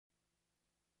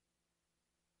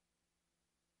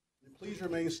Please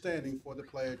remain standing for the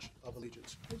Pledge of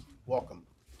Allegiance. Welcome.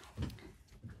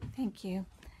 Thank you.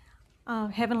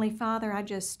 Heavenly Father, I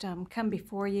just come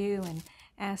before you and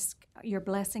ask your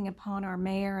blessing upon our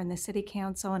mayor and the city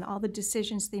council and all the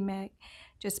decisions they make.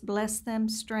 Just bless them,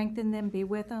 strengthen them, be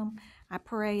with them. I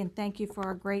pray and thank you for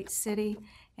our great city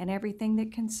and everything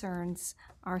that concerns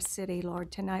our city,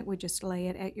 Lord. Tonight we just lay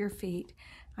it at your feet.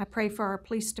 I pray for our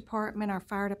police department, our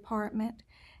fire department,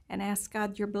 and ask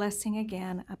God your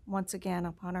blessing once again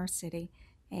upon our city.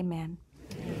 Amen.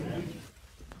 Amen.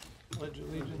 Pledge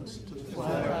allegiance to the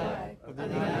flag of the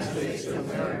United States of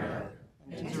America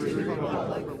and to the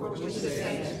republic for which it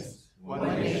stands, one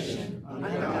nation, under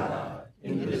God,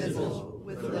 indivisible,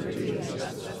 with liberty and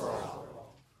justice for all.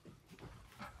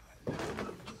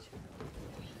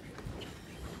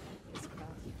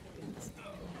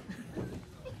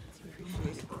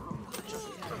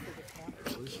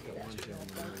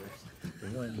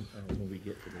 When we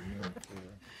get to the one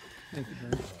Thank you,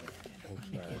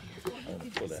 Mayor. I'll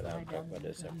pull that out and talk about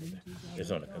this after that.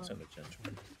 It's on the consent agenda.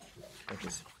 I think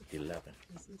it's 11.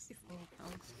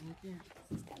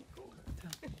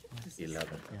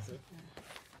 11.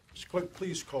 Mr. Clerk,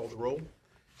 please call the roll.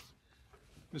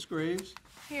 Ms. Graves?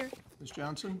 Here. Ms.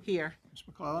 Johnson? Here. Ms.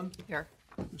 McClellan? Here.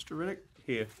 Mr. Riddick?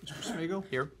 Here. Mr. Smigiel?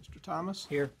 Here. Mr. Thomas?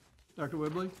 Here. Dr.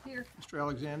 Whibley? Here. Mr.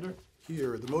 Alexander?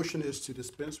 Here, the motion is to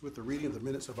dispense with the reading of the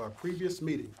minutes of our previous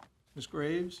meeting. Ms.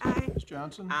 Graves? Aye. Ms.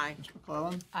 Johnson? Aye. Ms.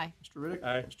 McClellan? Aye. Mr. Riddick?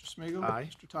 Aye. Mr. Smigiel? Aye.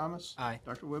 Mr. Thomas? Aye.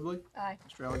 Dr. Whibley? Aye.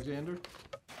 Mr. Alexander?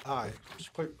 Aye.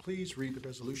 Mr. Clerk, please read the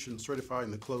resolution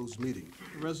certifying the closed meeting.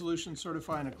 A resolution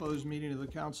certifying a closed meeting of the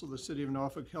Council of the City of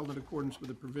Norfolk held in accordance with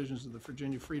the provisions of the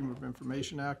Virginia Freedom of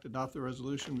Information Act. Adopt the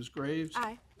resolution. Ms. Graves?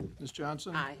 Aye. Ms.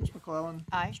 Johnson? Aye. Ms. McClellan?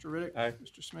 Aye. Mr. Riddick? Aye.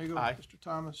 Mr. Smigiel? Aye. Mr.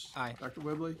 Thomas? Aye. Dr.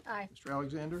 Whibley? Aye. Mr.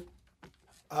 Alexander?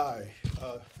 Aye.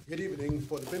 Good evening.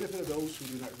 For the benefit of those who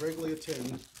do not regularly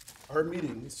attend our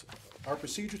meetings, our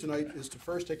procedure tonight is to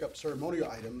first take up ceremonial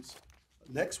items.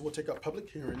 Next, we'll take up public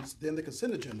hearings, then the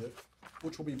consent agenda,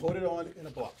 which will be voted on in a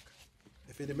block.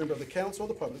 If any member of the council or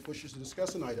the public wishes to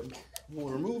discuss an item, we will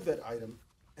remove that item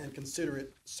and consider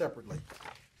it separately.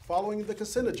 Following the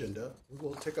consent agenda, we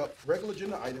will take up regular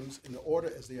agenda items in the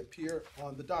order as they appear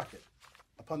on the docket.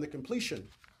 Upon the completion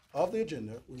of the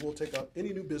agenda, we will take up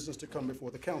any new business to come before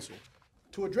the council.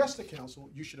 To address the council,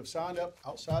 you should have signed up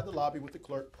outside the lobby with the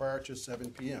clerk prior to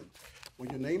 7 p.m. When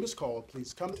your name is called,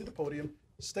 please come to the podium,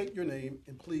 state your name,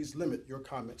 and please limit your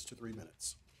comments to 3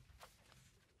 minutes.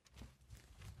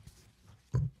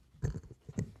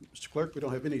 Mr. Clerk, we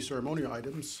don't have any ceremonial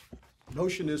items.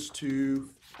 Motion is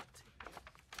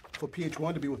for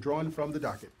PH1 to be withdrawn from the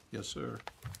docket. Yes, sir.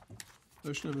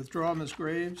 Motion to withdraw. Ms.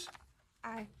 Graves?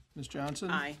 Aye. Ms. Johnson?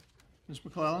 Aye. Ms.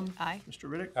 McClellan? Aye. Mr.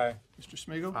 Riddick? Aye. Mr.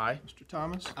 Smigiel? Aye. Mr.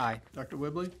 Thomas? Aye. Dr.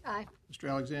 Whibley? Aye. Mr.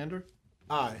 Alexander?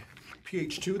 Aye.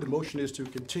 PH2, the motion is to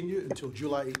continue until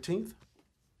July 18th.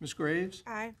 Ms. Graves?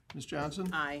 Aye. Ms. Johnson?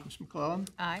 Aye. Ms. McClellan?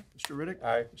 Aye. Mr. Riddick?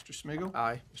 Aye. Mr. Smigiel?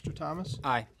 Aye. Mr. Thomas?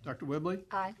 Aye. Dr. Whibley?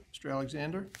 Aye. Mr.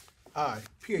 Alexander? Aye.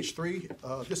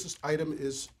 PH3, this item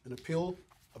is an appeal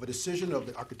of a decision of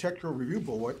the Architectural Review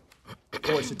Board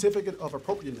for a Certificate of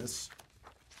Appropriateness.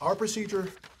 Our procedure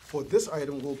for this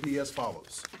item will be as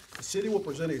follows. The city will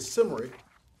present a summary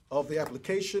of the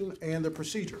application and the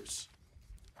procedures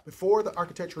before the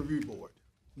Architectural Review Board.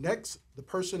 Next, the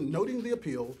person noting the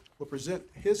appeal will present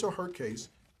his or her case.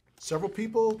 Several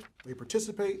people may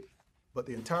participate, but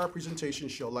the entire presentation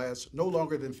shall last no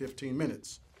longer than 15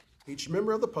 minutes. Each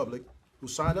member of the public who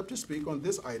signed up to speak on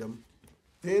this item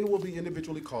then will be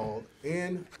individually called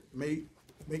and may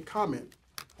make comment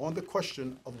on the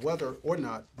question of whether or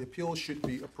not the appeal should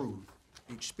be approved.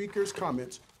 Each speaker's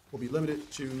comments will be limited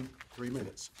to 3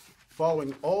 minutes.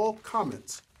 Following all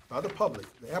comments by the public,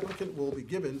 the applicant will be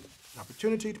given an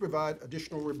opportunity to provide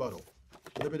additional rebuttal,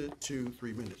 limited to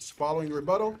 3 minutes. Following the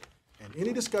rebuttal and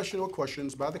any discussion or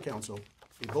questions by the council,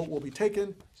 a vote will be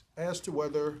taken as to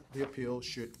whether the appeal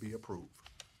should be approved.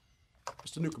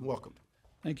 Mr. Newcomb, welcome.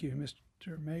 Thank you,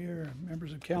 Mr. Mayor and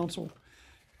members of council.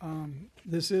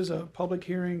 This is a public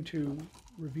hearing to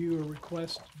review a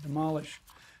request to demolish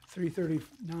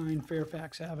 339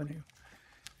 Fairfax Avenue.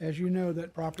 As you know,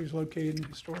 that property is located in the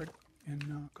Historic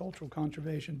and Cultural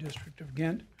Conservation District of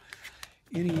Ghent.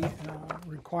 Any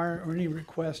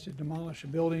request to demolish a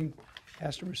building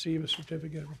has to receive a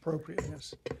Certificate of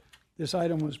Appropriateness. This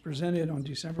item was presented on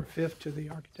December 5th to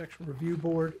the Architectural Review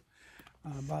Board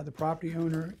by the property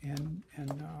owner and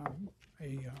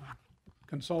a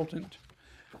consultant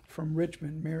from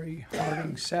Richmond, Mary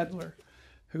Harding Sadler,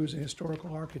 who's a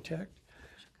historical architect.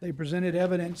 They presented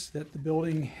evidence that the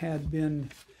building had been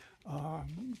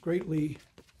greatly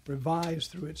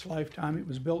revised through its lifetime. It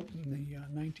was built in the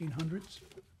 1900s,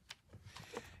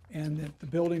 and that the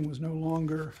building was no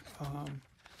longer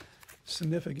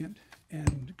significant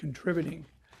and contributing.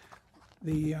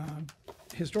 The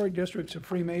historic districts of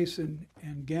Freemason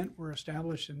and Ghent were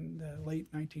established in the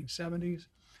late 1970s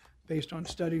based on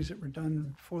studies that were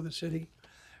done for the city.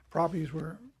 Properties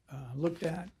were looked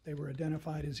at. They were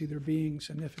identified as either being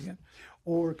significant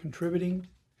or contributing.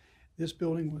 This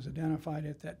building was identified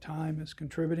at that time as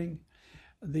contributing.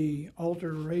 The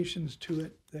alterations to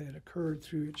it that had occurred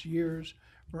through its years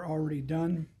were already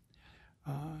done.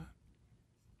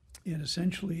 It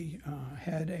essentially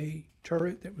had a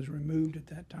turret that was removed at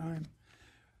that time.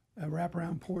 A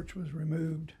wraparound porch was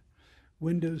removed.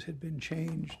 Windows had been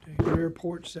changed. A rear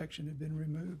porch section had been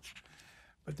removed.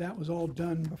 But that was all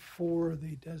done before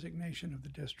the designation of the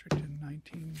district in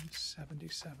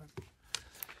 1977.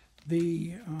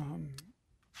 The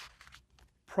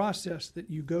process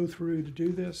that you go through to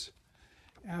do this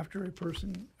after a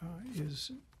person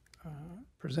is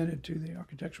presented to the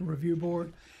Architectural Review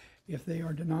Board. If they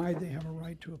are denied, they have a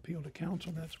right to appeal to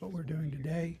council. That's what we're doing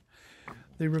today.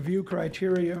 The review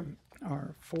criteria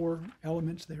are 4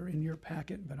 elements. They're in your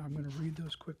packet, but I'm going to read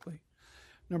those quickly.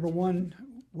 Number 1,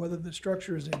 whether the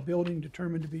structure is a building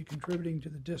determined to be contributing to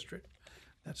the district.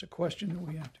 That's a question that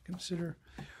we have to consider.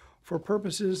 For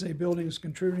purposes, a building is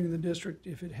contributing to the district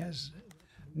if it has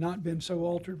not been so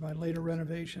altered by later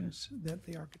renovations that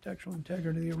the architectural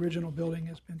integrity of the original building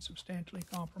has been substantially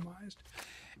compromised,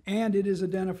 and it is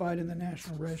identified in the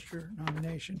National Register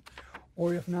nomination,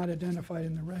 or if not identified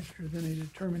in the register, then a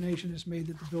determination is made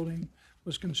that the building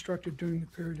was constructed during the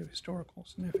period of historical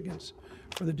significance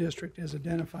for the district as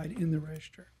identified in the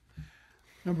register.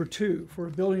 Number 2, for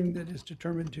a building that is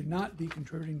determined to not be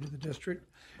contributing to the district,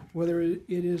 whether it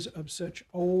is of such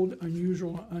old,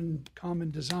 unusual,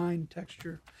 uncommon design,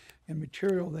 texture, and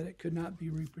material that it could not be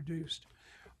reproduced,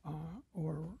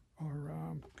 or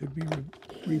could be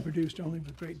reproduced only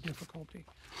with great difficulty.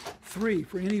 3,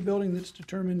 for any building that's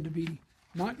determined to be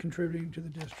not contributing to the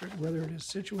district, whether it is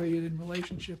situated in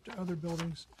relationship to other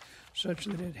buildings such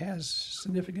that it has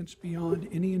significance beyond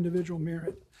any individual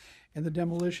merit, and the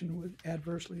demolition would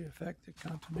adversely affect the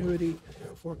continuity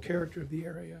or character of the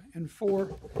area. And 4,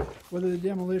 whether the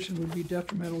demolition would be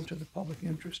detrimental to the public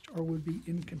interest or would be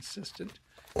inconsistent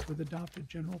with adopted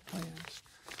general plans.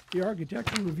 The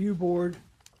Architectural Review Board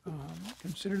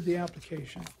considered the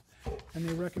application, and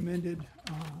they recommended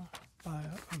by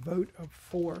a vote of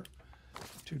 4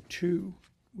 to 2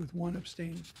 with 1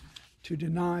 abstaining to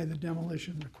deny the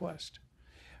demolition request.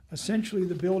 Essentially,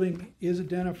 the building is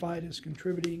identified as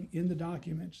contributing in the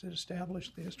documents that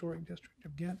established the Historic District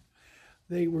of Ghent.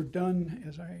 They were done,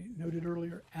 as I noted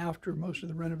earlier, after most of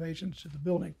the renovations to the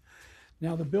building.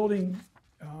 Now, the building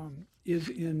is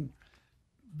in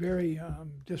very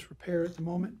disrepair at the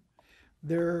moment.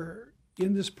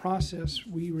 In this process,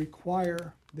 we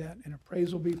require that an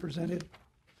appraisal be presented.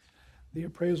 The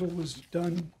appraisal was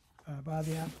done by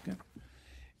the applicant,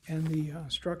 and the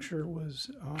structure was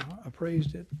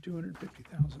appraised at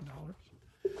 $250,000.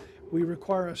 We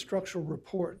require a structural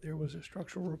report. There was a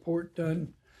structural report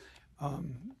done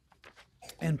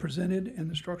and presented, and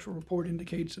the structural report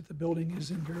indicates that the building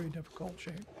is in very difficult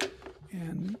shape.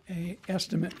 And an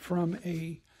estimate from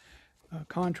a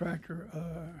contractor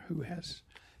who has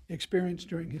experience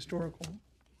during historical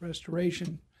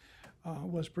restoration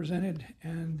was presented,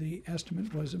 and the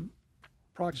estimate was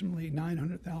approximately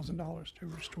 $900,000 to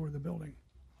restore the building.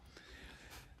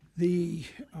 The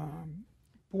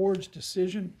board's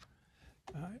decision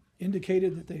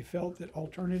indicated that they felt that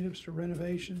alternatives to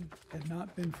renovation had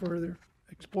not been further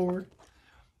explored,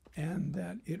 and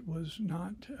that it was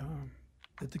not,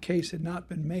 that the case had not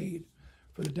been made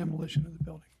for the demolition of the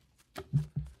building. Do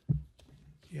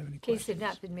you have any questions? Case had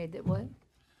not been made that what?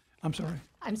 I'm sorry?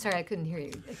 I'm sorry, I couldn't hear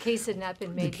you. A case had not been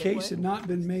The made that case what? had not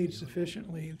been made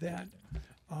sufficiently that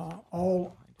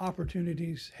all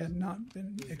opportunities had not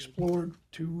been explored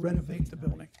to renovate the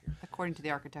building. According to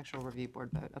the Architectural Review Board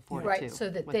vote of 4 to 2, Right, so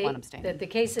that with they, 1 abstaining. that the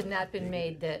case had not been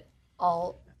made that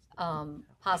all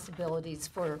possibilities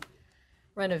for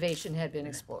renovation had been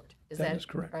explored. That is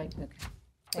correct. Right, okay.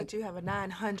 But you have a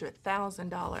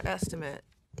 $900,000 estimate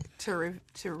to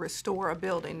restore a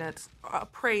building that's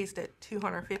appraised at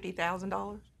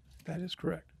 $250,000? That is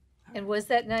correct. And was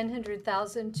that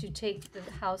 900,000 to take the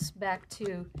house back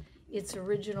to its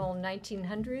original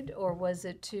 1900, or was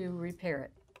it to repair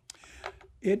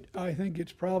it? I think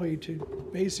it's probably to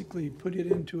basically put it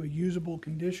into a usable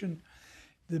condition.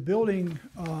 The building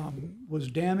was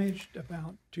damaged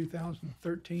about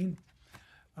 2013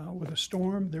 with a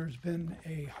storm. There's been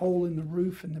a hole in the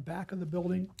roof in the back of the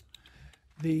building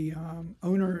The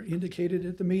owner indicated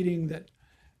at the meeting that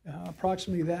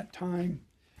approximately that time,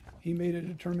 he made a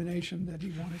determination that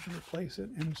he wanted to replace it,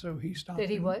 and so he stopped. Did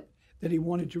he what? That he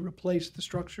wanted to replace the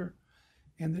structure,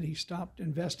 and that he stopped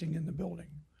investing in the building.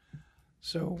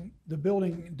 So the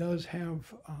building does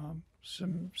have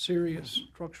some serious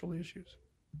structural issues.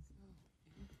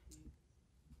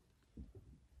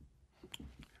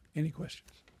 Any questions?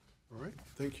 All right,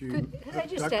 thank you. Could I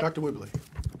just Dr. Whibley.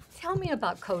 Tell me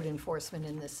about code enforcement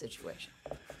in this situation,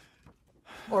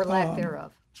 or lack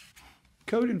thereof.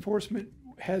 Code enforcement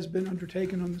has been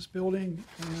undertaken on this building,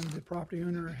 and the property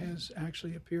owner has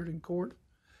actually appeared in court.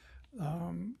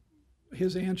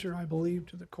 His answer, I believe,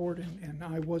 to the court, and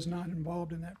I was not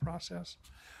involved in that process,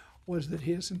 was that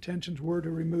his intentions were to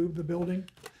remove the building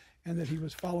and that he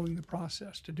was following the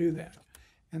process to do that.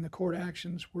 And the court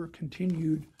actions were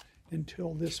continued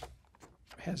until this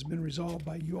has been resolved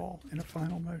by you all in a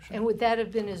final motion. And would that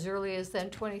have been as early as then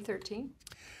 2013?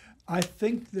 I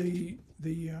think the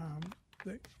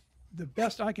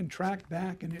best I can track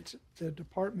back, and it's the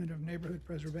Department of Neighborhood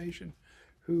Preservation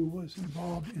who was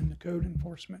involved in the code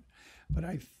enforcement. But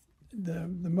the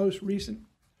most recent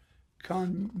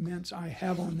comments I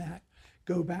have on that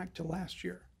go back to last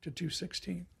year, to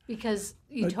 2016. Because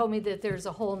you told me that there's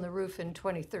a hole in the roof in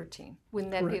 2013.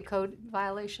 Wouldn't that be a Correct. code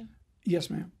violation? Yes,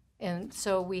 ma'am, And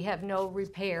so we have no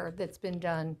repair that's been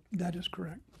done that is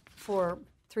correct. for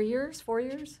 3 years, 4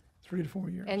 years? 3 to 4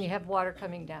 years. And you have water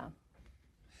coming down.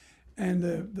 And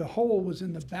the hole was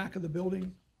in the back of the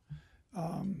building,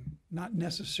 not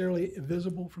necessarily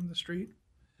visible from the street,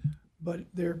 but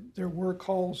there were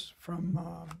calls from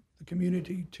the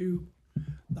community to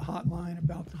the hotline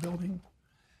about the building.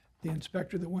 The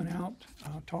inspector that went out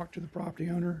talked to the property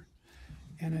owner,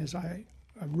 and as I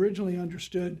originally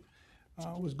understood,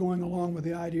 was going along with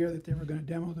the idea that they were going to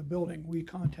demo the building. We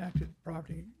contacted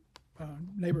property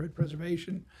neighborhood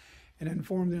preservation and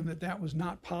informed them that that was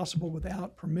not possible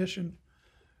without permission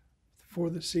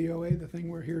for the COA, the thing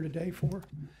we're here today for,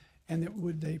 and that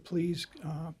would they please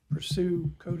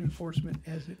pursue code enforcement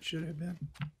as it should have been.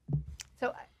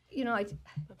 So, you know,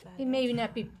 it may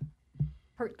not be,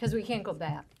 because we can't go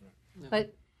back,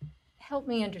 but help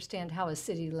me understand how a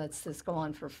city lets this go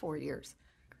on for 4 years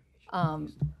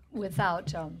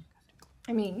without,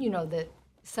 I mean, you know, that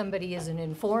somebody isn't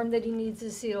informed that he needs a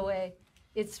COA.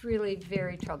 It's really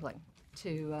very troubling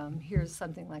to hear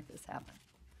something like this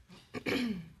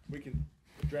happen. We can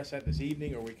address that this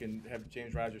evening, or we can have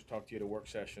James Rogers talk to you at a work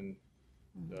session,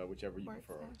 whichever you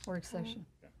prefer. Work session.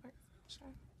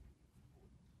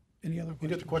 Any other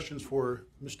Any other questions? questions for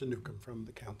Mr. Newcomb from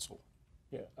the council?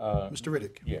 Yeah, Mr.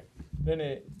 Riddick? yeah. Then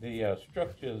the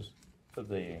structures to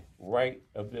the right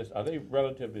of this, are they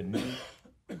relatively new?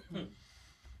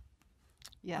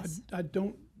 Yes, I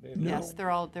don't know. yes,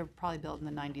 they're probably built in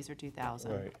the 90s or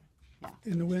 2000. Right.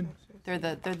 In the wind? They're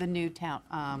the new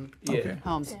town, Okay.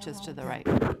 homes just to the right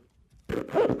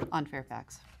on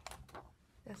Fairfax.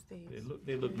 That's these.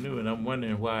 They look new, and I'm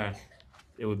wondering why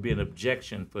there would be an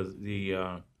objection for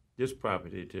the, this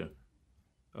property to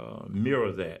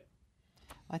mirror that.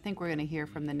 I think we're going to hear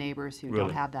from the neighbors who Really?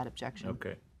 don't have that objection.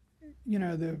 Okay. You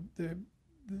know, the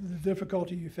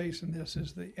difficulty you face in this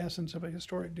is the essence of a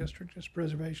historic district is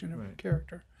preservation of Right.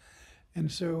 character.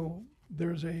 And so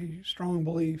there's a strong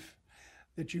belief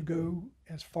that you go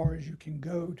as far as you can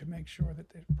go to make sure that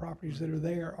the properties that are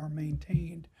there are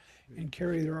maintained and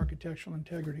carry their architectural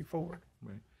integrity forward.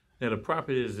 Right. Now, the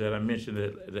properties that I mentioned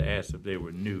that asked if they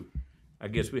were new, I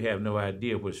guess we have no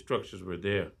idea what structures were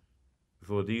there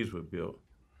before these were built,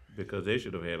 because they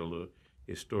should have had a little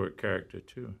historic character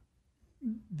too.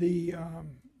 The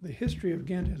history of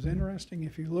Ghent is interesting.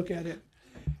 If you look at it,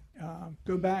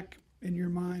 go back in your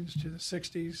minds to the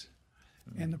 60s,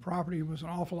 and the property was an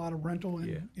awful lot of rental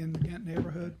Yeah. in the Ghent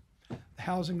neighborhood. The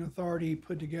Housing Authority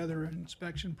put together an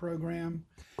inspection program.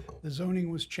 The zoning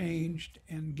was changed,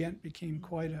 and Ghent became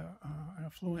quite an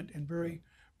affluent and very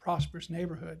prosperous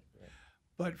neighborhood.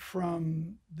 But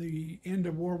from the end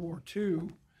of World War II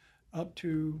up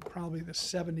to probably the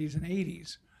 70s and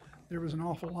 80s, there was an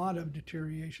awful lot of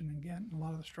deterioration in Ghent, and a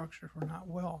lot of the structures were not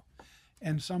well.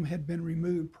 And some had been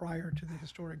removed prior to the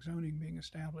historic zoning being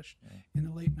established in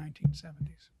the late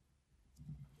 1970s.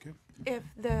 Okay. If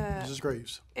Mrs.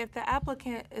 Graves? if the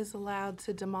applicant is allowed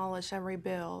to demolish and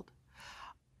rebuild,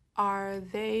 are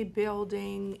they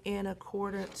building in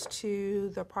accordance to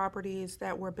the properties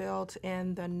that were built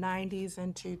in the 90s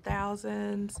and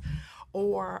 2000s?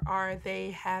 Or are they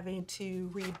having to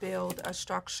rebuild a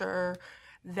structure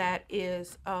that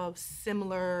is of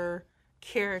similar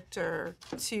character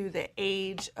to the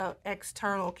age of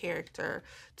external character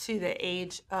to the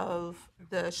age of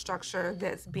the structure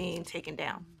that's being taken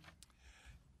down?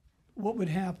 What would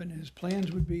happen is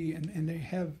plans would be, and they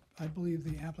have, I believe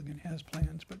the applicant has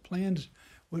plans, but plans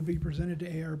would be presented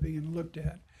to ARB and looked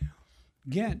at.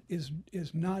 Ghent is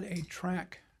not a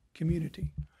tract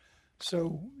community.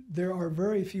 So there are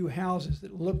very few houses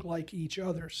that look like each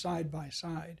other side by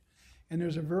side. And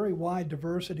there's a very wide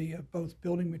diversity of both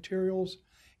building materials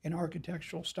and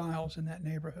architectural styles in that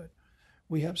neighborhood.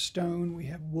 We have stone, we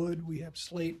have wood, we have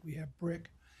slate, we have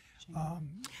brick.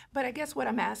 But I guess what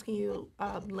I'm asking you,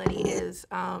 Lenny, is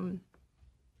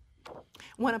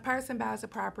when a person buys a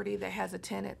property that has a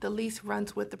tenant, the lease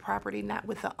runs with the property, not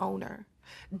with the owner.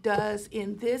 Does,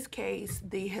 in this case,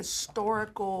 the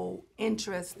historical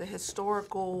interest, the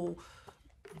historical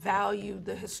value,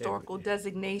 the historical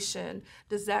designation,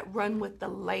 does that run with the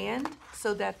land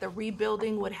so that the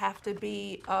rebuilding would have to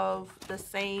be of the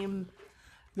same?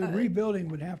 The rebuilding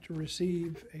would have to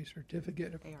receive a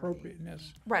certificate of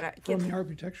appropriateness from the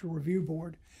Architectural Review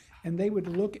Board, and they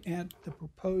would look at the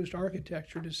proposed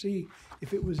architecture to see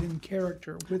if it was in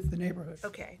character with the neighborhood.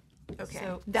 Okay, okay.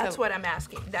 So- What I'm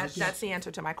asking. That's the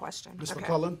answer to my question. Ms. Okay.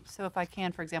 McCullen? So if I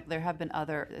can, for example, there have been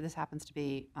this happens to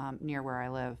be near where I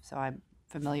live, so I'm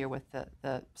familiar with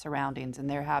the surroundings, and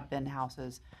there have been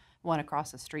houses, one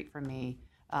across the street from me,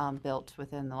 built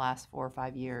within the last 4 or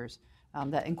 5 years,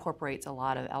 that incorporates a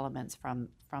lot of elements from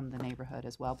the neighborhood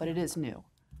as well, but it is new.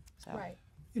 So. Right.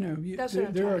 You know, That's what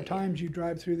I'm there trying are to get. times you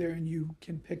drive through there and you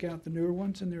can pick out the newer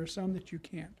ones, and there are some that you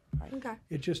can't. Okay,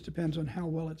 It just depends on how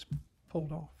well it's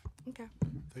pulled off. okay.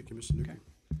 Thank you, Mr. Newcomb.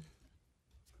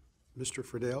 Mr.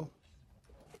 Friedel?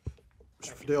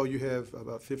 Mr. Friedel, you have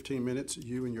about 15 minutes,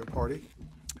 you and your party.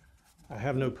 I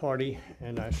have no party,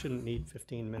 and I shouldn't need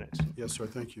 15 minutes. Yes, sir,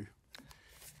 thank you.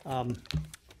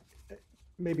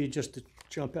 Maybe just to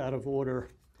jump out of order,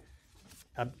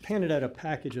 I handed out a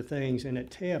package of things, and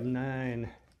at tab 9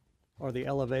 are the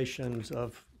elevations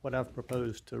of what I've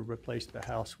proposed to replace the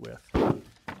house with.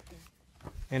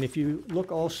 And if you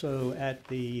look also at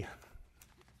the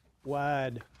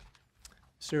wide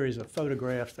series of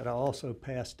photographs that I also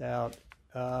passed out,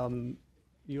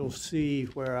 you'll see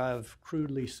where I've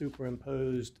crudely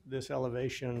superimposed this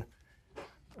elevation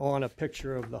on a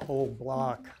picture of the whole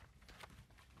block.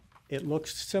 It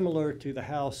looks similar to the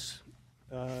house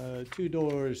 2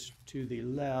 doors to the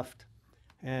left,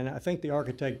 and I think the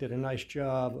architect did a nice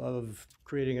job of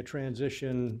creating a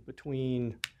transition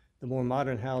between the more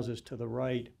modern houses to the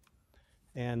right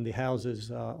and the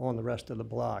houses on the rest of the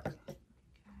block.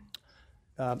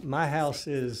 My house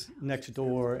is next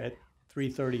door at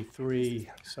 333,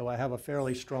 so I have a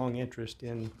fairly strong interest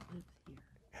in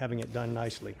having it done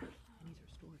nicely.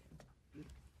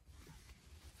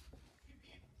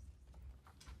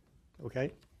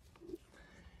 Okay.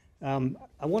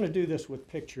 I want to do this with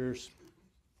pictures,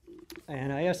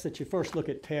 and I ask that you first look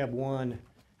at tab 1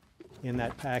 in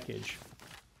that package.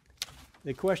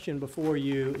 The question before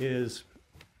you is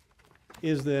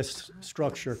this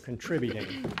structure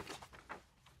contributing?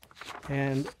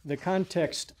 And the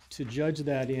context to judge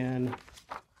that in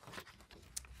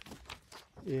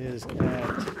is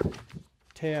at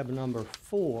tab number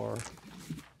 4,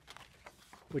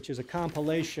 which is a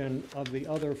compilation of the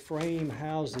other frame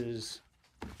houses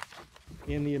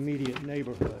in the immediate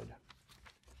neighborhood.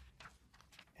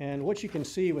 And what you can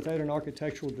see without an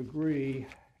architectural degree,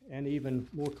 and even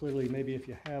more clearly maybe if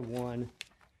you have one,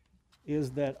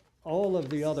 is that all of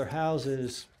the other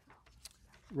houses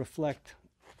reflect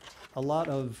a lot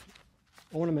of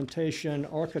ornamentation,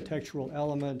 architectural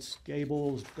elements,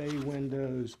 gables, bay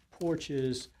windows,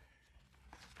 porches,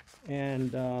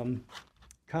 and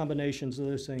combinations of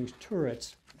those things,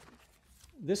 turrets.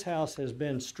 This house has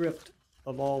been stripped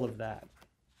of all of that.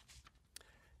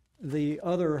 The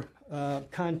other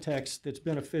context that's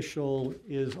beneficial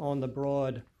is on the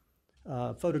broad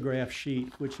photograph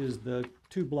sheet, which is the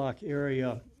 2-block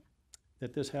area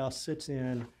that this house sits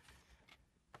in.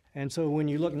 And so when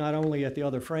you look not only at the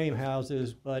other frame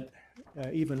houses, but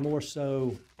even more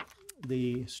so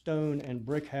the stone and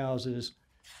brick houses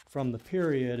from the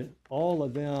period, all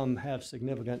of them have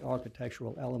significant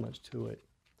architectural elements to it.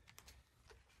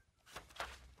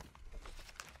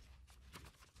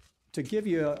 To give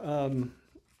you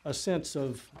a sense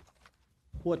of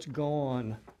what's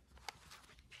gone,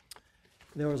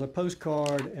 there was a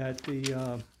postcard at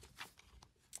the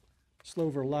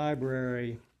Slover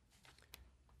Library,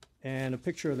 and a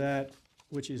picture of that,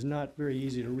 which is not very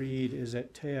easy to read, is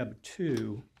at tab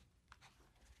 2.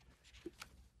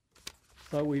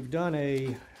 But we've done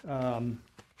a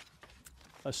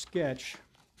sketch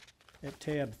at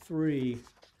tab 3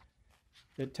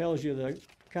 that tells you the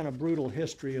kind of brutal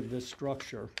history of this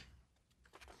structure.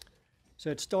 So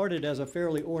it started as a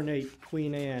fairly ornate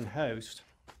Queen Anne house.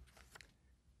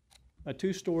 A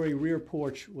 2-story rear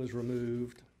porch was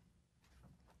removed.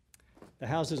 The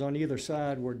houses on either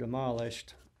side were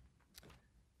demolished.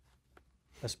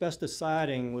 Asbestos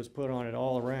siding was put on it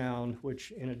all around,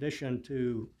 which, in addition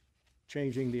to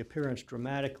changing the appearance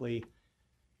dramatically,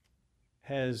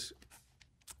 has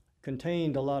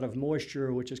contained a lot of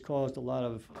moisture, which has caused a lot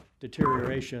of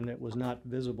deterioration that was not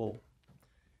visible.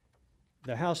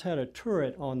 The house had a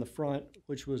turret on the front,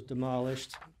 which was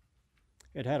demolished.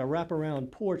 It had a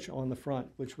wraparound porch on the front,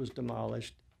 which was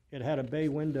demolished. It had a bay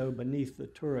window beneath the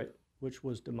turret, which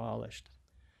was demolished.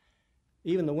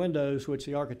 Even the windows, which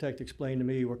the architect explained to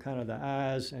me were kind of the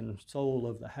eyes and soul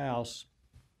of the house,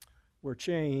 were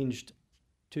changed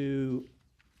to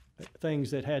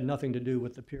things that had nothing to do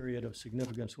with the period of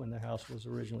significance when the house was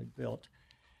originally built.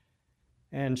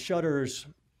 And shutters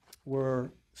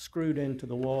were screwed into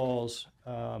the walls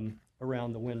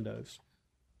around the windows.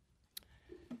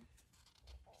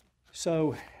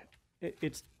 So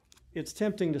it's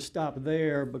tempting to stop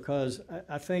there, because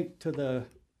I think to the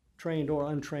trained or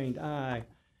untrained eye,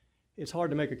 it's hard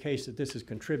to make a case that this is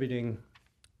contributing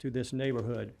to this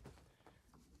neighborhood.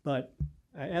 But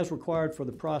as required for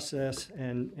the process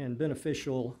and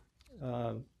beneficial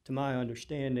to my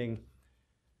understanding,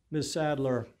 Ms.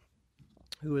 Sadler,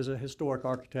 who is a historic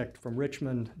architect from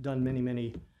Richmond, done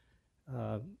many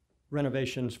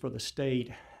renovations for the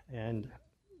state and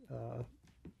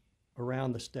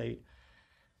around the state.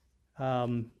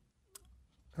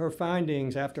 Her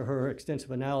findings after her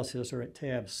extensive analysis are at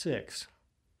tab 6.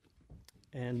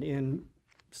 And in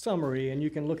summary, and you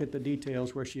can look at the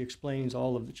details where she explains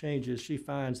all of the changes, she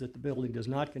finds that the building does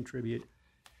not contribute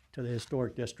to the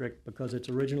historic district because its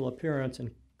original appearance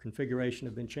and configuration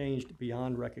have been changed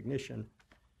beyond recognition.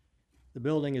 The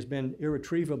building has been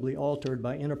irretrievably altered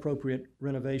by inappropriate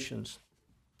renovations.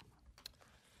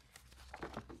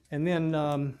 And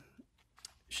then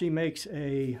she makes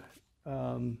a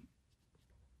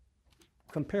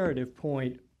comparative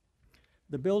point.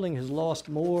 The building has lost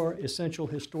more essential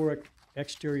historic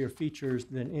exterior features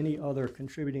than any other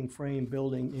contributing frame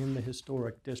building in the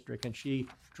historic district, and she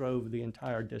drove the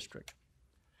entire district.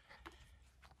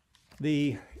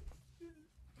 The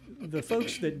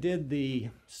folks that did the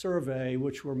survey,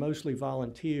 which were mostly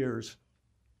volunteers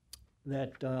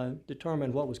that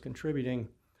determined what was contributing,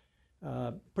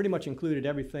 pretty much included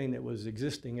everything that was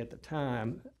existing at the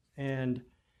time, and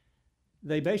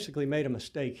they basically made a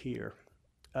mistake here.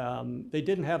 They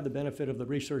didn't have the benefit of the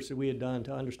research that we had done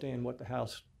to understand what the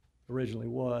house originally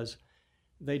was.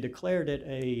 They declared it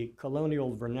a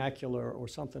colonial vernacular or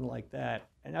something like that,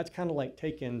 and that's kind of like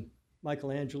taking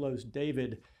Michelangelo's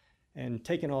David and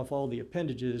taking off all the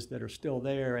appendages that are still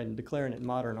there and declaring it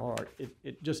modern art.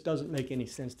 It just doesn't make any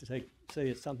sense to say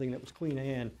it's something that was Queen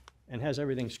Anne and has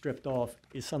everything stripped off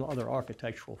is some other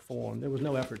architectural form. There was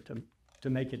no effort to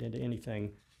make it into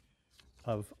anything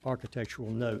of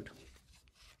architectural note.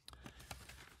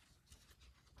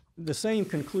 The same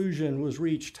conclusion was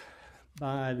reached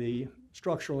by the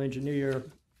structural engineer,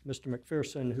 Mr.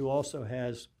 McPherson, who also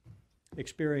has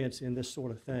experience in this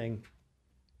sort of thing.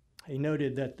 He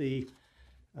noted that the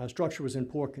structure was in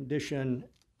poor condition.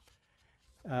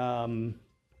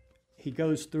 He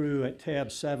goes through at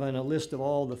tab 7 a list of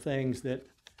all the things that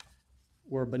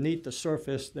were beneath the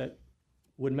surface that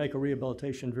would make a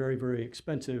rehabilitation very, very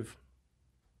expensive.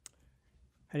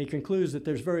 And he concludes that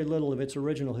there's very little of its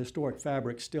original historic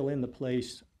fabric still in the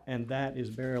place, and that is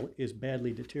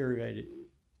badly deteriorated.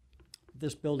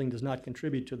 This building does not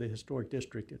contribute to the historic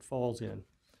district it falls in.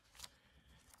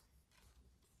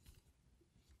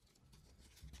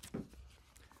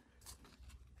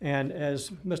 And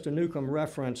as Mr. Newcomb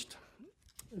referenced,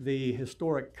 the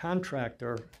historic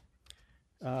contractor,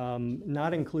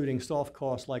 not including soft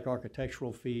costs like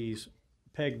architectural fees,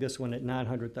 pegged this one at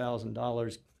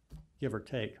 $900,000, give or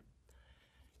take.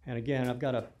 And again, I've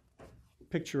got a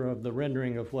picture of the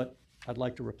rendering of what I'd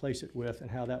like to replace it with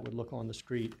and how that would look on the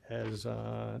street as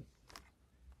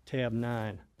tab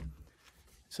 9.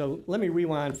 So let me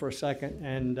rewind for a second.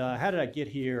 And how did I get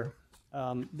here?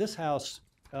 This house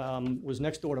was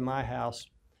next door to my house.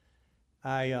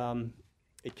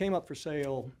 It came up for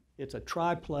sale. It's a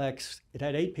triplex. It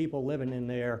had 8 people living in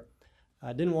there.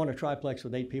 I didn't want a triplex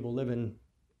with 8 people living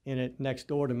in it next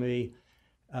door to me.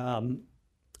 And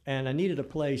I needed a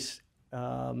place,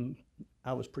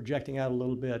 I was projecting out a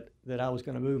little bit, that I was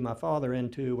going to move my father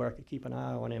into where I could keep an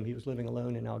eye on him. He was living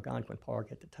alone in Algonquin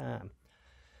Park at the time.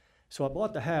 So I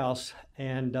bought the house,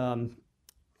 and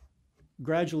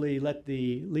gradually let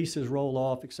the leases roll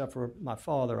off, except for my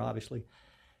father, obviously.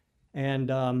 And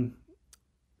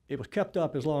it was kept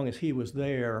up as long as he was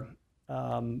there.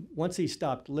 Once he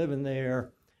stopped living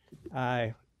there,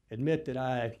 I admit that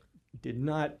I did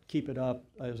not keep it up.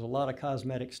 There's a lot of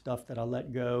cosmetic stuff that I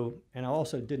let go, and I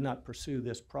also did not pursue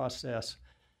this process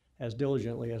as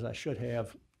diligently as I should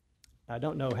have. I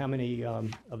don't know how many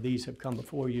of these have come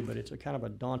before you, but it's a kind of a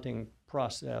daunting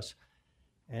process.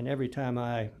 And every time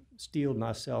I steeled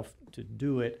myself to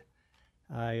do it,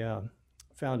 I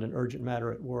found an urgent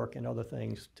matter at work and other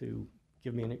things to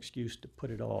give me an excuse to put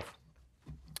it off.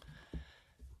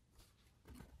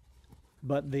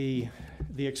 But the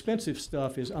expensive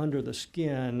stuff is under the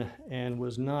skin and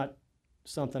was not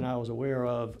something I was aware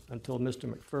of until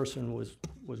Mr. McPherson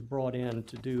was brought in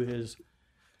to do his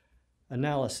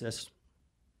analysis.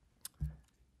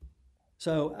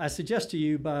 So I suggest to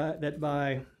you that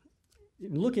by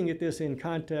looking at this in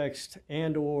context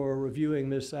and or reviewing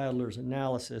Ms. Sadler's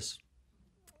analysis,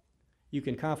 you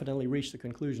can confidently reach the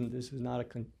conclusion that this is not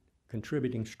a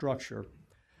contributing structure.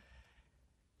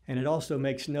 And it also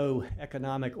makes no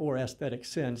economic or aesthetic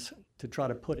sense to try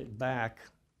to put it back.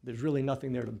 There's really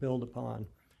nothing there to build upon.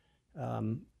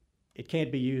 It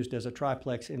can't be used as a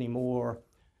triplex anymore.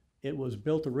 It was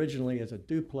built originally as a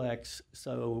duplex,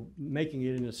 so making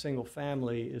it into a single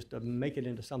family is to make it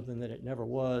into something that it never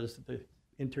was. The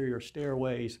interior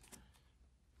stairways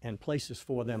and places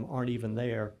for them aren't even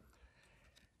there.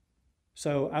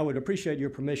 So I would appreciate your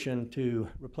permission to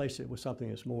replace it with something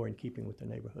that's more in keeping with the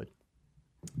neighborhood.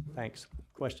 Thanks.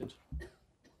 Questions?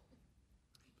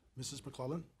 Mrs.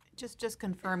 McClellan? Just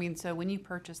confirming, so when you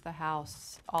purchased the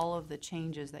house, all of the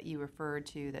changes that you referred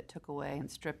to that took away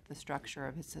and stripped the structure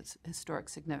of its historic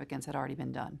significance had already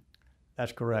been done?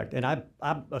 That's correct. And I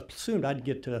assumed I'd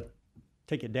get to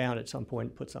take it down at some point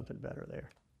and put something better there.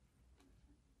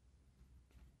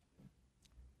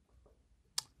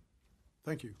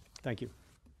 Thank you. Thank you.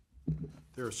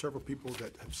 There are several people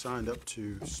that have signed up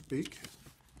to speak.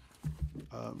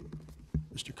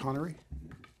 Mr. Connery?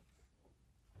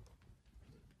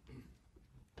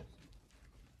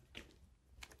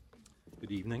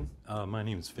 Good evening. My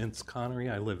name is Vince Connery.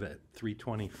 I live at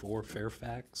 324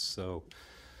 Fairfax, so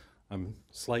I'm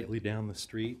slightly down the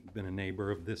street. Been a neighbor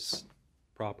of this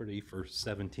property for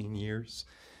 17 years,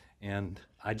 and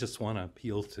I just want to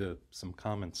appeal to some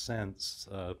common sense,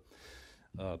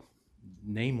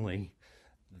 namely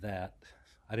that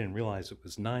I didn't realize it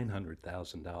was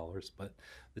 $900,000, but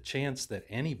the chance that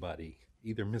anybody,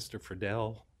 either Mr.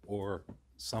 Friedel or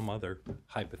some other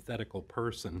hypothetical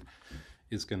person,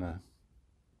 is going to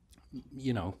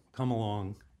come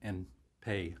along and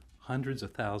pay hundreds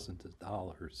of thousands of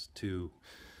dollars to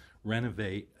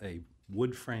renovate a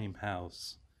wood frame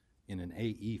house in an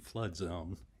AE flood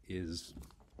zone is,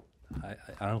 I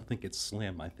don't think it's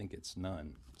slim, I think it's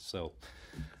none. So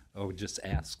I would just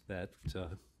ask that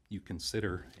you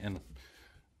consider, and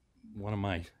one of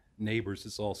my neighbors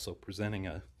is also presenting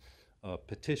a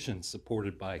petition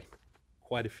supported by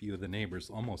quite a few of the neighbors,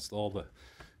 almost all the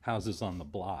houses on the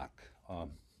block.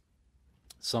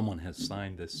 Someone has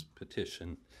signed this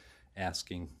petition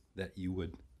asking that you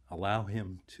would allow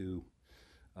him to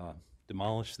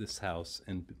demolish this house,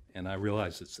 and I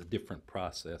realize it's a different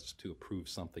process to approve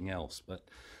something else, but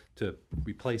to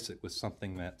replace it with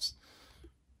something that's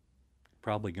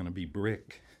probably going to be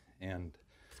brick and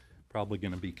probably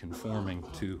going to be conforming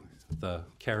to the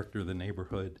character of the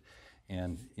neighborhood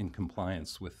and in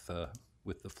compliance with the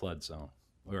flood zone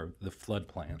or the flood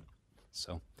plan.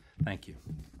 So, thank you.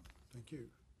 Thank you.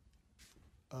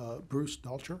 Bruce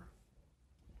Dalcher?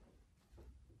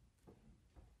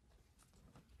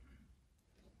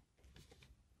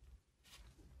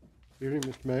 Good evening,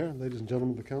 Mr. Mayor, ladies and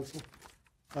gentlemen of the council.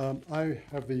 I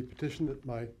have the petition that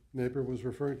my neighbor was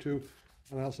referring to,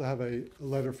 and I also have a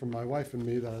letter from my wife and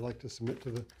me that I'd like to submit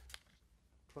to the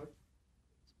clerk.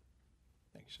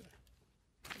 Thanks, sir.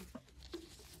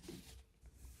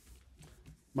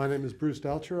 My name is Bruce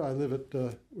Dalcher. I live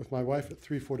with my wife at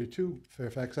 342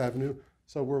 Fairfax Avenue,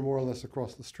 so we're more or less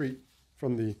across the street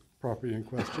from the property in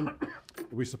question.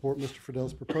 We support Mr.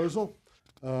 Friedel's proposal.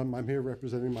 I'm here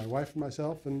representing my wife and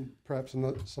myself, and perhaps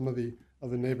some of the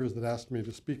other neighbors that asked me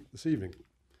to speak this evening.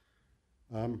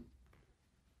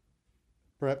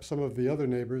 Perhaps some of the other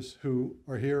neighbors who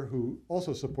are here who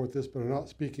also support this but are not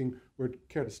speaking would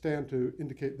care to stand to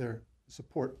indicate their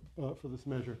support for this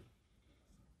measure.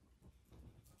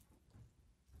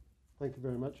 Thank you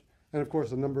very much. And of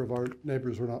course, a number of our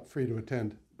neighbors were not free to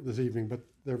attend this evening, but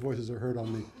their voices are heard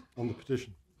on the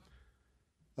petition.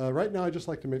 Right now, I'd just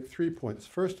like to make 3 points.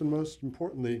 First and most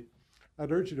importantly,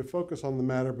 I'd urge you to focus on the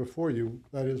matter before you,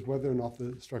 that is, whether or not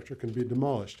the structure can be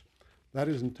demolished. That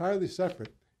is entirely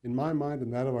separate, in my mind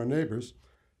and that of our neighbors,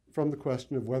 from the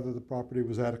question of whether the property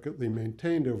was adequately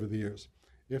maintained over the years.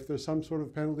 If there's some sort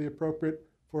of penalty appropriate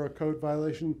for a code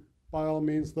violation, by all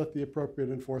means, let the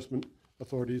appropriate enforcement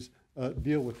authorities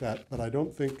deal with that. But I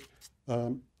don't think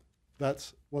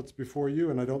that's what's before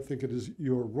you, and I don't think it is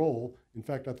your role. In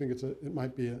fact, I think it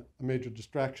might be a major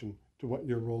distraction to what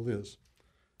your role is.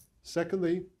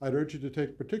 Secondly, I'd urge you to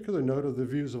take particular note of the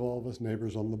views of all of us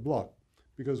neighbors on the block,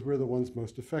 because we're the ones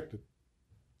most affected.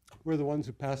 We're the ones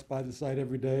who pass by the site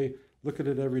every day, look at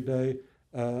it every day,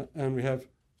 and we have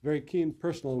very keen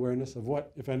personal awareness of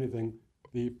what, if anything,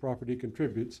 the property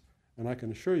contributes. And I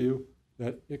can assure you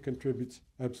that it contributes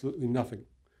absolutely nothing,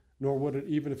 nor would it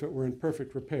even if it were in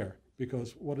perfect repair,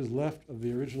 because what is left of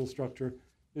the original structure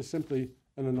is simply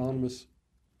an anonymous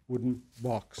wooden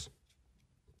box.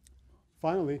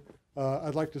 Finally,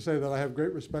 I'd like to say that I have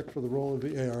great respect for the role of the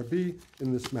ARB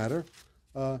in this matter.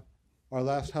 Our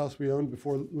last house we owned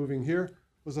before moving here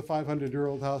was a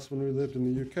 500-year-old house when we lived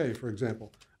in the UK, for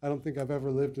example. I don't think I've ever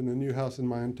lived in a new house in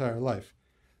my entire life,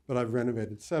 but I've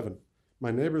renovated 7. My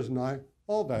neighbors and I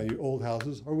all value old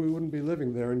houses, or we wouldn't be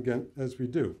living there in Ghent as we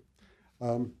do.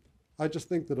 I just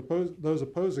think that those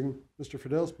opposing Mr.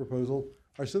 Friedell's proposal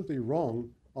are simply wrong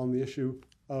on the issue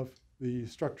of the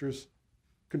structure's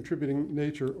contributing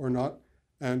nature or not,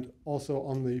 and also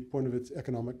on the point of its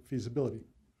economic feasibility.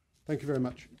 Thank you very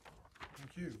much.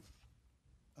 Thank you.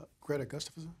 Greta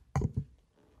Gustafson?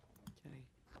 Okay,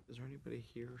 is there anybody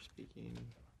here speaking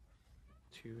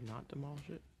to not demolish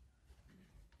it?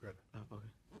 Greta. Oh, okay.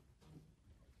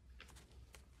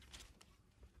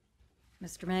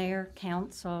 Mr. Mayor,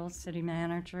 Council, City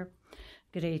Manager,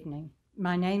 good evening.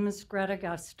 My name is Greta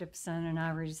Gustafson, and I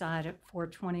reside at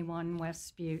 421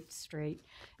 West Bute Street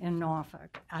in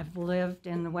Norfolk. I've lived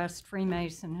in the West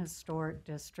Freemason Historic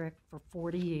District for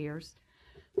 40 years,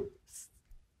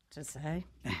 to say,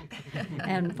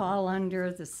 and fall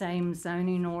under the same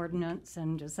zoning ordinance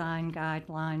and design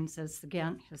guidelines as the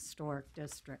Ghent Historic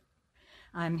District.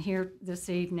 I'm here this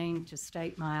evening to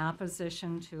state my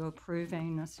opposition to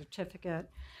approving a certificate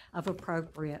of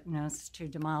appropriateness to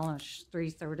demolish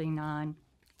 339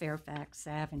 Fairfax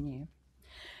Avenue.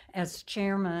 As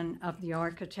chairman of the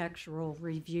Architectural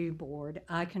Review Board,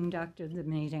 I conducted the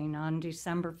meeting on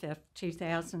December 5th,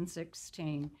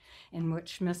 2016, in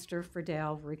which Mr.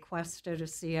 Friedell requested a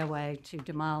COA to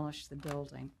demolish the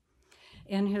building.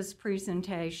 In his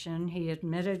presentation, he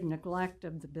admitted neglect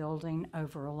of the building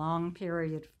over a long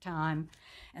period of time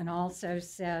and also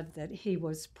said that he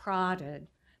was prodded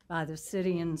by the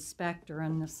city inspector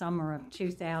in the summer of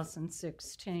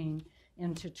 2016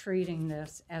 into treating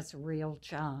this as a real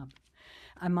job.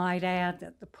 I might add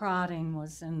that the prodding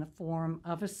was in the form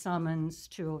of a summons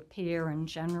to appear in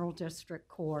General District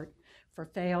Court for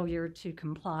failure to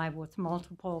comply with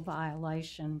multiple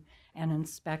violation and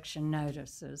inspection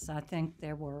notices. I think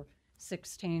there were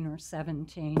 16 or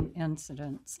 17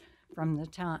 incidents from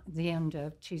the end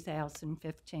of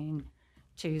 2015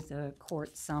 to the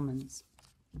court summons.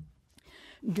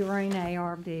 During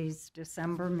ARB's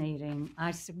December meeting,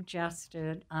 I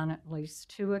suggested on at least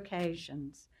 2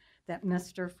 occasions that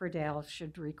Mr. Friedell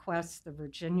should request the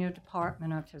Virginia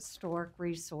Department of Historic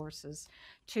Resources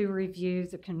to review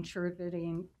the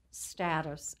contributing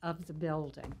status of the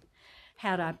building.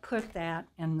 Had I put that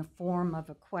in the form of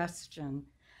a question,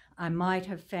 I might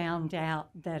have found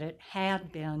out that it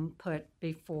had been put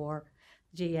before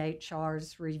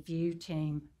DHR's review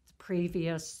team the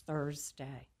previous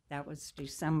Thursday. That was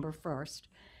December 1st,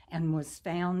 and was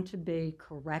found to be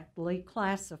correctly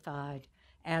classified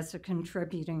as a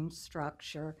contributing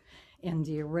structure in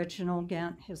the original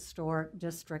Ghent Historic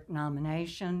District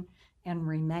nomination and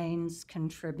remains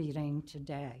contributing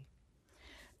today.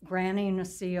 Granting a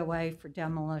COA for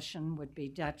demolition would be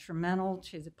detrimental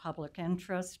to the public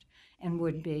interest and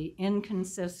would be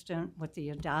inconsistent with the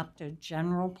adopted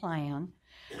general plan,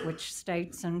 which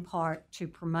states in part to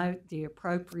promote the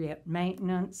appropriate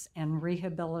maintenance and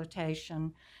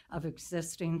rehabilitation of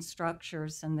existing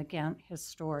structures in the Ghent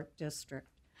Historic District.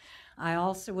 I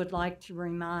also would like to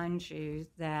remind you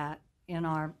that in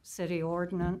our city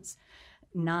ordinance,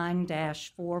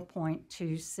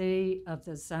 9-4.2C of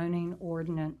the zoning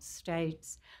ordinance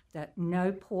states that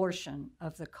no portion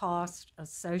of the cost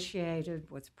associated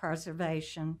with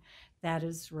preservation that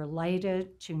is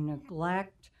related to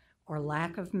neglect or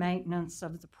lack of maintenance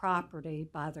of the property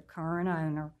by the current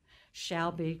owner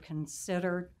shall be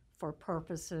considered for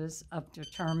purposes of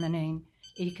determining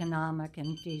economic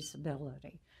and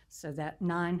feasibility. So that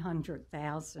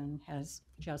 900,000 has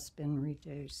just been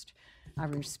reduced. I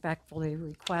respectfully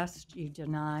request you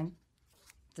deny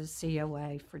the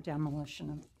COA for demolition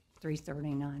of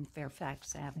 339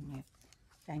 Fairfax Avenue.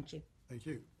 Thank you. Thank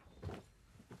you.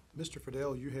 Mr.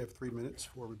 Fidel, you have 3 minutes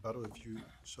for rebuttal if you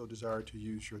so desire to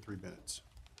use your 3 minutes.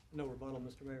 No rebuttal,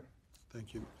 Mr. Mayor.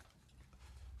 Thank you.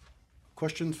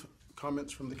 Questions,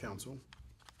 comments from the council?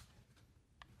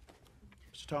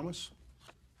 Mr. Thomas?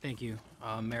 Thank you,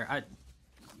 Mayor. I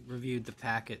reviewed the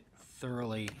packet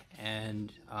thoroughly,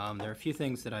 and there are a few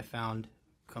things that I found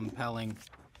compelling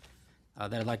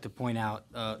that I'd like to point out.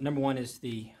 Number one is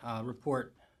the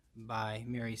report by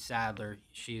Mary Sadler.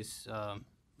 She's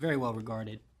very well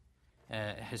regarded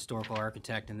historical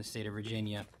architect in the state of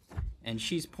Virginia, and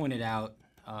she's pointed out,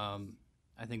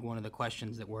 I think, one of the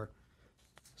questions that we're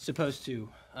supposed to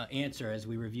answer as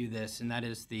we review this, and that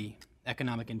is the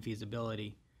economic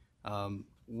infeasibility.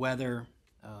 Whether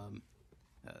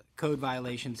code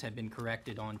violations have been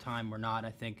corrected on time or not,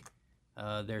 I think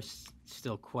there's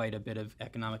still quite a bit of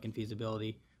economic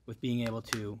infeasibility with being able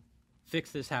to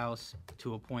fix this house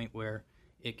to a point where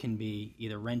it can be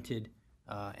either rented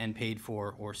and paid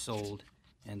for or sold.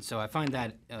 And so I find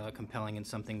that compelling and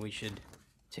something we should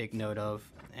take note of.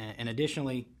 And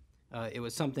additionally, it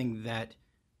was something that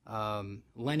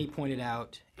Lenny pointed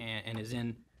out and is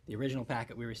in the original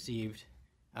packet we received.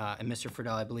 And Mr.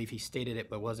 Friedel, I believe he stated it,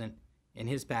 but wasn't in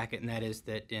his packet, and that is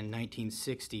that in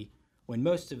 1960, when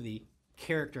most of the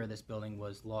character of this building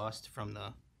was lost from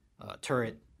the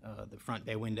turret, the front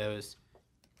bay windows,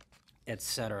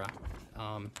 etc.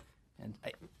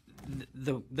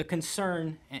 The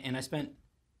concern, and I spent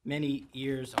many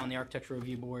years on the Architectural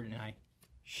Review Board, and I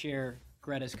share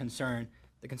Greta's concern.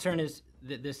 The concern is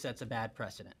that this sets a bad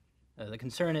precedent. The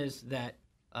concern is that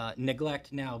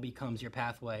neglect now becomes your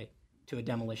pathway to a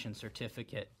demolition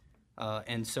certificate.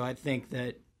 And so I think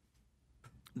that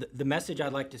the message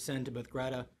I'd like to send to both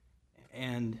Greta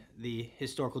and the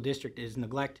historical district is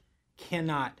neglect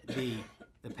cannot be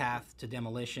the path to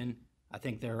demolition. I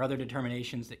think there are other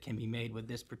determinations that can be made with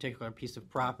this particular piece of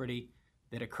property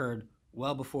that occurred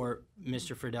well before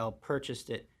Mr. Friedel purchased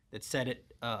it that set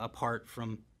it apart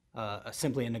from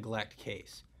simply a neglect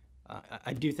case.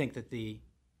 I do think that the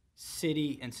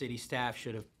city and city staff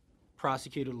should have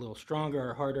prosecuted a little stronger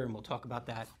or harder, and we'll talk about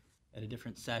that at a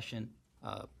different session.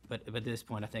 But at this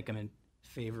point, I think I'm in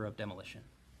favor of demolition.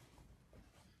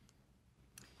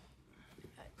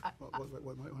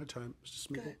 One time, Mr.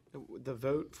 Smeagol? The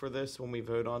vote for this, when we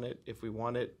vote on it, if we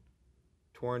want it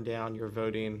torn down, you're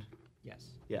voting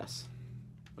Yes. yes.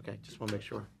 Okay, just want to make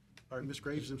sure. All right, Ms.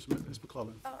 Graves and Ms.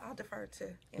 McClellan. Oh, I'll defer to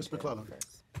Ms. Andrea McClellan.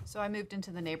 first. So I moved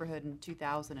into the neighborhood in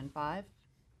 2005,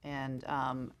 and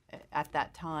at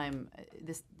that time,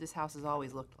 this house has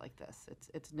always looked like this.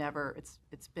 It's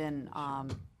been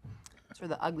sort of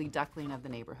the ugly duckling of the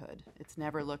neighborhood. It's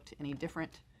never looked any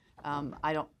different.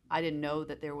 I didn't know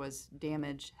that there was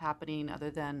damage happening,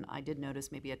 other than I did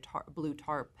notice maybe a blue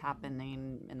tarp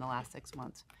happening in the last 6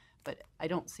 months. But I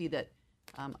don't see that,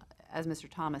 as Mr.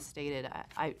 Thomas stated,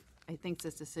 I think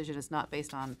this decision is not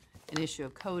based on an issue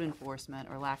of code enforcement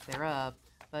or lack thereof,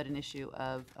 but an issue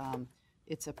of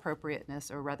its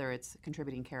appropriateness, or rather its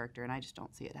contributing character, and I just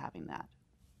don't see it having that.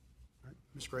 All right,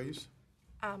 Ms. Graves?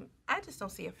 I just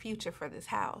don't see a future for this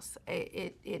house.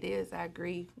 It is, I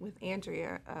agree with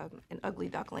Andrea, an ugly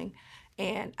duckling,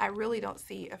 and I really don't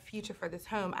see a future for this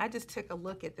home. I just took a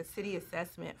look at the city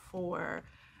assessment for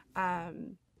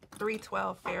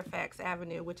 312 Fairfax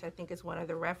Avenue, which I think is one of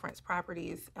the reference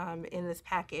properties in this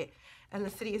packet. And the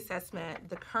city assessment,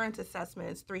 the current assessment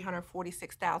is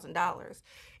 $346,000.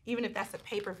 Even if that's a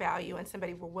paper value and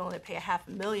somebody were willing to pay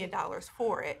 $500,000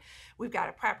 for it, we've got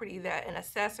a property that an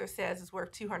assessor says is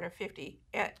worth $250,000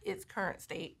 at its current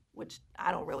state, which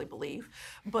I don't really believe.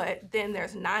 But then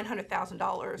there's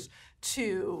 $900,000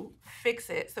 to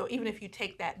fix it. So even if you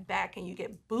take that back and you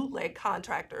get bootleg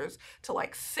contractors to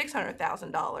like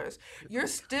 $600,000, you're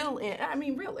still in, I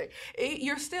mean, really,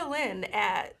 you're still in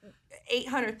at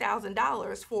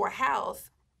 $800,000 for a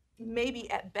house, maybe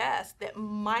at best, that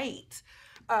might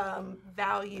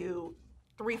value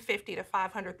 $350,000 to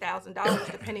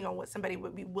 $500,000, depending on what somebody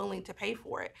would be willing to pay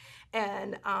for it.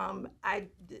 And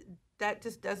that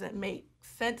just doesn't make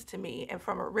sense to me. And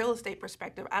from a real estate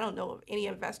perspective, I don't know of any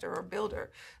investor or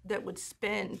builder that would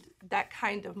spend that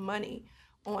kind of money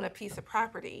on a piece of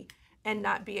property. and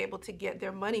not be able to get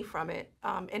their money from it.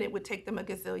 And it would take them a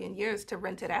gazillion years to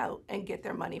rent it out and get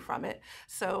their money from it.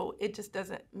 So it just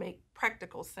doesn't make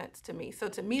practical sense to me. So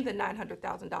to me, the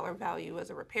 $900,000 value as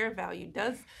a repair value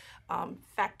does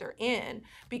factor in,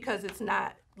 because it's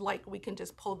not like we can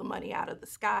just pull the money out of the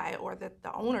sky, or that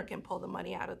the owner can pull the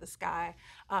money out of the sky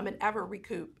and ever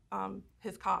recoup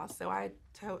his costs. So I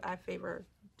favor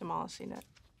demolishing it.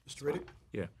 Mr. Riddick?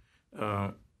 Yeah.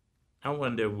 I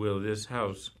wonder, will this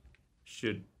house,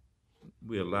 should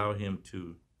we allow him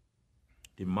to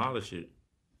demolish it,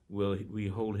 will we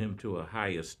hold him to a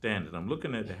higher standard? I'm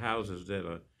looking at the houses that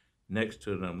are next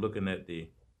to it, and I'm looking at the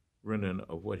rendering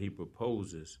of what he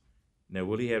proposes. Now,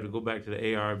 will he have to go back to the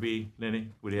ARB, Lenny?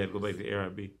 Will he have to go back to the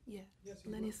ARB? Yeah,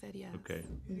 Lenny said yes. Okay.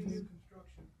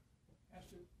 Construction has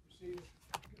to receive a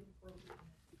certificate of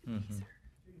appropriateness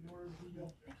in order to be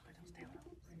built.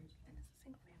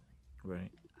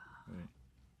 Right, right.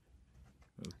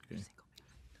 Okay.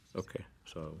 Okay,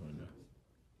 so I wonder.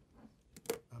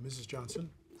 Mrs. Johnson?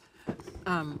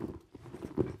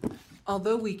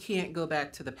 Although we can't go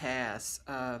back to the past,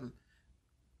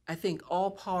 I think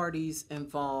all parties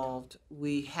involved,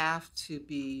 we have to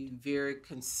be very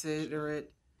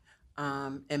considerate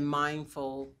and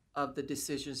mindful of the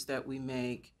decisions that we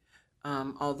make.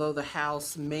 Although the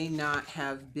house may not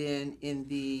have been in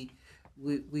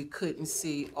we couldn't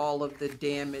see all of the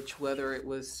damage, whether it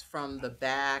was from the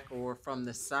back or from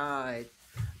the side.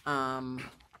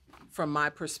 From my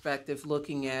perspective,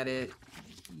 looking at it,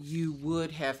 you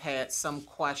would have had some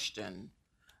question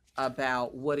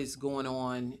about what is going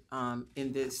on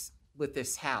with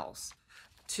this house,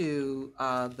 to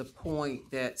the point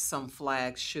that some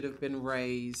flags should have been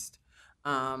raised.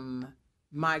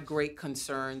 My great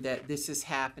concern that this is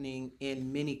happening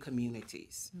in many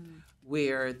communities,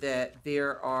 where that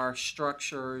there are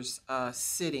structures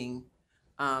sitting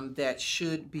that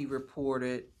should be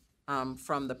reported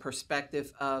from the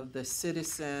perspective of the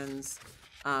citizens,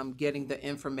 getting the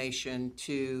information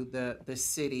to the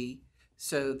city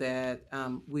so that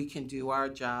we can do our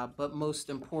job, but most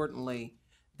importantly,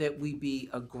 that we be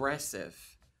aggressive.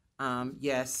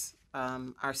 Yes,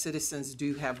 our citizens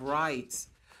do have rights,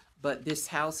 but this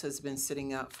house has been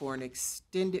sitting up for an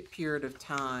extended period of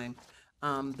time.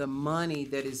 The money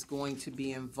that is going to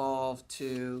be involved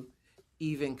to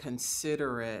even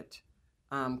consider it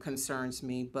concerns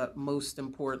me, but most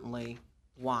importantly,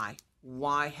 why?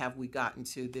 Why have we gotten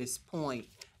to this point?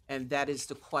 And that is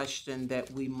the question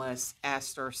that we must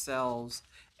ask ourselves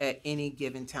at any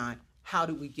given time. How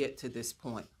did we get to this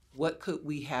point? What could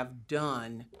we have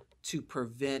done to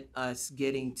prevent us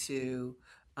getting to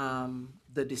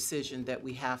the decision that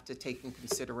we have to take in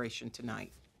consideration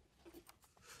tonight?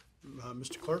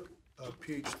 Mr. Clerk,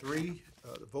 PH 3,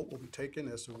 the vote will be taken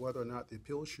as to whether or not the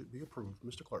appeal should be approved.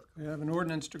 Mr. Clerk. We have an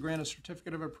ordinance to grant a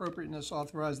certificate of appropriateness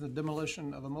authorizing the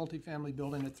demolition of a multifamily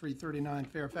building at 339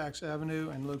 Fairfax Avenue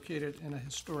and located in a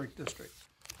historic district.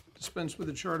 Dispense with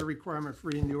the charter requirement for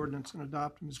reading the ordinance and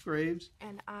adopt. Ms. Graves?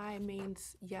 And aye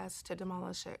means yes to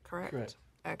demolish it, correct? Correct.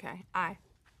 Okay, aye.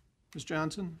 Ms.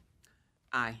 Johnson?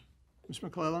 Aye. Ms.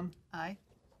 McClellan? Aye.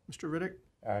 Mr. Riddick?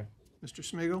 Aye. Mr.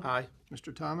 Smigiel, Aye.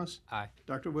 Mr. Thomas? Aye.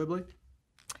 Dr. Whibley?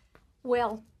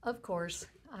 Well, of course,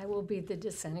 I will be the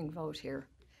dissenting vote here.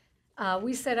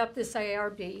 We set up this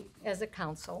ARB as a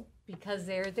council because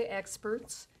they're the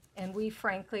experts, and we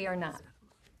frankly are not.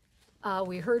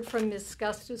 We heard from Ms.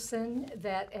 Gustafson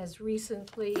that very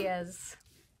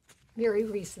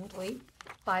recently,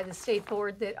 by the state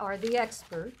board that are the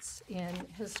experts in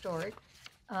historic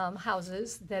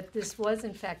houses, that this was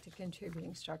in fact a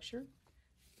contributing structure.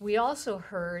 We also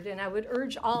heard, and I would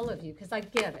urge all of you, because I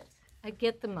get it, I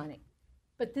get the money,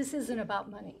 but this isn't about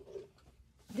money.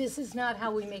 This is not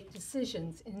how we make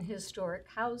decisions in historic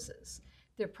houses,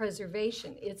 their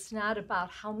preservation. It's not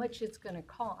about how much it's going to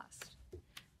cost.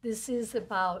 This is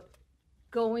about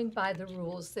going by the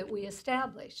rules that we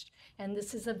established, and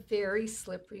this is a very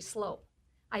slippery slope.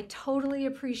 I totally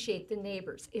appreciate the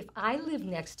neighbors. If I lived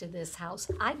next to this house,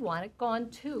 I'd want it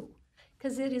gone too,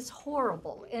 because it is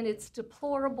horrible, and it's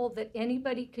deplorable that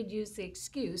anybody could use the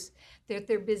excuse that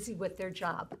they're busy with their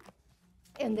job,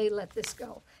 and they let this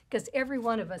go, because every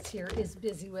one of us here is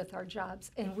busy with our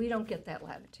jobs, and we don't get that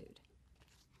latitude.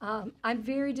 I'm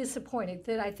very disappointed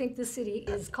that I think the city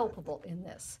is culpable in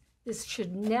this. This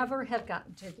should never have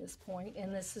gotten to this point,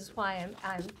 and this is why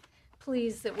I'm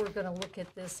pleased that we're going to look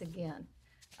at this again.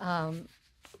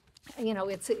 You know,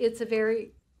 it's a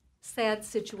very sad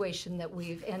situation that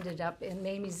we've ended up in.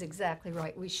 Mamie's exactly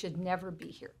right. We should never be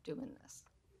here doing this.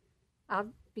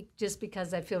 Just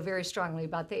because I feel very strongly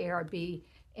about the ARB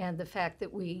and the fact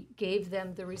that we gave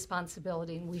them the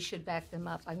responsibility and we should back them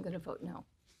up, I'm going to vote no.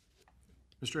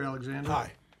 Mr. Alexander?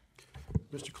 Aye.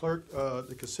 Mr. Clerk,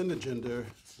 the consent agenda,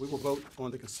 we will vote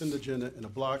on the consent agenda in a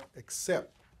block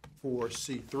except for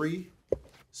C3,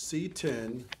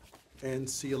 C10, and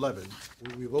C11.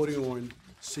 We'll be voting on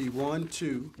C1,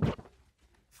 2,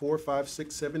 4, 5,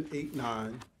 6, 7, 8,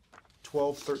 9,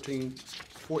 12, 13,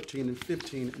 14, and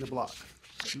 15 in the block.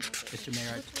 Mr.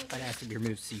 Mayor, I'd ask that we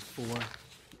remove C4.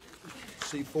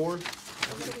 C4,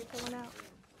 What are we pulling out?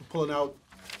 we're pulling out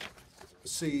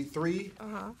C3,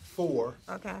 4,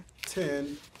 Okay.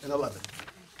 10, and 11.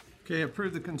 Okay,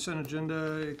 approve the consent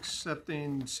agenda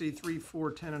accepting C3,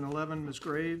 4, 10, and 11. Ms.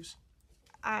 Graves?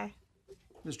 Aye.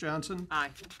 Ms. Johnson? Aye.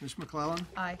 Ms. McClellan?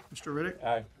 Aye. Mr. Riddick?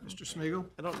 Aye. Mr. Smigiel?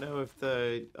 I don't know if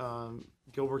the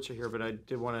Gilberts are here, but I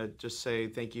did want to just say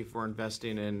thank you for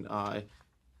investing in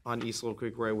on East Little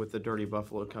Creek Way with the Dirty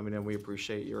Buffalo coming in. We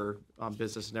appreciate your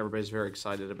business, and everybody's very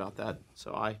excited about that.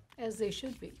 So aye. As they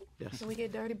should be. Yes. Can we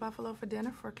get Dirty Buffalo for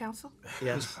dinner for council?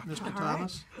 Yes. Mr. All right.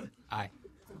 Thomas? Aye.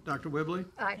 Dr. Whibley?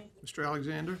 Aye. Mr.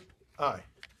 Alexander? Aye.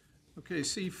 Okay,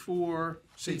 C4,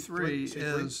 C3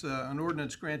 C3. is an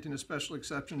ordinance granting a special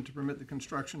exception to permit the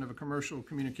construction of a commercial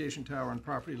communication tower on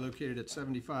property located at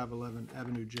 7511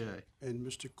 Avenue J. And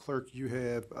Mr. Clerk, you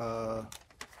have a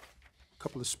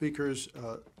couple of speakers.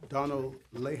 Donald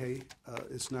Leahy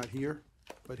is not here,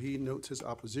 but he notes his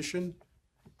opposition.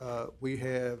 We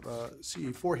have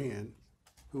C.E. Forehand,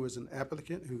 who is an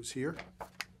applicant who's here.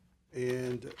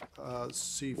 And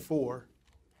C4,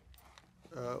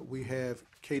 we have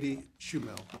Katie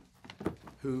Schumel,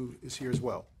 who is here as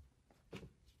well.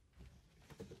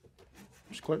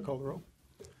 Mr. Clerk, call the roll.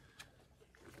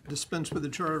 Dispense with the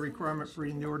charter requirement for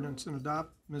reading the ordinance and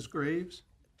adopt. Ms. Graves?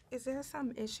 Is there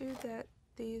some issue that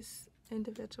these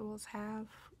individuals have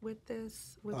with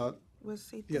this, with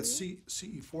C3? Yes,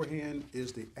 C.E. Forehand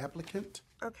is the applicant,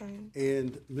 Okay.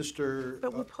 and Mr.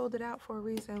 But we pulled it out for a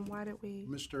reason. Why did we?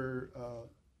 Mr.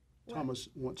 Thomas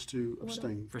wants to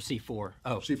abstain. For C4.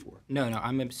 Oh. C4. No,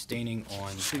 I'm abstaining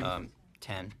on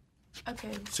 10.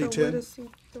 Okay. So C10? what is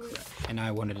C3? And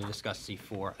I wanted to discuss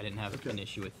C4. I didn't have an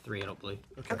issue with 3, I don't believe.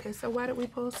 Okay, so why did we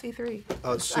pull C3?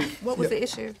 What was the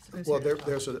issue? Well,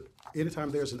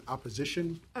 anytime there's an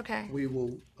opposition, Okay. we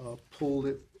will pull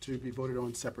it to be voted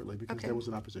on separately because Okay. there was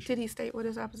an opposition. Did he state what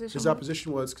his opposition His was?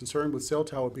 opposition was concerned with cell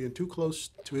tower being too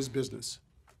close to his business.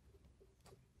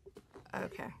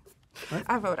 Okay. Right.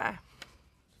 I vote aye.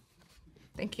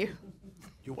 Thank you.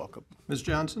 You're welcome. Ms.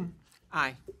 Johnson?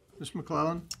 Aye. Ms.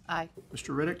 McClellan? Aye.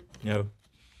 Mr. Riddick? No.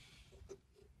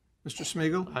 Mr.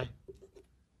 Smigiel? Aye.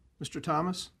 Mr.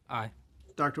 Thomas? Aye.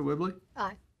 Dr. Whibley?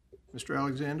 Aye. Mr.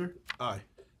 Alexander? Aye.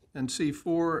 And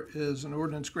C4 is an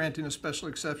ordinance granting a special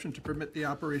exception to permit the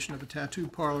operation of a tattoo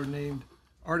parlor named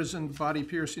Artisan Body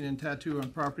Piercing and Tattoo on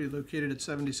property located at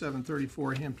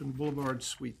 7734 Hampton Boulevard,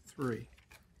 Suite 3.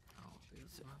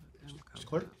 Mr.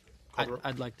 Clerk? Call the roll.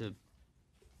 I'd like to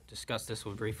discuss this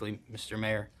one briefly, Mr.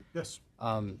 Mayor. Yes.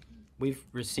 We've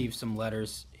received some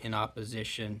letters in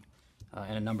opposition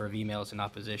and a number of emails in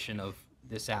opposition of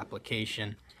this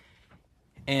application.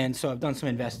 And so I've done some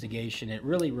investigation. It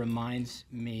really reminds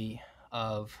me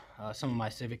of some of my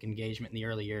civic engagement in the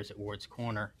early years at Ward's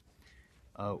Corner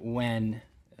when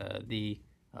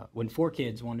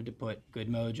 4Kids wanted to put Good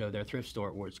Mojo, their thrift store,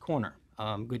 at Ward's Corner.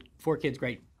 4Kids,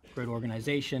 great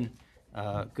organization,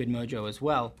 Good Mojo as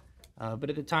well. But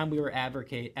at the time, we were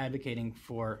advocating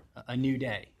for a new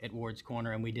day at Ward's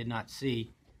Corner, and we did not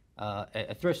see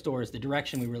a thrift store as the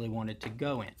direction we really wanted to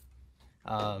go in.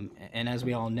 And as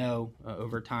we all know,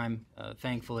 over time,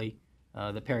 thankfully,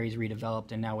 the Perry's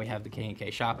redeveloped, and now we have the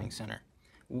K&K Shopping Center.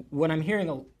 What I'm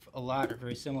hearing a lot, or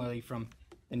very similarly from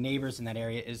the neighbors in that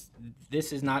area, is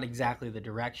this is not exactly the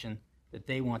direction that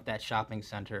they want that shopping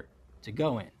center to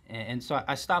go in. And so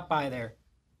I stopped by there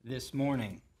this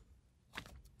morning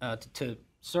to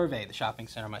survey the shopping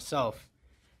center myself.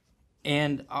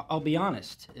 And I'll be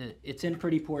honest, it's in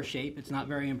pretty poor shape. It's not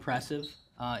very impressive.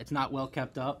 It's not well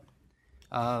kept up.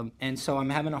 And so I'm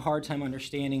having a hard time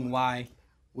understanding why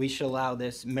we should allow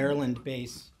this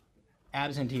Maryland-based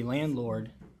absentee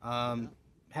landlord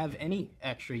have any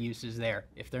extra uses there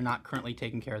if they're not currently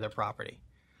taking care of their property.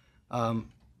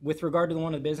 With regard to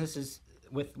one of the businesses,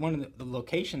 with one of the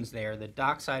locations there, the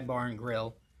Dockside Bar and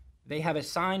Grill, they have a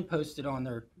sign posted on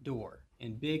their door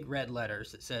in big red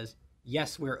letters that says,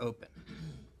 "Yes, we're open."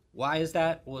 Why is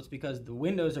that? Well, it's because the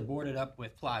windows are boarded up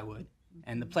with plywood,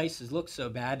 and the places look so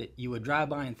bad you would drive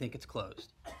by and think it's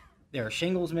closed. There are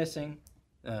shingles missing.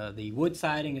 The wood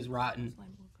siding is rotten.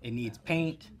 It needs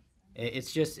paint.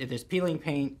 It's just, if there's peeling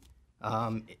paint,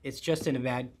 it's just in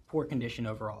a poor condition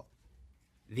overall.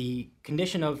 The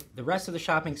condition of the rest of the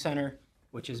shopping center,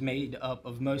 which is made up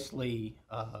of mostly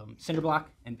cinder block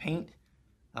and paint,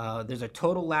 there's a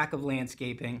total lack of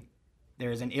landscaping.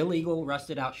 There's an illegal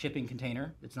rusted out shipping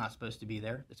container that's not supposed to be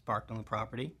there, that's parked on the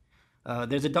property.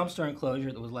 There's a dumpster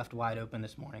enclosure that was left wide open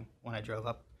this morning when I drove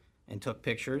up and took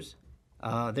pictures.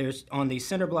 There's on the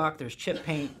cinder block, there's chip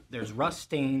paint, there's rust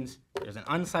stains, there's an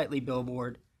unsightly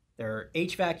billboard. There are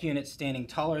HVAC units standing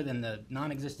taller than the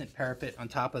non-existent parapet on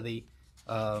top of the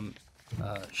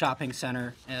shopping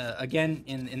center. Again,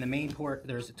 in the main court,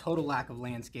 there's a total lack of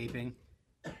landscaping.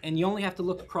 And you only have to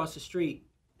look across the street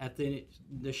at the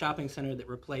shopping center that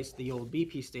replaced the old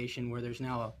BP station, where there's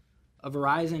now a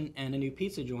Verizon and a new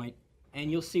pizza joint,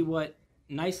 and you'll see what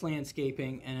nice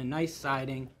landscaping and a nice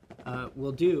siding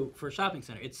will do for a shopping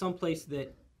center. It's someplace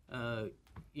that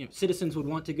citizens would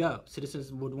want to go.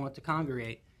 Citizens would want to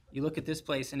congregate. You look at this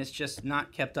place, and it's just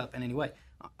not kept up in any way.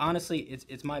 Honestly,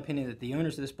 it's my opinion that the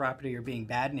owners of this property are being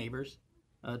bad neighbors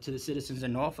to the citizens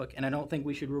in Norfolk, and I don't think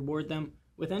we should reward them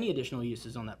with any additional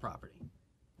uses on that property.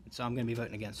 So I'm going to be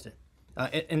voting against it.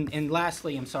 And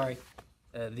lastly, I'm sorry,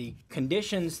 the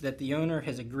conditions that the owner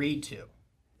has agreed to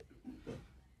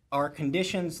are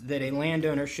conditions that a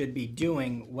landowner should be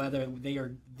doing whether they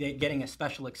are getting a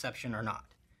special exception or not.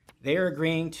 They are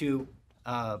agreeing to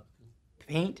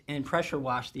paint and pressure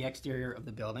wash the exterior of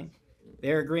the building.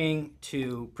 They're agreeing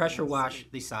to pressure wash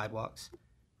the sidewalks.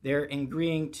 They're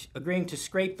agreeing to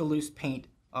scrape the loose paint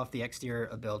off the exterior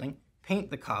of the building, paint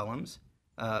the columns,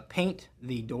 paint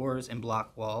the doors and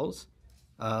block walls,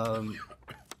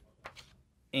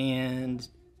 and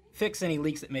fix any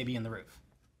leaks that may be in the roof.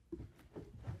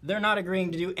 They're not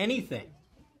agreeing to do anything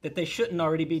that they shouldn't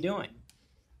already be doing.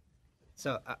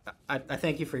 So I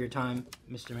thank you for your time,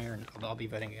 Mr. Mayor, and I'll be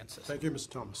voting against this. Thank you, Mr.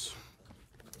 Thomas.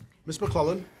 Ms.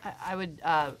 McClellan? I would,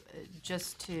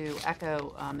 just to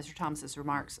echo Mr. Thomas's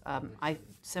remarks, I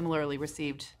similarly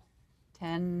received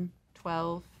 10,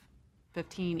 12,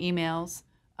 15 emails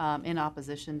in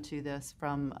opposition to this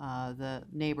from the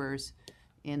neighbors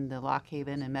in the Lock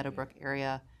Haven and Meadowbrook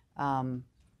area.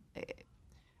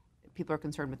 People are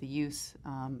concerned with the use.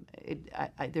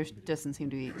 There doesn't seem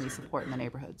to be any support in the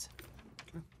neighborhoods.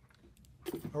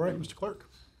 All right, Mr. Clerk.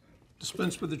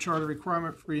 Dispense with the charter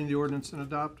requirement for reading the ordinance and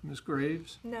adopt. Ms.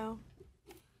 Graves? No.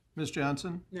 Ms.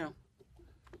 Johnson? No.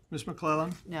 Ms.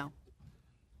 McClellan? No.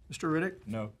 Mr. Riddick?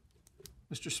 No.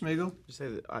 Mr. Smigiel? Just say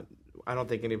that I don't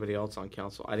think anybody else on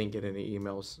council, I didn't get any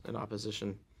emails in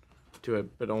opposition to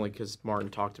it, but only because Martin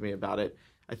talked to me about it.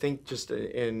 I think just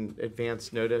in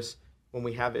advance notice, when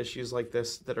we have issues like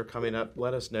this that are coming up,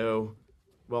 let us know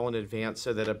well in advance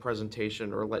so that a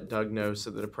presentation, or let Doug know so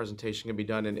that a presentation can be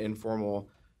done in informal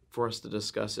for us to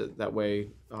discuss it. That way,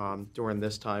 during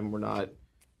this time, we're not,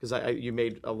 because you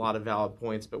made a lot of valid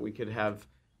points, but we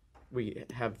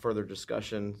have further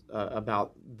discussion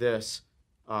about this,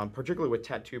 particularly with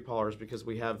tattoo parlors, because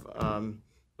we have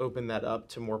opened that up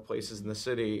to more places in the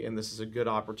city, and this is a good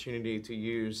opportunity to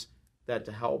use that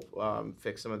to help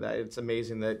fix some of that. It's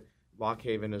amazing that Lock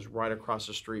Haven is right across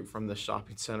the street from the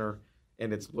shopping center,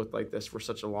 and it's looked like this for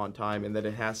such a long time, and that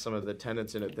it has some of the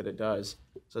tenants in it that it does.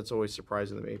 So it's always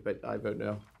surprising to me, but I vote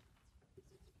no.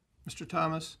 Mr.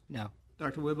 Thomas? No.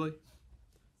 Dr. Whibley?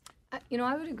 I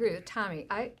would agree with Tommy.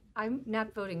 I'm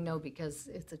not voting no because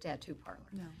it's a tattoo parlor.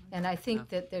 No. And I think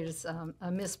that there's a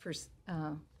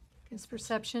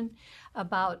misperception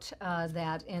about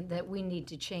that, and that we need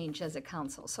to change as a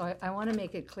council. So I want to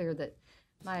make it clear that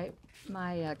my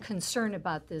concern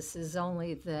about this is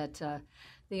only that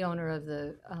the owner of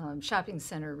the shopping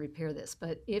center repair this.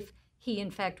 But if he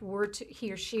in fact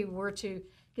he or she were to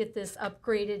get this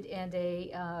upgraded and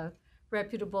a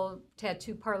reputable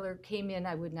tattoo parlor came in,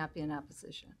 I would not be in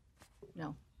opposition.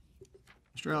 No.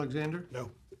 Mr. Alexander? No.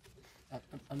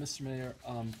 Mr. Mayor,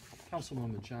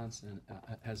 Councilwoman Johnson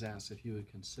has asked if you would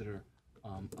consider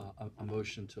a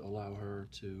motion to allow her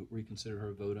to reconsider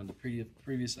her vote on the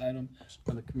previous item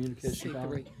on the communication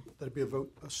ballot. That'd be a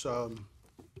vote.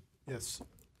 Yes.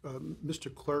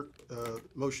 Mr. Clerk,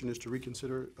 motion is to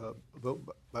reconsider a vote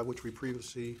by which we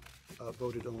previously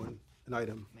voted on an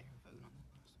item.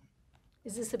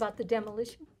 Is this about the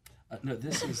demolition? No,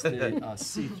 this is the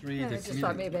C3. I just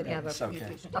thought maybe I'd have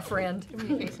a friend.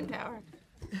 Communication tower.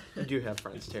 You do have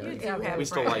friends, Terry. You do have We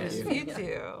still like friends. you. You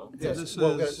do. This is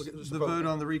the vote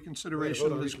on the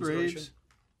reconsideration of Ms. Graves.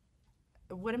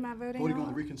 What am I voting Voting on the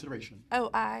on? reconsideration. Oh,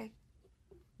 aye.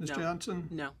 Ms. No. Johnson?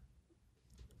 No.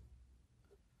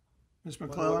 Ms.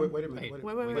 McClellan? Wait a minute. Wait.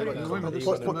 Wait a minute, this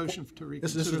is the motion to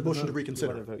reconsider. This is the motion to vote.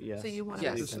 reconsider. Vote yes. So you want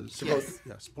Yes. to? This is- To vote,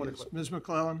 yes. Point of Yes. Ms.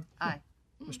 McClellan? Aye.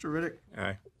 Mr. Riddick?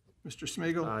 Aye. Mr.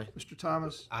 Smigiel? Aye. Mr.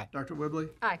 Thomas? Aye. Dr. Whibley?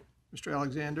 Aye. Mr.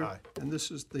 Alexander? Aye. And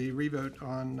this is the revote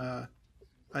on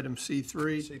item C3.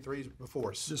 C3 is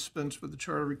before us. Dispense with the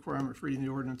charter requirement for reading the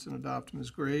ordinance and adopt. Ms.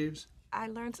 Graves? I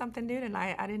learned something new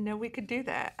tonight. I didn't know we could do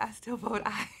that. I still vote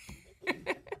aye.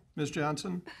 Ms.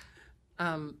 Johnson?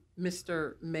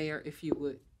 Mr. Mayor, if you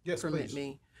would Yes, permit please.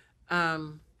 me.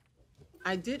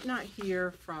 I did not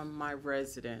hear from my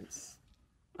residents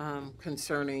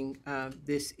concerning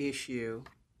this issue,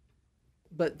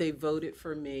 but they voted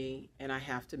for me, and I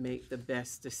have to make the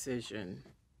best decision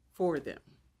for them.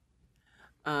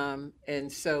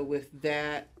 And so with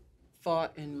that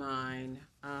thought in mind,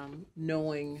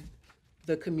 knowing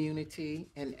the community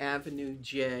and Avenue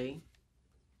J,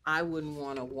 I wouldn't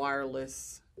want a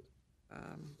wireless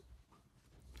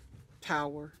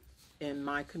tower in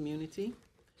my community,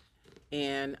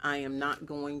 and I am not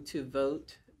going to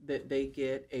vote that they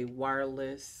get a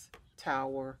wireless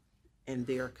tower in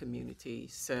their community.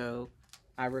 So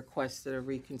I requested a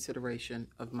reconsideration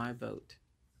of my vote,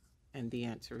 and the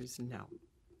answer is no.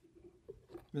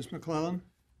 Ms. McClellan?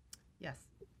 Yes.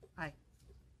 Aye.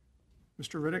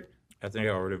 Mr. Riddick? I think I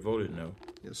already voted no.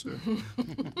 Yes, sir.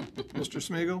 Mr.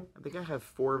 Smigiel? I think I have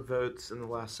 4 votes in the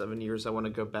last 7 years I want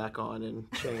to go back on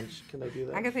and change. Can I do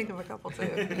that? I can think of a couple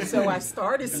too. So I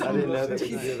started I some. didn't know that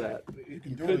you could do that. You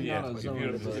can do it Yeah, on a if zone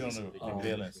you're vote.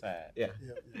 bill inside. Yeah.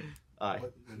 Aye.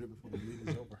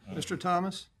 Mr.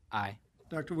 Thomas? Aye.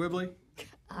 Dr. Whibley?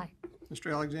 Aye.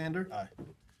 Mr. Alexander? Aye.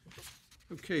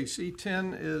 Okay,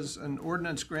 C10 is an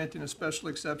ordinance granting a special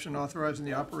exception authorizing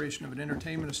the operation of an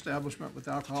entertainment establishment with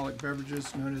alcoholic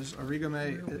beverages known as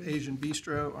Origami Asian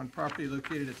Bistro on property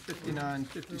located at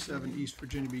 5957 East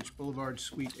Virginia Beach Boulevard,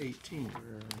 Suite 18.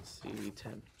 C10.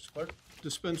 Mr. Clerk?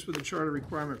 Dispense with the charter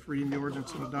requirement for reading the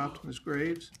ordinance and adopt. Ms.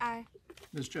 Graves? Aye.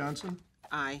 Ms. Johnson?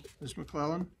 Aye. Ms.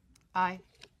 McClellan? Aye.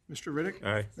 Mr. Riddick?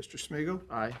 Aye. Mr. Smigiel,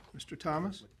 Aye. Mr.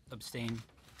 Thomas? Abstain.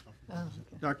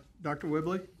 Dr.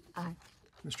 Whibley? Aye.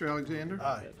 Mr. Alexander?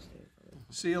 Aye.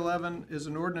 C11 is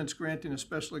an ordinance granting a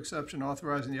special exception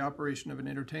authorizing the operation of an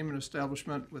entertainment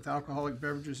establishment with alcoholic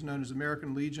beverages known as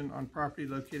American Legion on property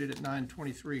located at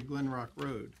 923 Glen Rock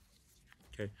Road.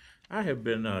 Okay. I have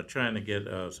been trying to get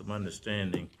some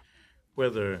understanding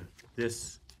whether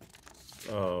this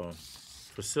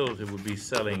facility would be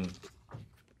selling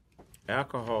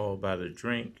alcohol by the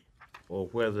drink or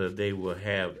whether they will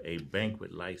have a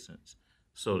banquet license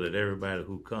so that everybody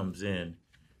who comes in,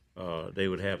 they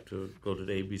would have to go to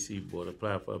the ABC board,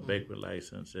 apply for a banquet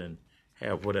license, and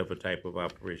have whatever type of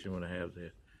operation you want to have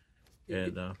there.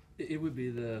 And It would be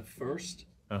the first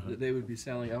that they would be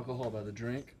selling alcohol by the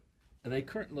drink. And they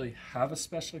currently have a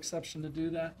special exception to do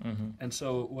that. And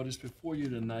so what is before you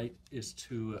tonight is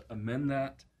to amend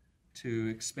that, to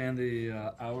expand the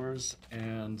hours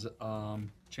and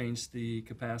change the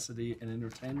capacity and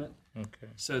entertainment. okay.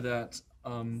 So that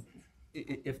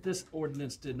if this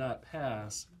ordinance did not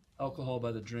pass, alcohol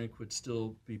by the drink would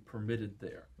still be permitted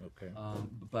there. Okay.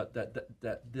 But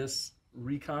that this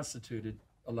reconstituted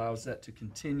allows that to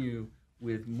continue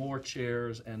with more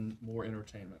chairs and more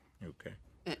entertainment. Okay.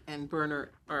 And Bernard,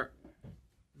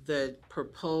 the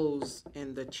proposed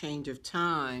and the change of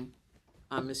time,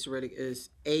 Mr. Riddick, is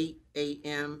 8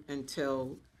 a.m.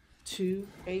 until 2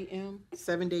 a.m.,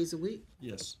 7 days a week?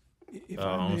 Yes. If I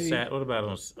On may, what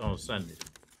about on Sunday?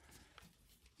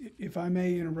 if I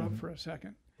may interrupt for a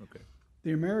second. Okay.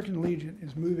 The American Legion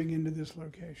is moving into this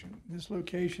location. This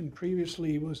location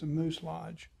previously was a Moose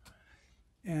Lodge,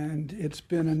 and it's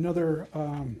been another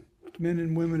Men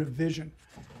and Women of Vision.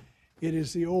 It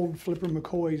is the old Flipper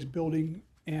McCoy's building,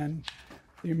 and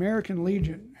the American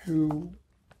Legion, who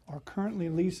are currently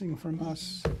leasing from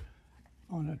us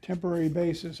on a temporary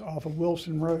basis off of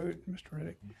Wilson Road, Mr.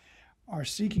 Riddick, are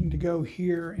seeking to go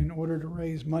here in order to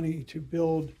raise money to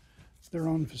build their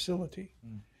own facility.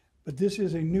 But this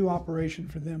is a new operation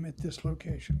for them at this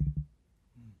location.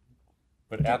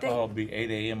 But alcohol will be 8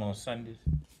 a.m. on Sundays?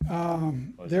 Or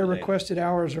is Their it later? requested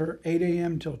hours are 8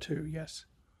 a.m. till 2, yes.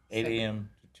 8 a.m.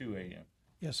 to 2 a.m.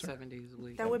 Yes, sir. 7 days a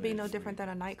week. That would be no different than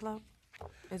a nightclub?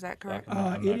 Is that correct? I'm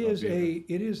not It gonna is be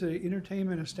it is an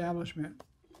entertainment establishment,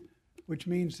 which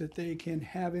means that they can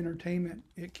have entertainment.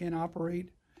 It can operate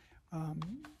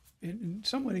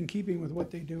somewhat in keeping with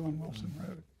what they do on Wilson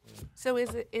Road. So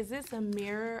is this a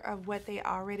mirror of what they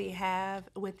already have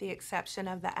with the exception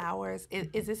of the hours?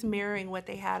 Is this mirroring what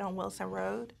they had on Wilson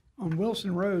Road? On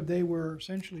Wilson Road, they were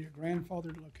essentially a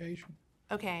grandfathered location.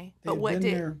 Okay, They had been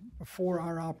there before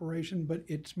our operation, but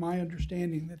it's my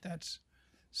understanding that that's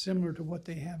similar to what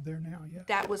they have there now, yes.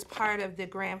 that was part of the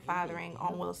grandfathering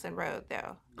on Wilson Road,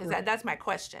 though? That's my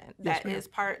question. Yes,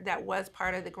 That was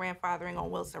part of the grandfathering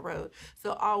on Wilson Road.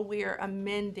 So all we're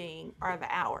amending are the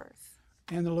hours.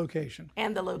 And the location.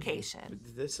 and the location.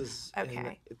 This is,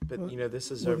 Okay. but you know,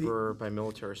 this is Well, the- over by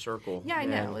Military Circle. Yeah, I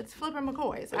know. and- It's Flipper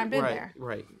McCoy's. I've been right, there.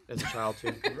 Right, as a child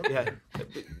too. Yeah.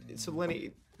 So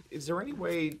Lenny, is there any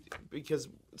way, because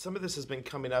some of this has been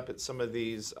coming up at some of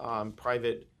these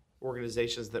private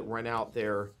organizations that rent out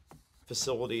their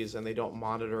facilities and they don't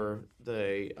monitor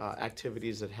the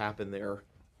activities that happen there,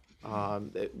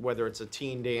 whether it's a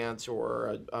teen dance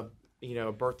or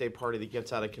a birthday party that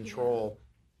gets out of control.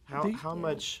 How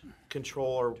much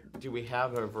control do we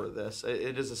have over this?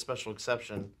 It is a special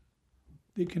exception.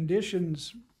 The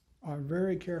conditions are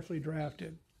very carefully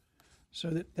drafted so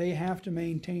that they have to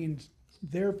maintain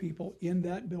their people in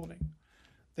that building.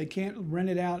 They can't rent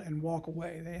it out and walk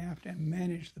away. They have to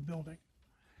manage the building.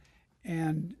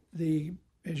 And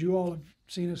as you all have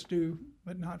seen us do,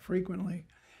 but not frequently,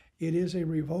 it is a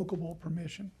revocable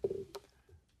permission.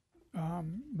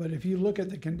 But if you look at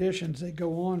the conditions, they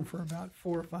go on for about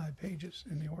 4 or 5 pages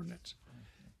in the ordinance.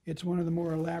 It's one of the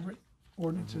more elaborate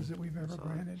ordinances that we've ever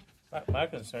granted. My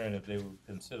concern, if they would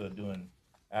consider doing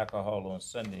alcohol on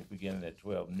Sunday beginning at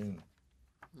 12 noon.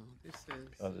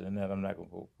 Other than that, I'm not gonna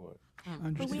vote for it.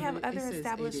 But we have other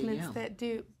establishments that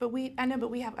do, but we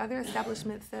have other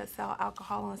establishments that sell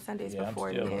alcohol on Sundays before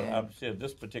I'm still,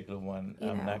 this particular one, You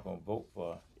I'm know. not gonna vote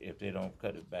for if they don't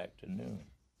cut it back to noon.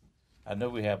 I know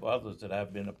we have others that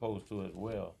I've been opposed to as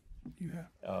well, You have.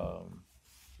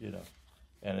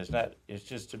 and it's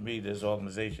just to me, this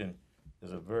organization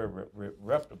is a very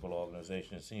reputable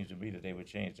organization. It seems to me that they would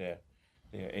change their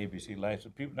ABC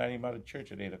license. People not even out of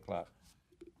church at 8 o'clock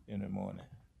in the morning,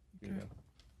 you know.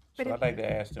 So But I'd like to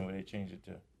ask them when they change it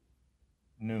to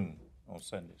noon on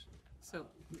Sundays. So,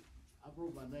 I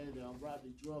wrote my name down,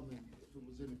 Rodney Drummond. If there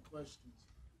was any questions,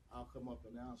 I'll come up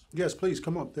and answer. Yes, please,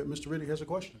 come up. Mr. Riddick has a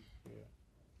question.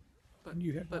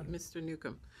 You had But one. Mr.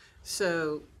 Newcomb,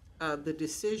 so the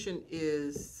decision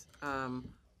is,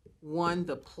 one,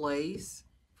 the place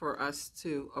for us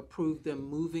to approve them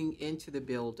moving into the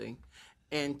building,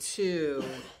 and two,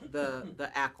 the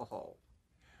alcohol.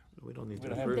 We don't need We to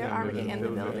don't have approve They're them. already in the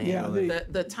building. Yeah,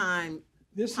 The time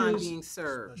this being is,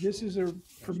 served. this is a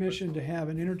permission to have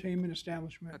an entertainment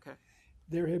establishment. Okay,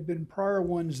 There have been prior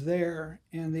ones there,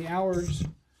 and the hours,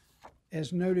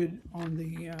 as noted on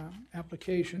the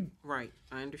application, right,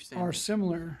 I understand. are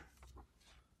similar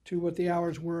to what the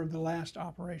hours were of the last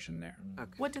operation there. Okay,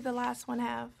 What did the last one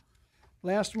have?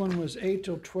 Last one was 8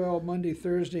 till 12, Monday,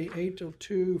 Thursday, 8 till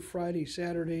 2, Friday,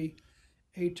 Saturday,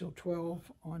 8 till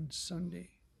 12 on Sunday.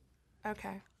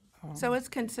 Okay. So it's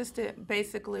consistent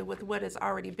basically with what has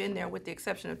already been there, with the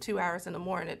exception of 2 hours in the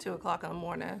morning at 2 o'clock in the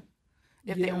morning.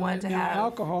 If they Yeah, wanted to now have,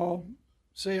 alcohol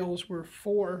sales were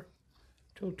 4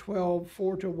 till 12,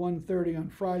 4 to 1:30 on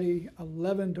Friday,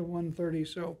 11 to 1:30.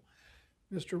 So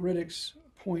Mr. Riddick's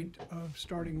point of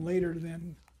starting later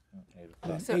than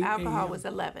so 8 alcohol a.m. was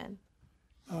 11.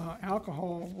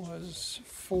 Alcohol was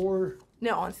 4.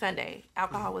 No, on Sunday.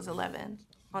 Alcohol was 11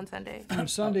 on Sunday. On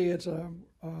Sunday, it's on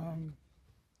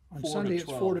 4 to Sunday, it's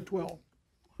 4 to 12. 12.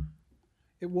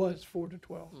 It was 4 to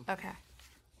 12. Okay.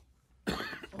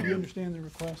 Do you understand the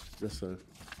request? yes, sir.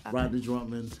 Rodney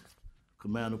Drummond,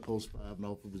 Commander Post 5,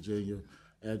 Norfolk, Virginia.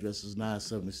 Address is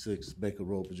 976 Baker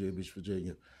Road, Virginia Beach,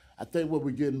 Virginia. I think what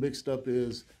we're getting mixed up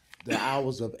is the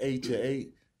hours of 8 to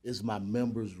 8 is my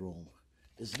members' room.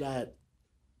 It's not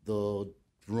the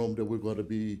room that we're going to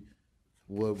be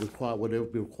whatever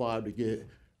be required to get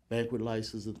banquet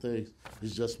license and things.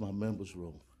 It's just my members'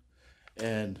 room.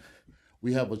 And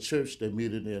we have a church that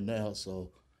meet in there now, so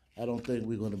I don't think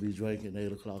we're going to be drinking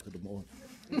 8 o'clock in the morning.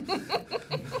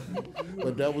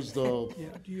 But that was the, Yeah,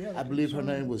 do you have a I believe her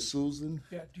concern? name was Susan.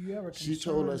 Yeah, do you have a She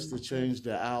told us concern? to change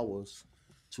the hours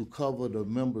to cover the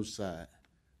member side.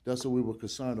 That's what we were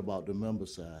concerned about, the member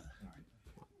side.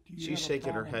 Do you She's have a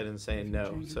shaking her problem head and saying if you no,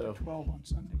 change it to so. 12 on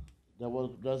Sunday.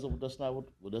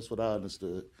 That's what I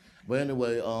understood. But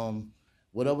anyway,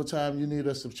 whatever time you need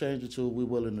us to change it to, we're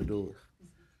willing to do it.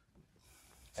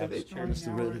 So they- Starting Mr.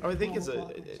 hour Riddick. at I think 12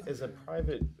 o'clock on as a Sunday.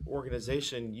 private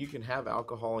organization, you can have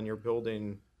alcohol in your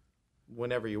building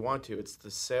whenever you want to. It's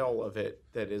the sale of it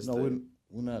that is No, the.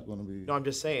 we're not gonna be. No, I'm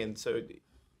just saying. So,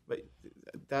 but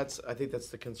I think that's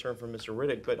the concern from Mr.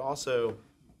 Riddick. But also,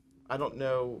 I don't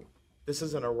know. This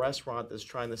isn't a restaurant that's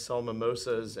trying to sell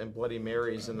mimosas and Bloody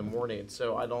Marys in the morning.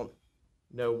 So I don't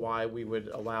know why we would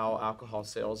allow alcohol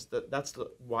sales. That's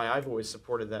why I've always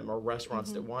supported them, or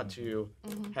restaurants that want to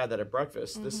have that at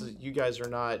breakfast. This is, you guys are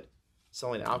not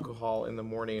selling alcohol in the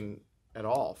morning at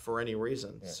all for any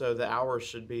reason. So the hours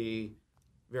should be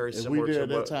very If similar we to there at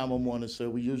that what. time of morning, sir,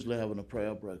 we usually having a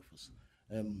prayer breakfast.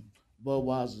 And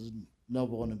Budweiser's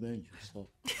never on the menu, so.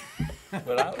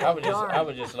 But I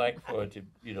would just like for it to,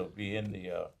 be in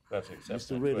the, special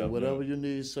exception. Mr. Riddick, whatever you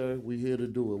need, sir, we here to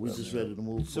do it. We just ready to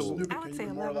move Mr. forward. Newman, I would can say you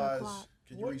 11 memorialize, o'clock.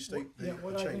 can you restate the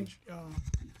what I think, change?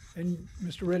 and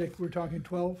Mr. Riddick, we're talking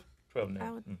 12? 12 I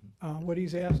now. would- What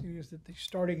he's asking is that the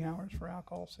starting hours for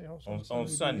alcohol sales On would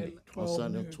be Sunday. at On 12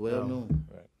 Sunday, noon. 12 noon.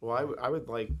 Well, I would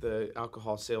like the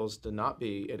alcohol sales to not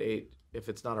be at 8 if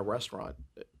it's not a restaurant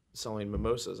selling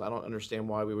mimosas. I don't understand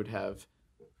why we would have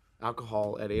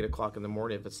alcohol at 8 o'clock in the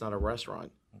morning if it's not a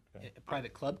restaurant. A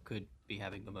private club could be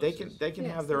having mimosas. They can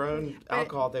have their own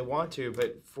alcohol if they want to,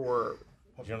 but for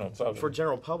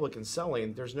general public and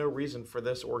selling, there's no reason for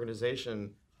this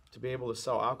organization to be able to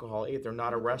sell alcohol at 8. They're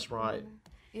not a restaurant,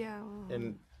 Yeah.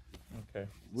 and We're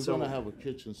So- gonna have a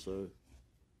kitchen, sir,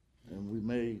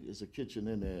 and it's a kitchen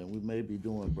in there, and we may be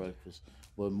doing breakfast,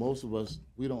 but most of us,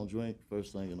 we don't drink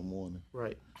first thing in the morning.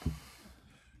 right.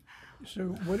 So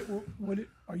what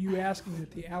are you asking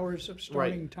that the hours of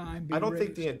starting time be I don't raised?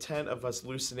 think the intent of us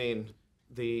loosening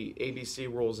the ABC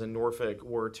rules in Norfolk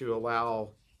were to allow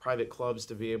private clubs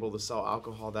to be able to sell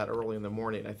alcohol that early in the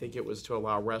morning. I think it was to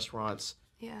allow restaurants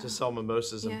Yeah. to sell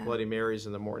mimosas and Yeah. Bloody Marys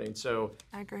in the morning. So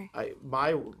I agree.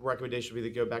 my recommendation would be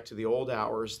to go back to the old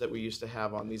hours that we used to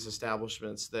have on these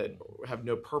establishments that have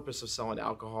no purpose of selling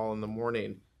alcohol in the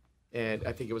morning. And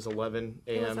I think it was 11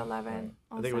 It was a.m. 11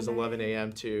 I on think it was Sunday. 11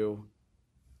 a.m. to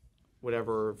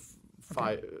whatever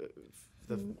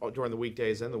during the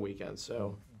weekdays and the weekends.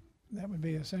 So That would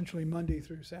be essentially Monday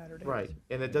through Saturday. right,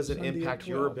 and it doesn't Sunday at impact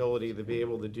your 12. ability to be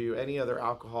able to do any other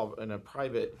alcohol in a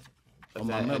private On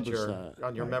my event member side.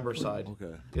 on your member side.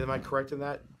 Okay. Am I correct in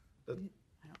that?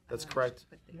 That's correct.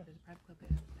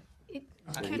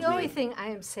 The only thing I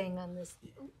am saying on this,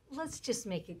 let's just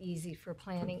make it easy for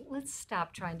planning. Let's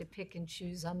stop trying to pick and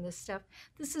choose on this stuff.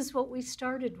 This is what we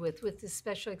started with this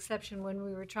special exception when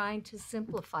we were trying to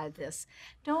simplify this.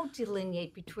 Don't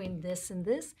delineate between this and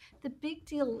this. The big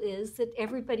deal is that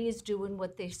everybody is doing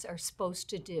what they are supposed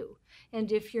to do.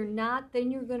 And if you're not,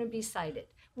 then you're going to be cited.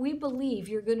 We believe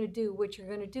you're going to do what you're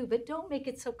going to do, but don't make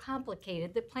it so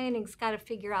complicated. The planning's got to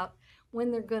figure out when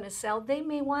they're going to sell. They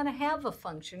may want to have a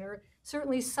function, or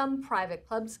certainly some private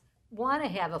clubs want to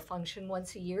have a function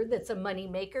once a year that's a money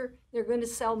maker. They're going to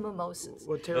sell mimosas.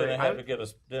 Well, Then Terry, they have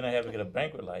to get a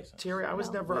banquet license. Terry, I was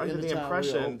never Well, under the anytime we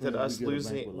impression open that it, us we get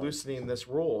a banquet loosening this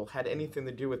rule had anything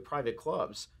to do with private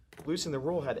clubs. Loosening the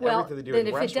rule had Well, everything to do then with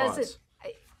if it restaurants.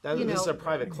 doesn't, This is know- a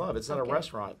private club. It's not a Okay.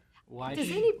 restaurant. Why is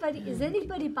should-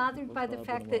 anybody bothered by the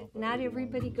fact that not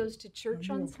everybody goes to church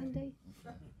on Sunday?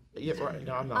 Yeah, right.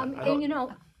 No, I'm not. I And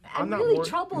don't- I'm not really worried.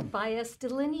 troubled by us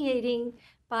delineating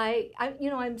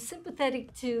I'm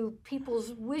sympathetic to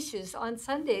people's wishes on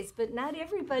Sundays, but not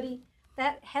everybody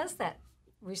that has that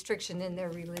restriction in their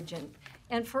religion.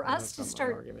 And for us to That's not my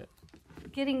start argument.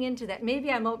 getting into that, maybe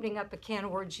I'm opening up a can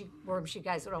of worms you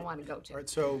guys don't want to go to. All right,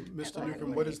 so, Mr.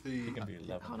 Newcomb, what is the,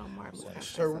 Hold on, Mark.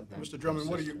 sir, Mr. Drummond,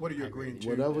 what are you agreeing to?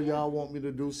 Whatever y'all want me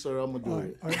to do, sir, I'm gonna do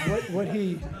it. All right,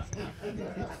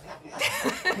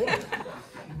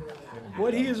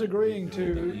 what he is agreeing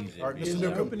to All right, Mr. is an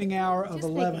Newcomb. opening hour of Just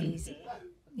make it 11, easy.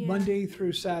 Monday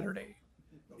through Saturday,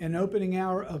 an opening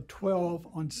hour of 12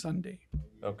 on Sunday.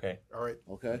 Okay. All right,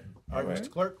 Okay? all right, Mr.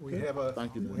 Clerk, we have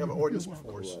Thank you, we have an ordinance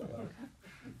before us.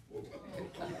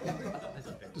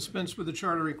 Dispense with the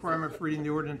charter requirement for reading the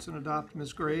ordinance and adopt.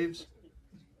 Ms. Graves?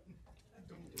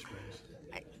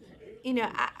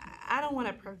 I don't want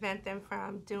to prevent them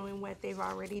from doing what they've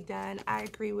already done. I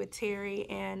agree with Terry,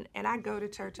 and I go to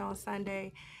church on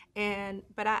Sunday,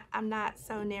 but I'm not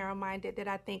so narrow-minded that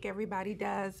I think everybody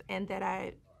does, and that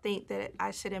I think that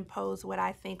I should impose what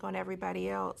I think on everybody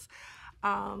else.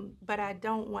 But I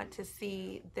don't want to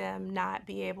see them not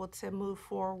be able to move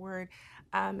forward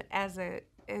as a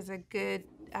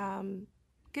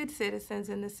good citizens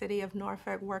in the city of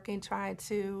Norfolk,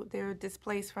 they're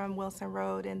displaced from Wilson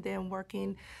Road, and then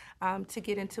working to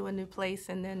get into a new place,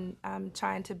 and then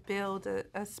trying to build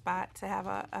a spot to have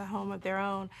a home of their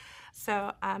own.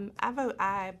 So I vote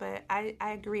aye, but I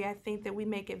agree. I think that we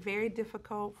make it very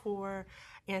difficult for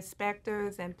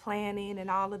inspectors and planning and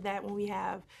all of that when we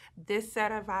have this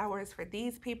set of hours for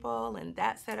these people and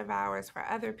that set of hours for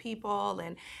other people,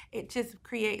 and it just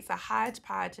creates a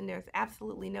hodgepodge, and there's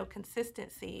absolutely no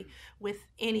consistency with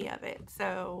any of it.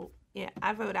 So yeah,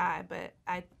 I vote aye, but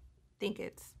I think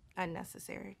it's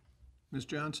unnecessary. Ms.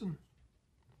 Johnson?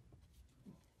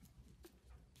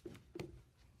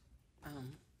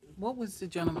 What was the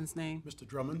gentleman's name? Mr.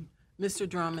 Drummond? Mr.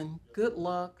 Drummond, good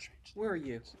luck. Where are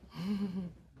you?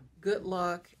 Good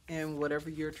luck in whatever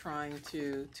you're trying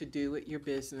to do at your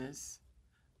business.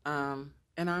 And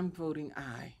I'm voting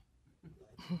aye.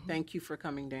 Thank you for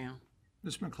coming down.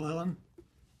 Ms. McClellan?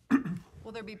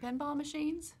 Will there be pinball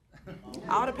machines?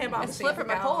 All the pinball And machines Slipper are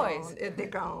gone. McCoys. They're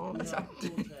gone.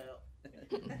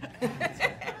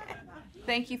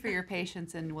 Thank you for your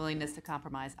patience and willingness to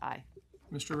compromise. Aye.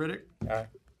 Mr. Riddick? Aye.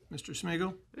 Mr.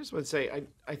 Smigiel? I just want to say,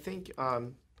 I think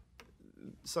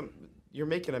you're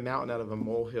making a mountain out of a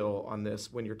molehill on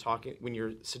this when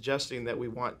you're suggesting that we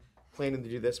want planning to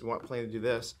do this, we want planning to do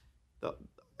this.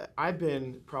 I've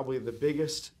been probably the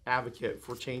biggest advocate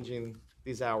for changing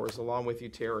these hours, along with you,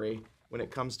 Terry, when it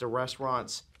comes to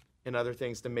restaurants and other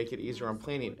things to make it easier on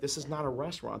planning. This is not a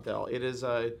restaurant, though. It is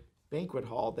a banquet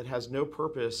hall that has no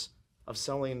purpose of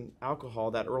selling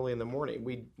alcohol that early in the morning.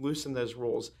 We loosen those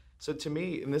rules. So to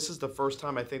me, and this is the first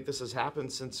time I think this has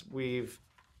happened since we've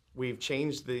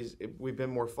changed these, we've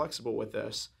been more flexible with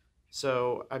this.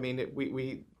 So, I mean,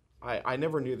 I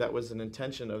never knew that was an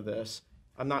intention of this.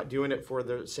 I'm not doing it for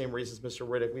the same reasons, Mr.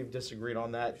 Riddick. We've disagreed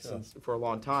on that for a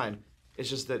long time. It's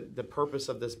just that the purpose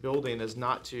of this building is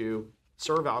not to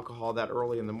serve alcohol that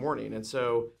early in the morning. And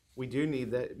so we do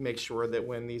need to make sure that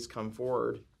when these come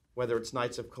forward, whether it's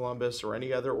Knights of Columbus or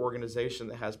any other organization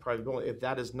that has private building, if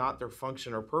that is not their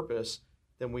function or purpose,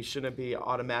 then we shouldn't be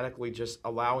automatically just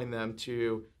allowing them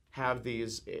to have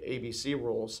these ABC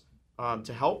rules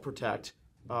to help protect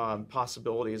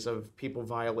possibilities of people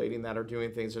violating that or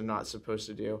doing things they're not supposed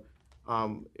to do.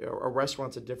 A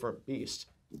restaurant's a different beast.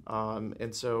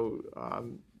 And so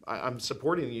I'm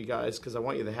supporting you guys because I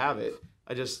want you to have it.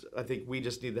 I think we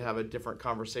just need to have a different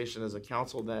conversation as a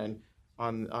council then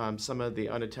on some of the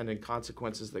unintended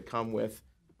consequences that come with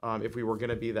if we were going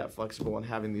to be that flexible and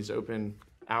having these open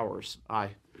hours.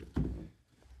 Aye.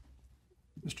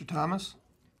 Mr. Thomas?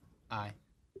 Aye.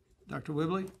 Dr.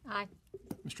 Whibley? Aye.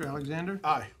 Mr. Alexander?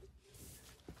 Aye.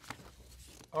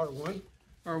 R1.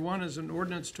 R1 is an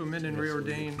ordinance to amend and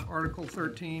reordain Article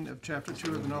 13 of Chapter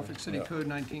 2 of the Norfolk City Code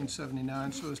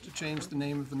 1979 so as to change the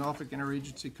name of the Norfolk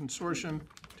Interagency Consortium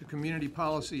to Community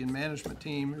Policy and Management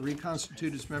Team,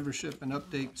 reconstitute its membership, and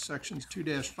update Sections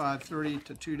 2-530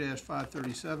 to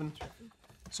 2-537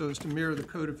 so as to mirror the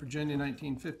Code of Virginia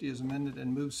 1950 as amended,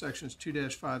 and move Sections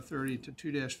 2-530 to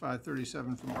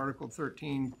 2-537 from Article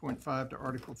 13.5 to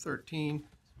Article 13,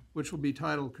 which will be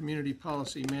titled Community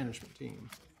Policy Management Team.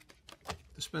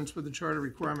 Dispense with the charter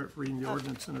requirement for reading the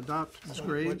ordinance and adopt. Ms.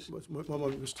 Graves? One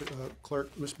moment, Mr.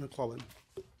 Clerk, Ms. McClellan.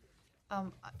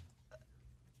 I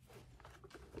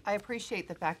appreciate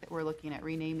the fact that we're looking at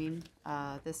renaming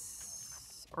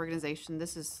this organization.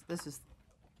 This is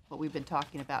what we've been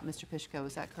talking about. Mr. Pishko,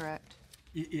 is that correct?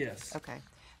 Yes. Okay.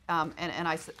 And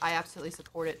I absolutely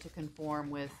support it to conform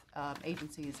with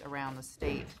agencies around the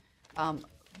state.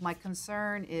 My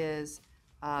concern is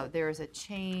there is a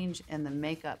change in the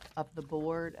makeup of the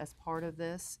board as part of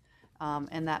this,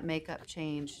 and that makeup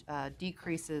change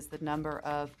decreases the number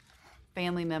of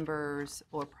family members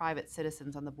or private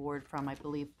citizens on the board from, I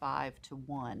believe, 5 to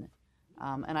 1.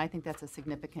 And I think that's a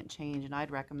significant change, and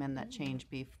I'd recommend that change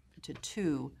be to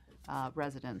 2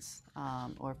 residents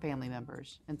or family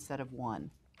members instead of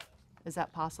 1. Is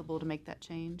that possible to make that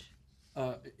change?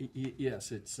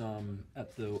 Yes, it's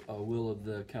at the will of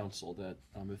the council that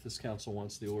if this council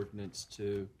wants the ordinance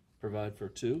to provide for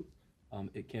 2,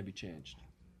 it can be changed.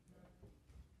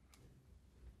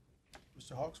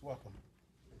 Mr. Hawks, welcome.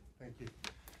 Thank you.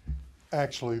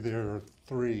 Actually, there are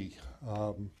 3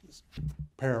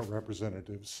 parent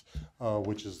representatives,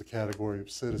 which is the category of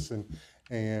citizen,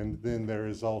 and then there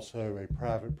is also a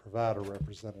private provider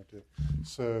representative.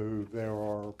 So there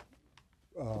are,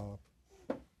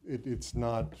 it's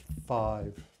not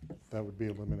 5 that would be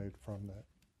eliminated from that.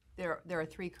 There are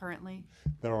 3 currently,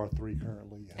 There are 3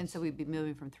 currently, yes. and so we'd be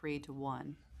moving from 3 to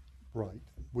 1. Right,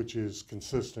 which is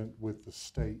consistent with the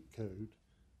state code.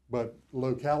 But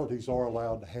localities are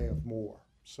allowed to have more.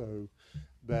 So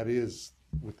that is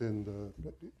within the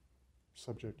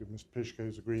subject of Mr.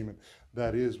 Pishko's agreement,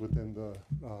 that is within the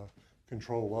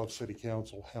control of City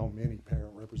Council how many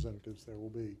parent representatives there will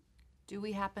be. Do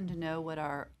we happen to know what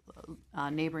our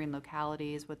neighboring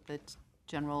localities, what the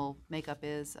general makeup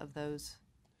is of those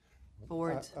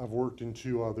boards? I've worked in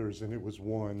 2 others, and it was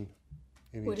 1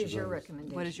 in What each is of your those.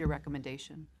 recommendation? What is your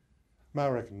recommendation? My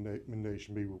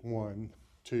recommendation be 1,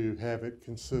 to have it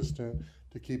consistent,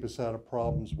 to keep us out of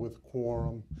problems with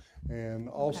quorum. And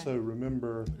also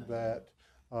remember that,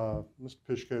 Mr.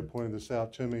 Pishko pointed this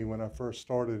out to me when I first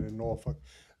started in Norfolk,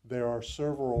 there are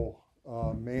several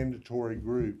mandatory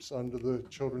groups under the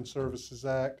Children's Services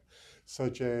Act,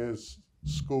 such as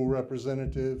school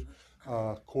representative,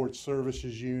 court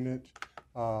services unit,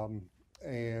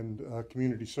 and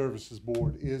community services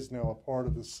board is now a part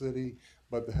of the city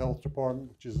but the health department,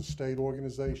 which is a state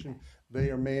organization, they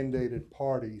are mandated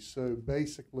parties. So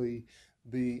basically,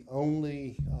 the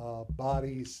only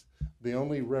bodies, the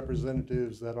only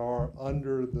representatives that are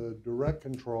under the direct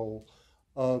control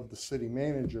of the city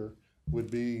manager would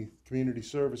be Community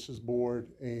Services Board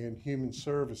and Human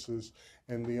Services,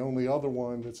 and the only other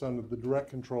one that's under the direct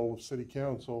control of City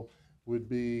Council would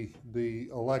be the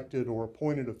elected or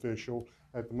appointed official.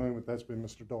 At the moment, that's been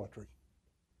Mr. Daughtry.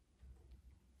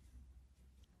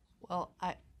 Well,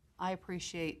 I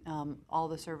appreciate all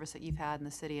the service that you've had in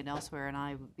the city and elsewhere, and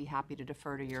I would be happy to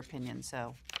defer to your opinion.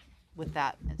 So with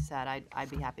that said, I'd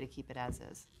be happy to keep it as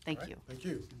is. Thank you. Thank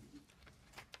you.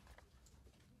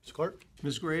 Mr. Clerk?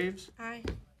 Ms. Graves? Aye.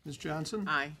 Ms. Johnson?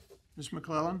 Aye. Ms.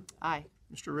 McClellan? Aye.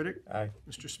 Mr. Riddick? Aye.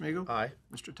 Mr. Smigiel, Aye.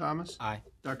 Mr. Thomas? Aye.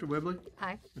 Dr. Whibley?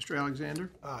 Aye. Mr. Alexander?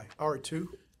 Aye. R2.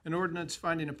 An ordinance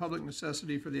finding a public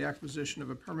necessity for the acquisition of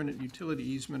a permanent utility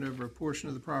easement over a portion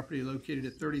of the property located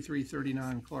at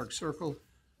 3339 Clark Circle,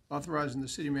 authorizing the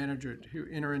city manager to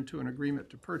enter into an agreement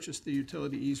to purchase the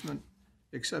utility easement,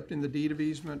 accepting the deed of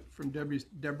easement from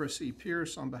Deborah C.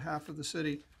 Pierce on behalf of the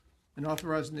city, and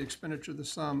authorizing the expenditure of the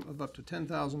sum of up to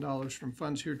 $10,000 from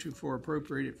funds heretofore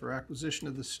appropriated for acquisition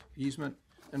of this easement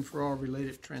and for all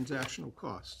related transactional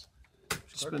costs.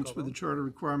 Dispense with the charter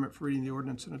requirement for reading the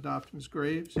ordinance and adopt. Ms.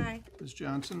 Graves? Aye. Ms.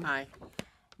 Johnson? Aye.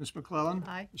 Ms. McClellan?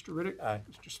 Aye. Mr. Riddick? Aye.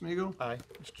 Mr. Smigiel, Aye.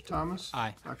 Mr. Thomas?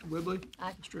 Aye. Dr. Whibley?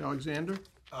 Aye. Mr. Alexander?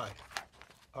 Aye.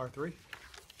 R3.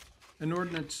 An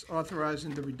ordinance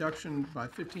authorizing the reduction by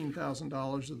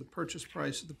 $15,000 of the purchase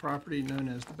price of the property known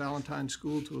as the Valentine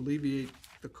School to alleviate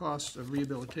the costs of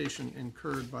rehabilitation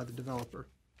incurred by the developer.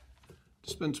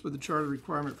 Dispense with the charter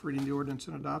requirement for reading the ordinance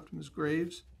and adopt. Ms.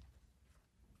 Graves?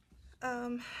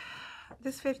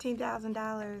 This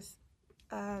 $15,000,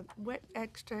 what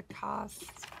extra costs?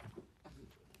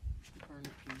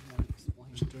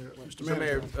 Mr. So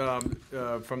Manager.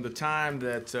 Mayor, from the time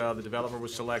that the developer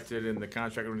was selected and the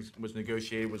contract was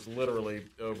negotiated was literally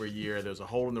over a year. There was a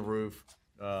hole in the roof.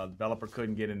 Developer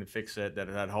couldn't get in to fix it.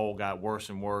 That hole got worse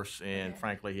and worse, and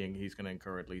frankly, he's going to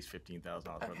incur at least $15,000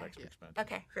 worth of extra expense.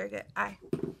 Okay, very good. Aye.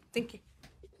 Thank you.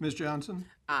 Ms. Johnson?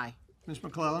 Aye. Ms.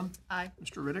 McClellan? Aye.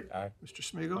 Mr. Riddick? Aye. Mr.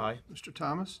 Smigiel, Aye. Mr.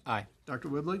 Thomas? Aye. Dr.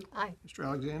 Whibley? Aye. Mr.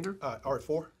 Alexander?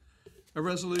 R4. A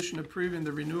resolution approving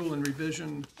the renewal and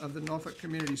revision of the Norfolk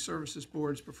Community Services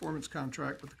Board's performance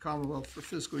contract with the Commonwealth for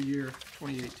fiscal year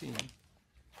 2018.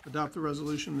 Adopt the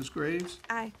resolution. Ms. Graves?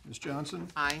 Aye. Ms. Johnson?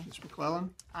 Aye. Ms. McClellan?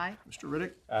 Aye. Mr.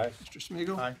 Riddick? Aye. Mr.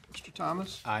 Smigiel, Aye. Mr.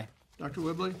 Thomas? Aye. Dr.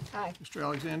 Whibley? Aye. Mr.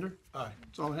 Alexander? Aye.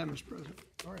 That's all I have, Mr. President.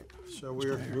 All right, so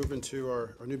we're moving to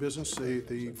our new business.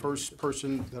 The first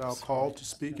person that I'll call to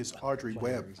speak is Audrey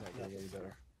Webb.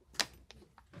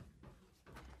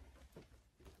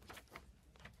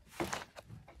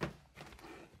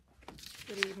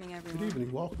 Good evening, everyone. Good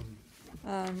evening, welcome.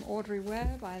 Audrey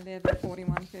Webb. I live at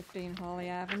 4115 Holly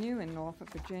Avenue in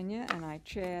Norfolk, Virginia, and I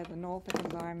chair the Norfolk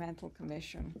Environmental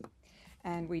Commission.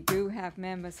 And we do have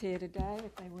members here today,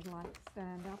 if they would like to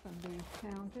stand up and be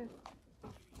counted.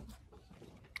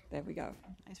 There we go.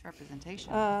 Nice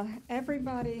representation.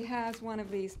 Everybody has one of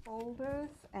these folders,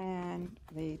 and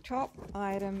the top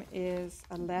item is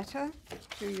a letter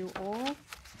to you all.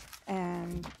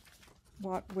 And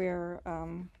what we're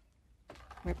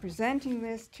presenting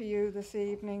this to you this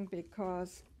evening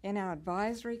because in our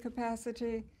advisory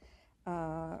capacity,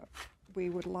 we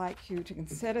would like you to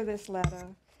consider this letter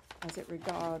as it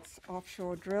regards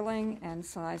offshore drilling and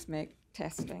seismic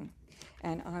testing.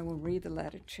 And I will read the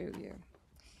letter to you.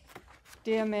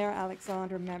 Dear Mayor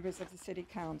Alexander, members of the City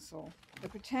Council, the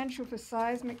potential for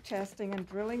seismic testing and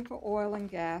drilling for oil and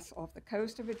gas off the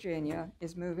coast of Virginia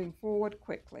is moving forward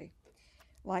quickly.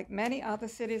 Like many other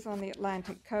cities on the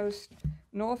Atlantic coast,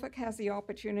 Norfolk has the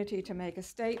opportunity to make a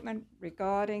statement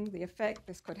regarding the effect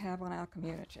this could have on our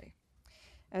community.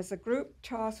 As a group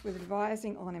tasked with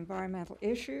advising on environmental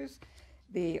issues,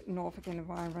 the Norfolk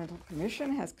Environmental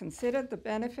Commission has considered the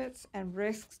benefits and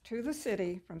risks to the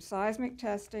city from seismic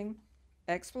testing,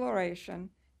 exploration,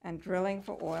 and drilling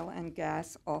for oil and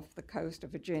gas off the coast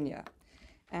of Virginia,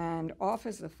 and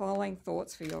offers the following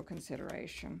thoughts for your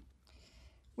consideration.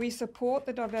 We support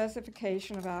the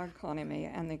diversification of our economy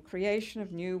and the creation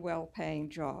of new well-paying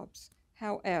jobs.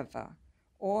 However,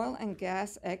 oil and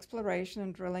gas exploration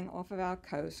and drilling off of our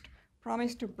coast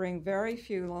promise to bring very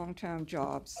few long-term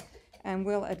jobs and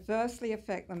will adversely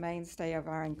affect the mainstay of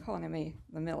our economy,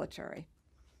 the military.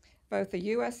 Both the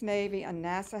U.S. Navy and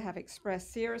NASA have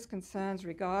expressed serious concerns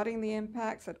regarding the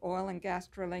impacts that oil and gas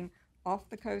drilling off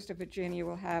the coast of Virginia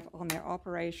will have on their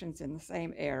operations in the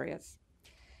same areas.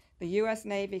 The U.S.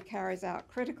 Navy carries out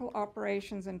critical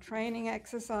operations and training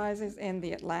exercises in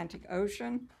the Atlantic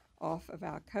Ocean off of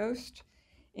our coast.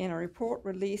 In a report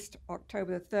released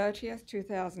October 30th,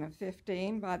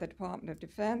 2015 by the Department of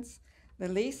Defense, the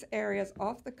lease areas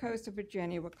off the coast of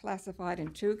Virginia were classified in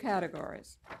two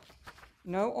categories: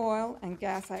 no oil and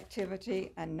gas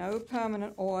activity and no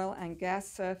permanent oil and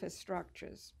gas surface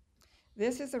structures.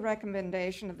 This is a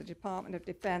recommendation of the Department of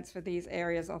Defense for these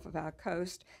areas off of our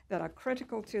coast that are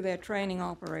critical to their training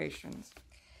operations.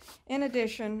 In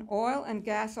addition, oil and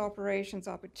gas operations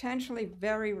are potentially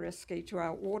very risky to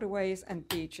our waterways and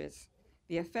beaches.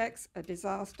 The effects of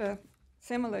disaster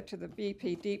similar to the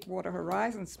BP Deepwater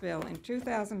Horizon spill in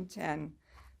 2010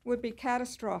 would be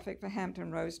catastrophic for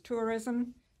Hampton Roads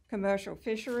tourism, commercial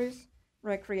fisheries,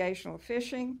 recreational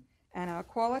fishing, and our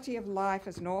quality of life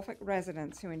as Norfolk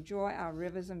residents who enjoy our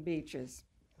rivers and beaches.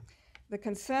 The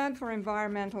concern for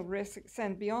environmental risks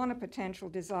extend beyond a potential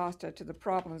disaster to the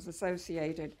problems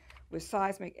associated with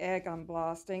seismic air gun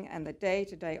blasting and the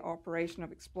day-to-day operation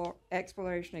of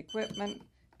exploration equipment,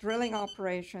 drilling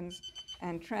operations,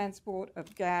 and transport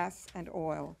of gas and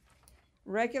oil.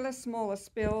 Regular smaller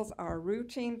spills are a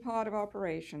routine part of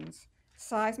operations.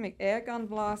 Seismic air gun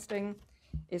blasting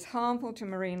is harmful to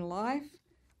marine life,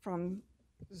 from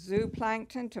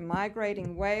zooplankton to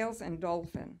migrating whales and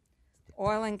dolphin.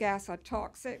 Oil and gas are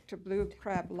toxic to blue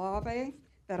crab larvae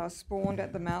that are spawned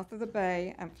at the mouth of the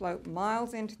bay and float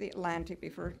miles into the Atlantic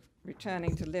before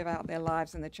returning to live out their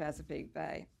lives in the Chesapeake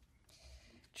Bay.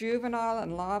 Juvenile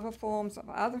and larval forms of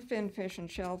other finfish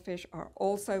and shellfish are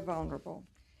also vulnerable.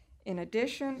 In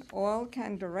addition, oil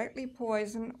can directly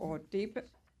poison or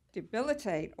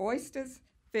debilitate oysters,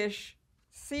 fish,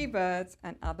 seabirds,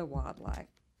 and other wildlife.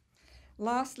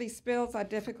 Lastly, spills are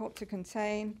difficult to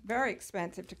contain, very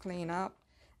expensive to clean up,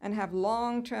 and have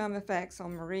long-term effects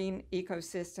on marine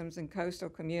ecosystems and coastal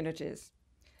communities.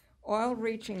 Oil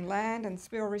reaching land and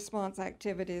spill response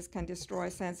activities can destroy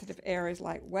sensitive areas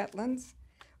like wetlands,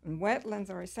 and wetlands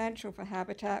are essential for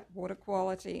habitat, water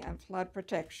quality, and flood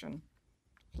protection.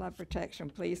 Flood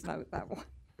protection, please note that one.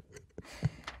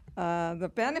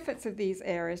 The benefits of these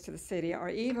areas to the city are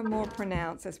even more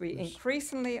pronounced as we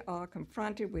increasingly are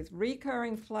confronted with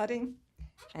recurring flooding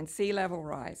and sea level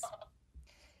rise.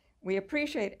 We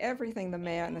appreciate everything the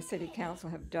mayor and the city council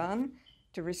have done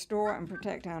to restore and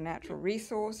protect our natural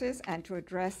resources and to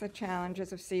address the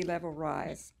challenges of sea level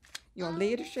rise. Your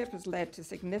leadership has led to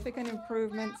significant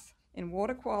improvements in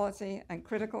water quality and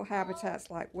critical habitats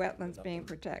like wetlands being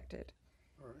protected.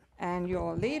 And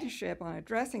your leadership on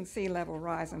addressing sea level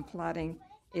rise and flooding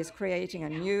is creating a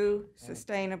new,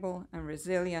 sustainable, and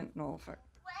resilient Norfolk.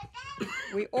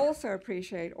 We also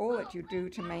appreciate all that you do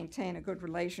to maintain a good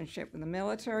relationship with the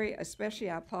military,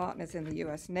 especially our partners in the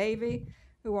U.S. Navy,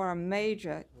 who are a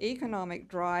major economic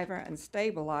driver and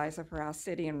stabilizer for our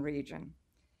city and region.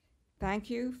 Thank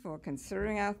you for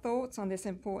considering our thoughts on this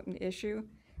important issue.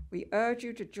 We urge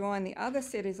you to join the other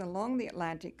cities along the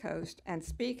Atlantic coast and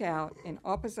speak out in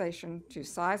opposition to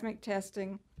seismic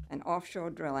testing and offshore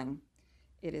drilling.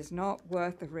 It is not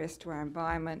worth the risk to our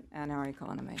environment and our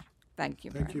economy. Thank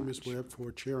you very much. Thank you, Ms. Webb,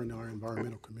 for chairing our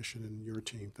Environmental Commission and your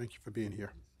team. Thank you for being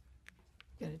here.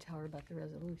 You gotta tell her about the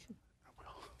resolution.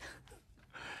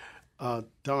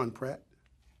 Don Pratt.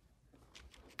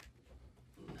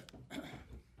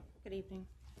 Good evening.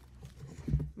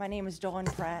 My name is Dawn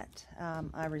Pratt.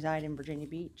 I reside in Virginia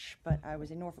Beach, but I was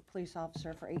a Norfolk police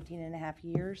officer for 18 and a half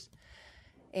years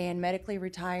and medically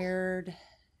retired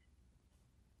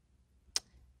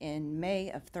in May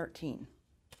of 13.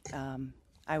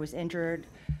 I was injured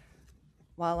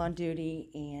while on duty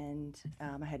and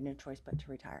I had no choice but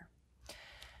to retire.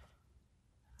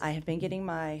 I have been getting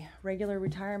my regular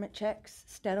retirement checks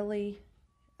steadily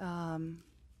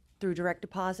through direct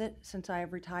deposit since I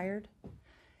have retired.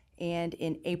 And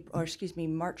in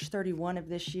March 31 of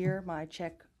this year, my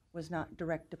check was not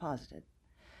direct deposited.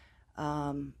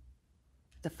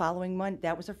 The following Monday,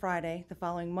 that was a Friday, the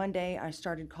following Monday, I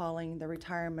started calling the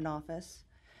retirement office,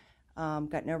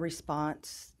 got no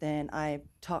response. Then I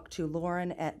talked to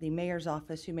Lauren at the mayor's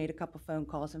office, who made a couple phone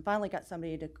calls, and finally got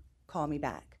somebody to call me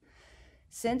back.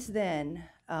 Since then,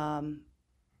 a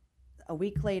few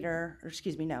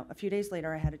days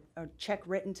later, I had a check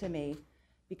written to me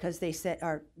because they said,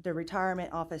 the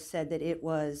retirement office said that it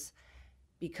was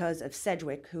because of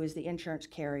Sedgwick, who is the insurance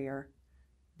carrier,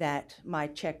 that my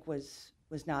check was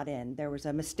not in. There was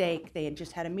a mistake. They had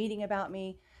just had a meeting about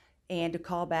me and to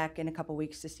call back in a couple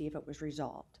weeks to see if it was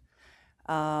resolved.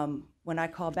 When I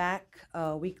called back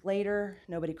a week later,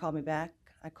 nobody called me back.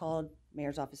 I called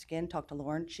mayor's office again, talked to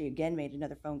Lauren. She again made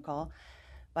another phone call.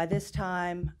 By this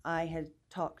time, I had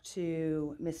talked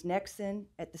to Ms. Nexon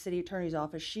at the city attorney's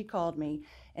office. She called me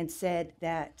and said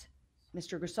that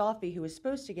Mr. Grisolfi, who was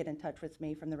supposed to get in touch with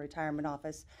me from the retirement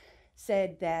office,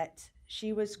 said that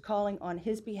she was calling on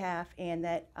his behalf and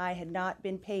that I had not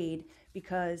been paid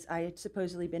because I had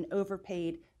supposedly been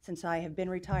overpaid since I have been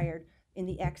retired in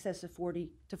the excess of $40,000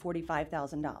 to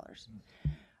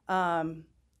 $45,000.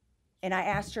 And I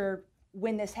asked her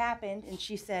when this happened, and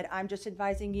she said, I'm just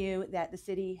advising you that the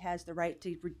city has the right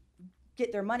to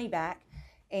get their money back,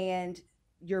 and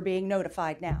you're being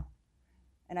notified now.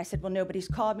 And I said, well, nobody's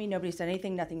called me, nobody's done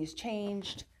anything, nothing has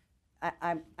changed.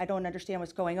 I don't understand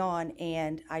what's going on.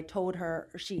 And I told her,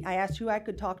 I asked who I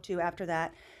could talk to after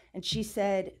that, and she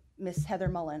said, Miss Heather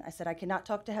Mullen. I said, I cannot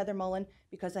talk to Heather Mullen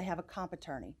because I have a comp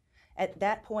attorney. At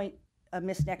that point,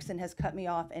 Miss Nexon has cut me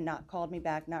off and not called me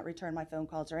back, not returned my phone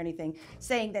calls or anything,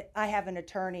 saying that I have an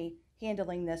attorney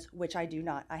handling this, which I do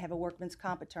not. I have a workman's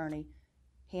comp attorney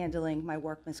handling my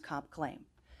workman's comp claim.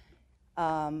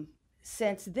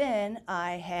 Since then,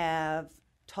 I have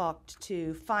talked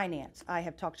to finance. I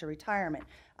have talked to retirement.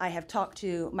 I have talked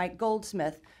to Mike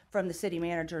Goldsmith from the city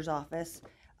manager's office,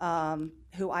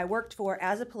 who I worked for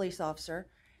as a police officer,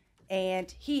 and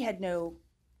he had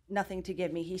nothing to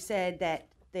give me. He said that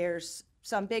there's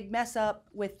some big mess up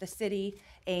with the city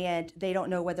and they don't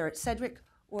know whether it's Sedgwick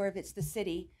or if it's the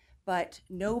city, but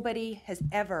nobody has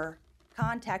ever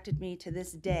contacted me to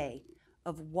this day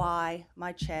of why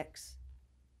my checks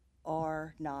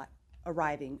are not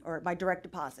arriving, or my direct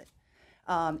deposit.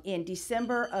 In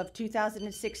December of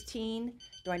 2016,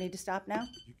 do I need to stop now?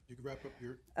 You can wrap up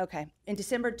your. Okay. In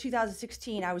December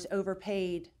 2016, I was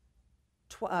overpaid.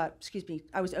 I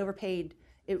was overpaid.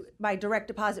 My direct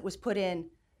deposit was put in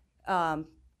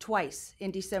twice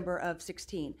in December of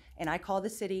 16, and I called the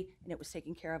city, and it was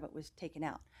taken care of. It was taken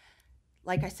out.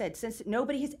 Like I said, since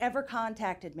nobody has ever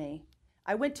contacted me,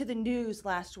 I went to the news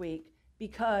last week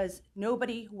because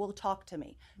nobody will talk to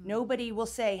me. Nobody will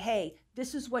say, hey,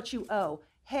 this is what you owe.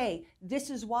 Hey, this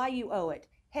is why you owe it.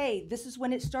 Hey, this is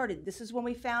when it started. This is when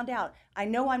we found out. I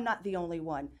know I'm not the only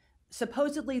one.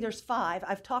 Supposedly there's 5.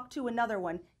 I've talked to another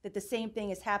one that the same thing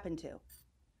has happened to.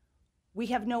 We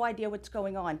have no idea what's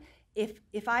going on.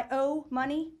 If I owe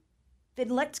money, then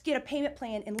let's get a payment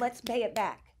plan and let's pay it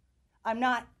back. I'm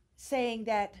not saying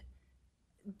that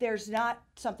there's not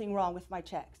something wrong with my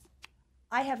checks.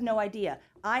 I have no idea.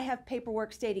 I have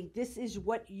paperwork stating this is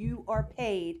what you are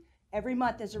paid every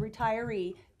month as a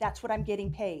retiree. That's what I'm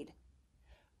getting paid.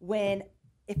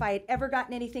 If I had ever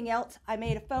gotten anything else, I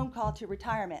made a phone call to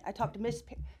retirement. I talked to Miss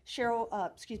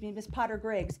Potter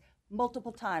Griggs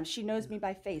multiple times. She knows me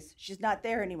by face. She's not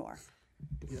there anymore.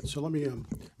 Yeah, so let me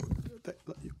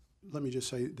just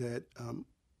say that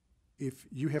if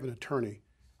you have an attorney,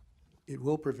 it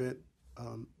will prevent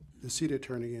the city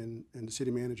attorney and the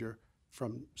city manager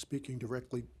from speaking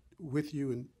directly with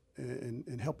you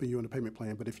and helping you on the payment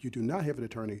plan. But if you do not have an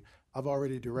attorney, I've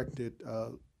already directed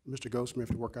Mr. Goldsmith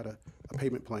to work out a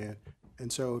payment plan,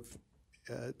 and so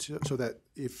so that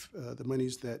if the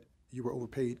monies that you were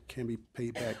overpaid can be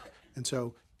paid back. And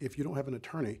so if you don't have an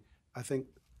attorney, I think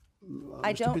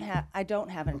I don't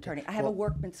have an attorney. I have a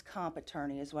workman's comp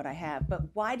attorney is what I have. But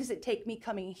why does it take me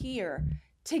coming here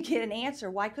to get an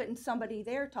answer? Why couldn't somebody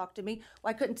there talk to me?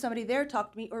 Why couldn't somebody there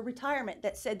talk to me, or retirement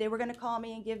that said they were going to call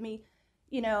me and give me,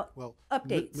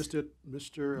 updates? Mr.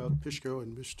 Pishko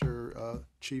and Mr.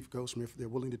 Chief Goldsmith, they're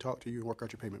willing to talk to you and work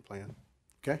out your payment plan.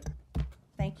 Okay?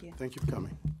 Thank you. Thank you for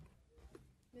coming.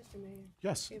 Mr. Mayor?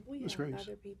 Yes, If we Ms. have Graves.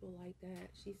 other people like that,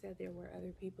 she said there were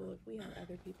other people, if we have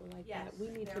other people like Yes, that, we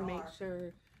need to there make are.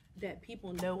 sure that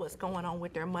people know what's going on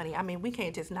with their money. I mean, we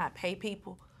can't just not pay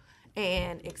people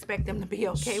and expect them to be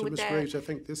okay So, with Ms. that. Graves, I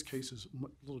think this case is a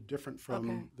little different from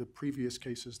Okay. the previous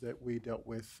cases that we dealt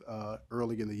with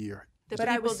early in the year. The But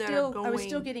I people was that are still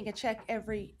going- getting a check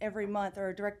every month, or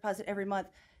a direct deposit every month,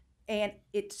 and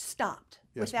it stopped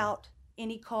Yes, ma'am. without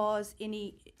any cause,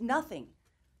 nothing,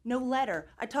 no letter.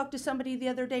 I talked to somebody the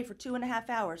other day for 2.5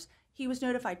 hours. He was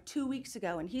notified 2 weeks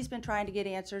ago, and he's been trying to get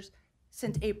answers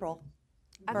since April.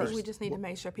 I think we 1st. just need to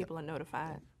make sure people are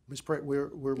notified. Ms. Pratt,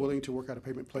 we're willing to work out a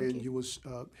payment plan. You will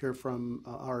hear from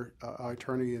our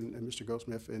attorney and Mr.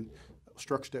 Goldsmith and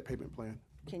structure that payment plan.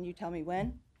 Can you tell me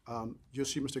when? You'll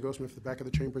see Mr. Goldsmith at the back of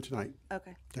the chamber tonight.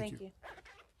 Okay, Thank thank you. you.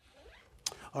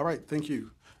 All right, thank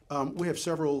you. We have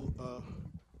several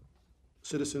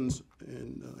citizens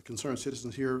and concerned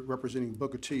citizens here representing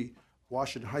Booker T.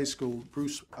 Washington High School.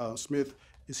 Bruce Smith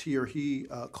is here. He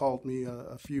called me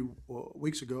a few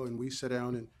weeks ago, and we sat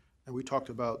down and we talked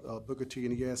about Booker T,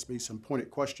 and he asked me some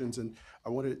pointed questions. And I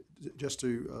wanted just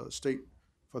to state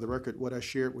for the record, what I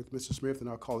shared with Mr. Smith, and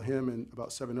I'll call him and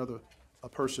about 7 other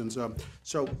persons.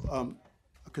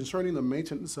 Concerning the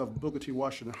maintenance of Booker T.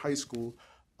 Washington High School,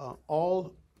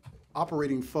 all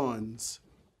operating funds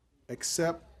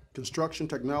except construction,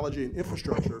 technology, and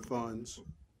infrastructure funds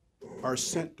are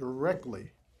sent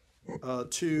directly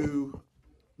to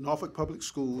Norfolk Public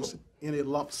Schools in a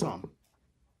lump sum.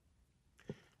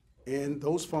 And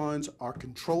those funds are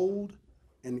controlled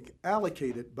and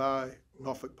allocated by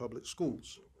Norfolk Public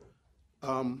Schools.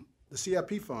 The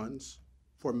CIP funds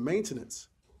for maintenance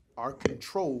are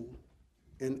controlled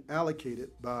and allocated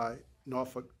by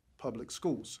Norfolk Public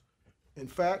Schools. In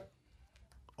fact,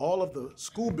 all of the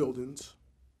school buildings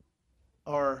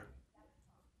are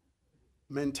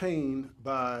maintained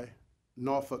by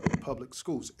Norfolk Public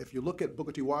Schools. If you look at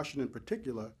Booker T. Washington in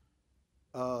particular,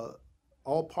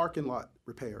 all parking lot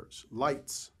repairs,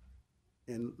 lights,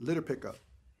 and litter pickup,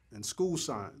 and school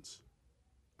signs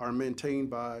are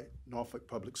maintained by Norfolk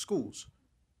Public Schools.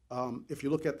 If you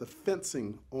look at the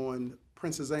fencing on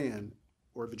Princess Anne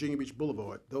or Virginia Beach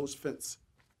Boulevard, those fences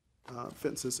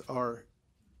are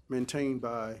maintained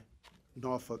by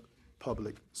Norfolk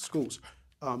Public Schools.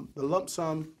 The lump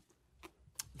sum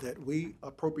that we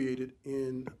appropriated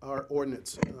in our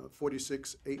ordinance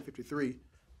 46-853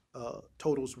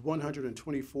 totals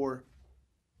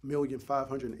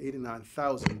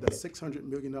 $124,589,000. That's $600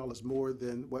 million more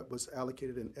than what was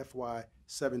allocated in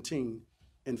FY17.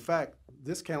 In fact,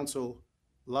 this council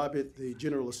lobbied the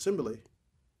General Assembly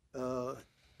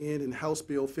in House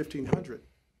Bill 1500,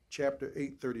 Chapter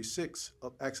 836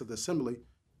 of Acts of the Assembly.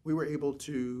 We were able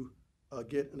to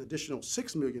get an additional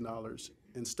 $6 million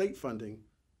in state funding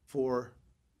for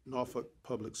Norfolk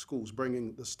Public Schools,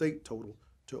 bringing the state total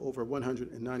to over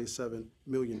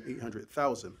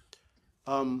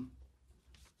 $197,800,000.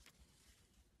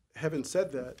 Having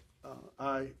said that,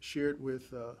 I shared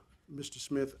with Mr.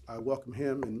 Smith, I welcome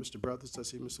him, and Mr. Brothers, I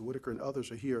see Mr. Whitaker and others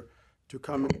are here to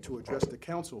come to address the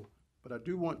council. But I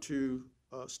do want to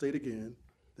state again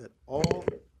that all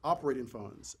operating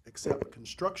funds except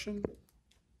construction,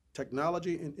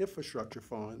 technology, and infrastructure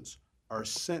funds are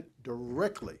sent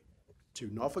directly to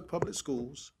Norfolk Public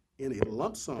Schools in a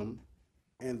lump sum,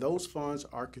 and those funds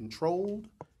are controlled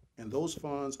and those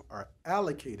funds are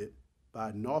allocated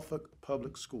by Norfolk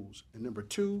Public Schools. And number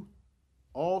 2,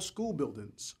 all school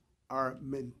buildings are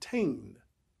maintained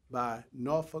by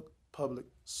Norfolk Public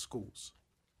Schools.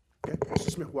 Okay,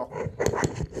 Mr. Smith, welcome.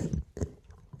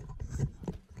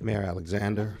 Mayor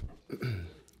Alexander,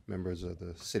 members of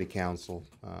the City Council,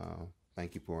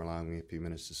 thank you for allowing me a few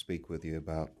minutes to speak with you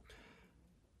about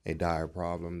a dire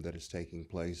problem that is taking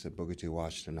place at Booker T.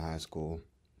 Washington High School.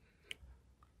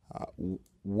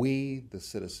 We, the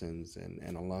citizens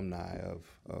and alumni of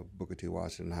Booker T.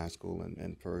 Washington High School,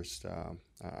 and first,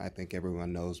 I think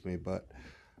everyone knows me, but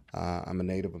I'm a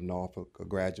native of Norfolk, a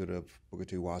graduate of Booker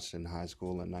T. Washington High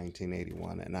School in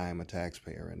 1981, and I am a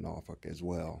taxpayer in Norfolk as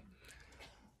well.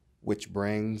 Which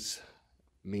brings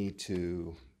me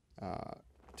to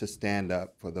stand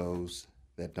up for those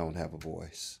that don't have a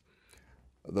voice,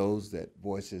 those that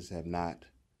voices have not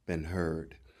been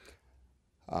heard,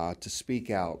 to speak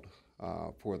out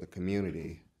for the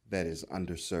community that is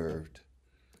underserved,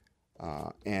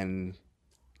 and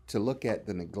to look at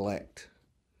the neglect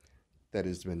that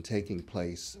has been taking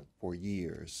place for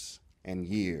years and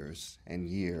years and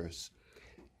years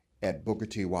at Booker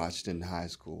T. Washington High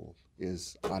School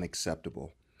is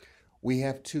unacceptable. We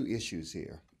have 2 issues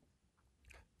here.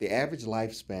 The average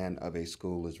lifespan of a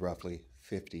school is roughly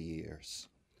 50 years.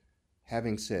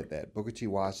 Having said that, Booker T.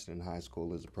 Washington High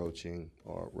School is approaching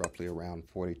or roughly around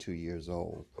 42 years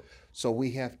old. So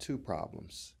we have 2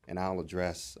 problems, and I'll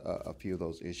address a few of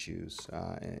those issues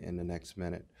in the next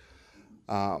minute.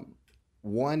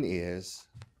 One is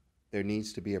there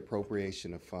needs to be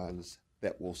appropriation of funds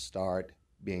that will start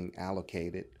being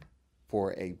allocated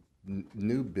for a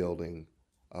new building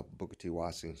of Booker T.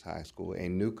 Washington High School, a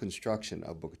new construction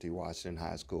of Booker T. Washington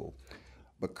High School.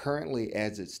 But currently,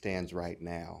 as it stands right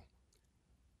now,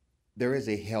 there is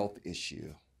a health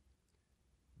issue.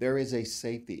 There is a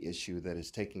safety issue that is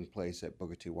taking place at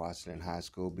Booker T. Washington High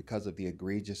School because of the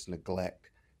egregious neglect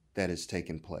that is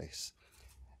taking place.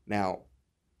 Now,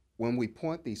 when we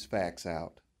point these facts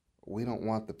out, we don't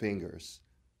want the fingers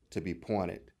to be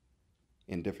pointed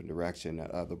in different direction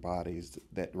at other bodies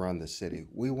that run the city.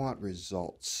 We want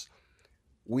results.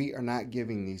 We are not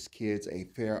giving these kids a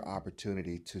fair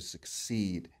opportunity to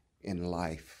succeed in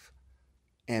life,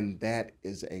 and that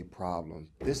is a problem.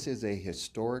 This is a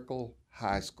historical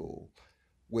high school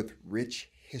with rich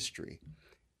history,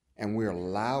 and we're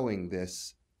allowing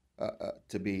this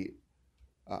to be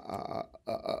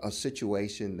a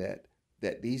situation that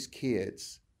that these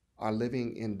kids are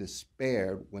living in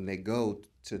despair when they go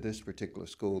to this particular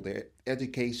school, their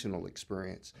educational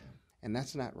experience, and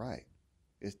that's not right.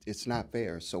 It's not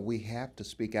fair. So we have to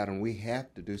speak out and we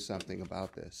have to do something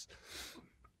about this.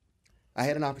 I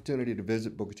had an opportunity to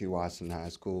visit Booker T. Washington High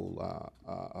School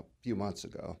a few months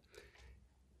ago,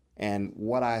 and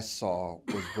what I saw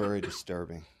was very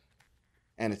disturbing,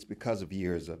 and it's because of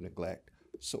years of neglect.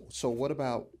 So what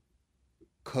about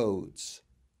codes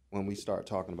when we start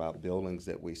talking about buildings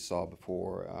that we saw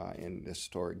before in the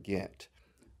historic Ghent?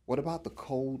 What about the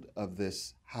code of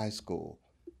this high school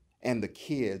and the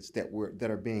kids that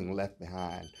are being left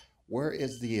behind? Where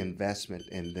is the investment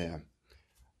in them?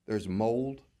 There's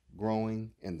mold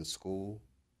growing in the school.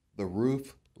 The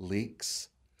roof leaks.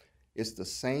 It's the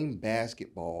same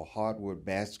hardwood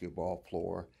basketball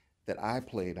floor that I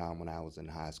played on when I was in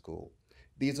high school.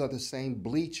 These are the same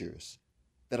bleachers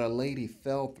that a lady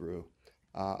fell through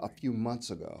a few months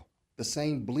ago. The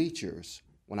same bleachers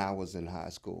when I was in high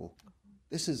school.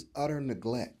 This is utter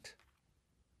neglect.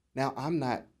 Now, I'm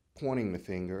not pointing the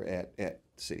finger at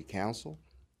city council.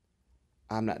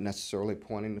 I'm not necessarily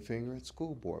pointing the finger at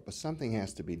school board, but something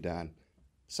has to be done.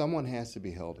 Someone has to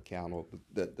be held accountable.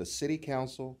 The city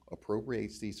council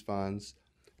appropriates these funds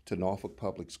to Norfolk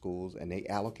Public Schools, and they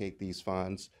allocate these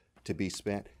funds to be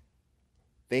spent.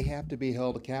 They have to be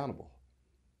held accountable.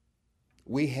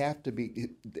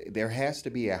 There has to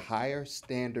be a higher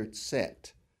standard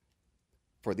set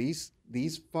for these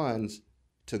funds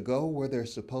to go where they're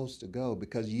supposed to go,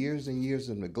 because years and years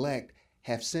of neglect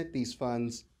have sent these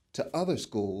funds to other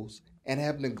schools and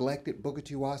have neglected Booker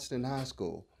T. Washington High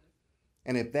School.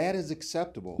 And if that is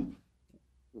acceptable,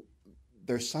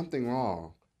 there's something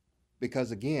wrong,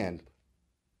 because again,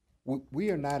 we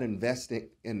are not investing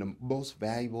in the most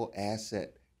valuable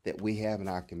asset that we have in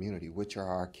our community, which are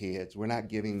our kids. We're not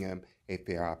giving them a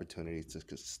fair opportunity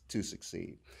to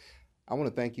succeed. I want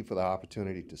to thank you for the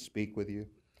opportunity to speak with you.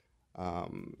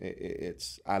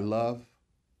 I love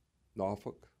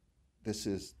Norfolk. This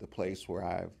is the place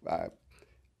where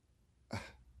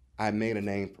I made a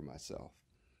name for myself,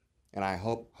 and I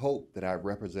hope that I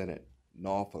represented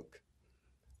Norfolk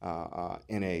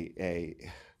in a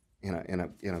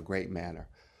great manner.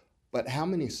 But how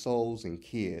many souls and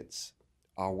kids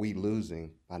are we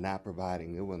losing by not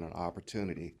providing them with an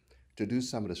opportunity to do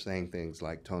some of the same things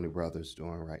like Tony Brothers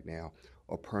doing right now,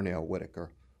 or Pernell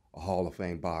Whitaker, a Hall of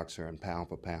Fame boxer and pound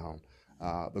for pound,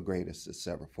 the greatest that's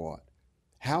ever fought?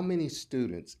 How many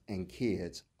students and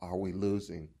kids are we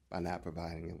losing by not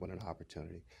providing them with an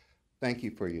opportunity? Thank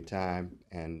you for your time,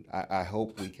 and I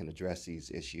hope we can address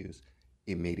these issues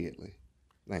immediately.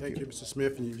 Thank you. Thank you, Mr.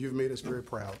 Smith, and you've made us very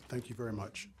proud. Thank you very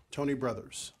much. Tony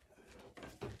Brothers.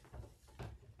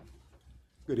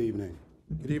 Good evening.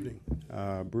 Good evening.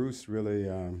 Bruce really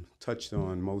touched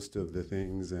on most of the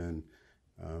things, and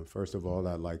first of all,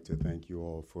 I'd like to thank you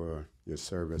all for your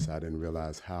service. I didn't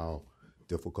realize how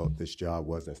difficult this job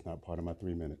was. That's not part of my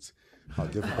 3 minutes. How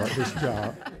difficult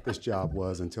this job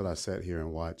was until I sat here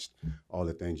and watched all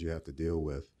the things you have to deal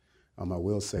with. I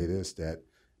will say this, that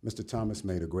Mr. Thomas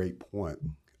made a great point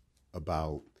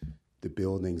about the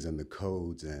buildings and the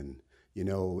codes, and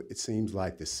it seems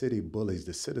like the city bullies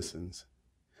the citizens.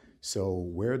 So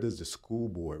where does the school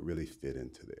board really fit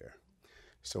into there?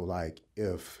 So like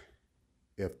if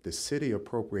the city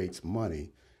appropriates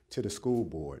money to the school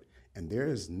board and there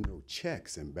is no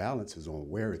checks and balances on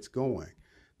where it's going,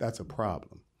 that's a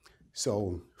problem.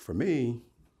 So for me,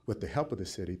 with the help of the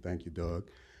city, thank you, Doug,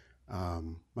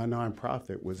 my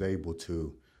nonprofit was able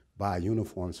to buy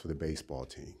uniforms for the baseball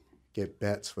team, get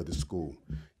bats for the school,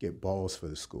 get balls for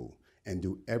the school, and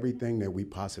do everything that we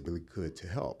possibly could to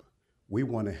help. We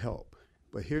want to help.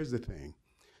 But here's the thing.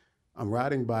 I'm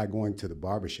riding by going to the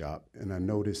barbershop, and I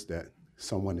noticed that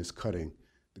someone is cutting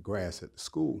the grass at the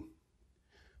school.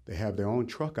 They have their own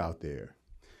truck out there.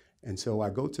 And so I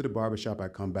go to the barbershop, I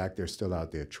come back, they're still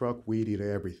out there. Truck, weed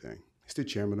eater, everything. It's the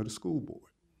chairman of the school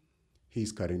board.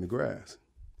 He's cutting the grass.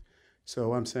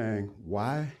 So I'm saying,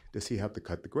 why does he have to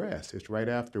cut the grass? It's right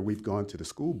after we've gone to the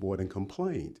school board and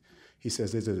complained. He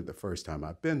says, this isn't the first time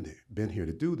I've been here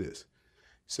to do this.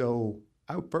 So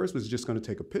I first was just going to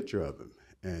take a picture of him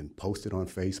and post it on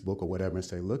Facebook or whatever and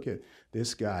say, look at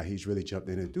this guy, he's really jumped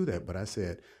in and do that. But I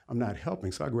said, I'm not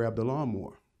helping. So I grabbed the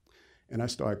lawnmower and I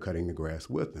started cutting the grass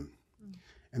with him.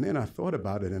 And then I thought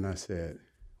about it and I said,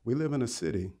 we live in a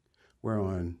city where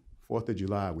on 4th of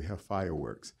July, we have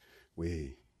fireworks.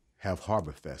 We have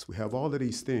Harbor Fest. We have all of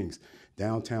these things.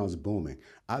 Downtown's booming.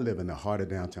 I live in the heart of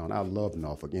downtown. I love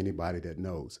Norfolk, anybody that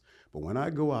knows. But when I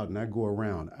go out and I go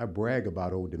around, I brag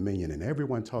about Old Dominion, and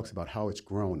everyone talks about how it's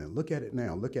grown. And look at it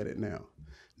now, look at it now.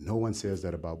 No one says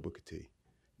that about Booker T.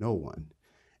 No one.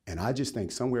 And I just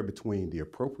think somewhere between the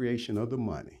appropriation of the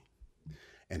money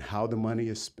and how the money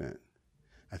is spent,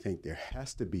 I think there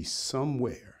has to be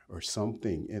somewhere or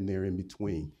something in there in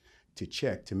between to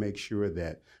check to make sure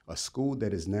that a school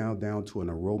that is now down to an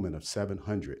enrollment of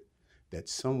 700, that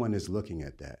someone is looking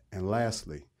at that. And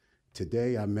lastly,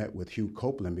 today I met with Hugh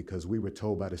Copeland because we were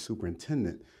told by the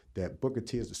superintendent that Booker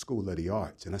T is the school of the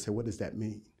arts. And I said, what does that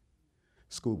mean?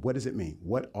 School, what does it mean?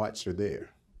 What arts are there?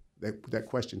 That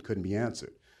question couldn't be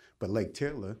answered. But Lake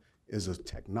Taylor is a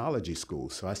technology school.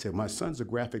 So I said, my son's a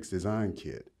graphics design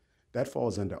kid. That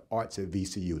falls under arts at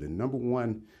VCU, the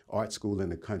 #1 art school in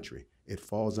the country. It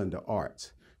falls under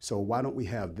arts. So why don't we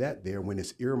have that there when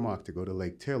it's earmarked to go to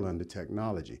Lake Taylor under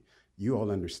technology? You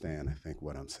all understand, I think,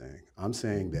 what I'm saying. I'm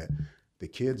saying that the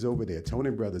kids over there,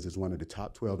 Tony Brothers is one of the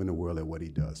top 12 in the world at what he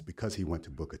does because he went to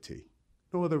Booker T.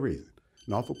 No other reason.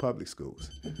 Norfolk Public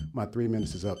Schools. My 3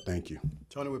 minutes is up. Thank you.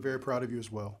 Tony, we're very proud of you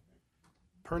as well.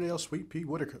 Purnell Sweet Pea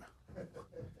Whitaker,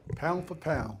 pound for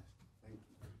pound.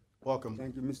 Welcome.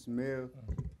 Thank you, Mr. Mayor,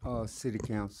 City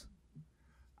Council.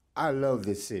 I love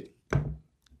this city.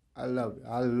 I love it.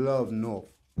 I love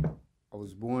Norfolk. I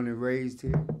was born and raised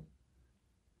here,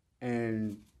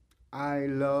 and I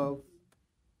love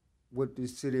what the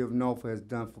city of Norfolk has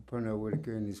done for Purnell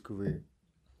Whitaker in his career.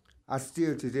 I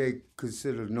still today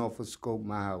consider Norfolk Scope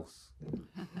my house.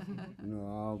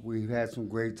 We've had some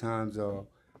great times.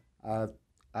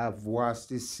 I've watched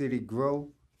this city grow,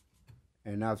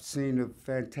 and I've seen the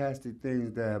fantastic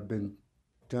things that have been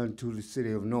done to the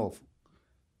city of Norfolk.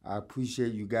 I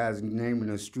appreciate you guys naming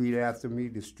a street after me,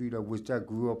 the street of which I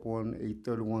grew up on,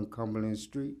 831 Cumberland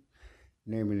Street,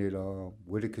 naming it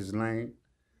Whitaker's Lane.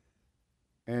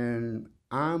 And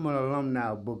I'm an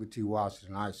alumni of Booker T.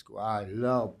 Washington High School. I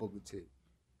love Booker T.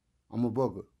 I'm a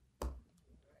Booker.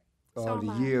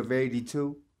 The year of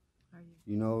 82.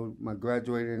 I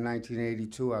graduated in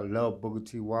 1982. I love Booker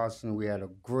T. Washington. We had a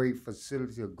great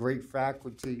facility, a great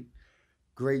faculty,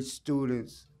 great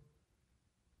students.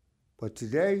 But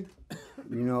today,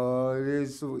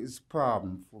 it's a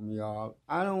problem for me, y'all.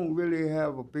 I don't really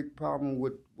have a big problem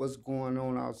with what's going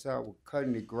on outside with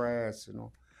cutting the grass,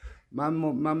 My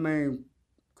main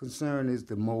concern is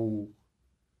the mold.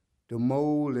 The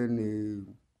mold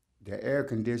and the air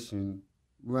conditioning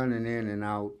running in and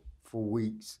out for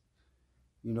weeks.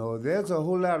 There's a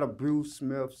whole lot of Bruce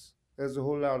Smiths, there's a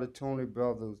whole lot of Tony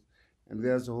Brothers, and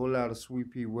there's a whole lot of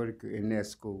Sweet Pea Whitaker in that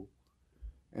school.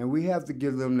 And we have to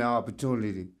give them the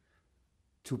opportunity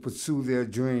to pursue their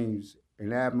dreams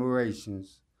and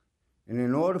admirations. And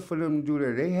in order for them to do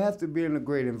that, they have to be in a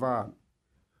great environment.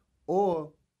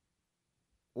 Or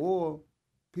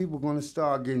people are going to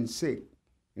start getting sick,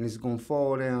 and it's going to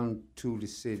fall down to the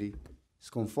city. It's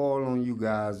going to fall on you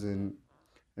guys, and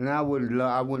I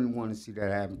wouldn't want to see that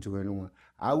happen to anyone.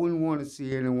 I wouldn't want to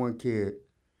see any one kid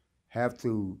have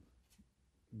to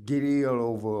get ill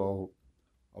over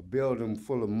a building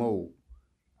full of mold.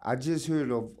 I just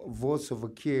heard a voice of a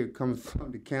kid coming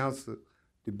from the council,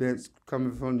 the bench,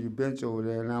 coming from the bench over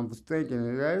there, and I was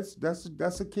thinking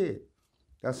that's a kid.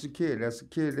 That's a kid. That's a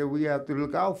kid that we have to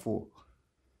look out for.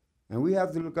 And we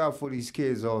have to look out for these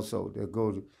kids also that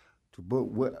go to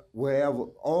wherever,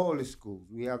 all the schools.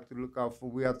 We have to look out for,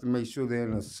 we have to make sure they're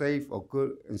in a safe or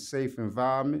good and safe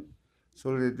environment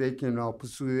so that they can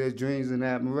pursue their dreams and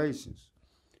admirations.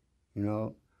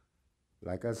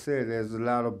 Like I said, there's a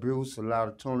lot of Bruce, a lot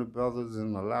of Tony Brothers,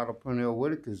 and a lot of Purnell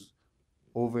Whitakers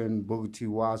over in Booker T.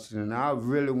 Washington. I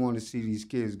really want to see these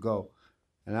kids go.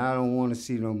 And I don't want to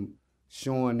see them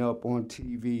showing up on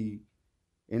TV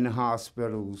in the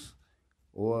hospitals,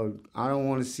 or I don't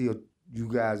want to see you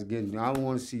guys getting, I don't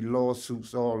want to see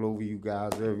lawsuits all over you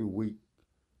guys every week.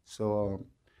 So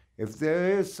if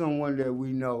there is someone that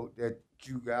we know, that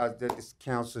you guys, that this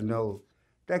council knows,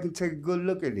 that can take a good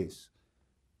look at this,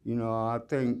 I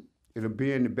think it'll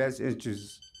be in the best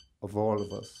interest of all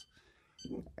of us.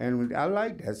 And I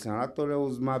like that sound. I thought that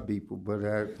was my beeper, but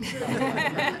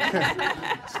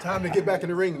it's time to get back in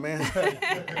the ring, man.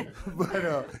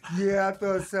 But yeah, I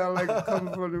thought it sounded like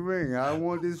coming from the ring. I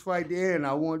want this fight to end.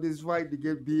 I want this fight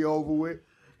to be over with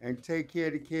and take care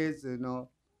of the kids, and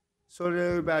so that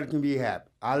everybody can be happy.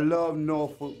 I love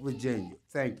Norfolk, Virginia.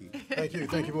 Thank you. Thank you.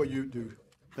 Thank you for what you do.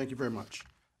 Thank you very much.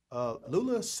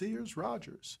 Lula Sears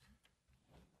Rogers.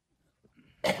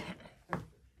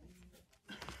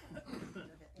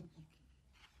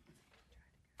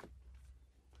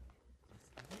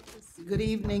 Good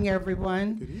evening,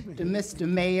 everyone. Good evening. To Mr.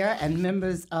 Mayor and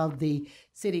members of the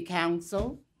City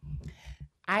Council.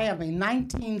 I am a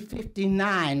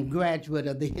 1959 graduate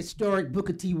of the historic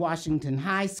Booker T. Washington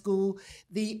High School,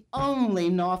 the only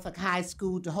Norfolk high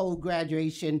school to hold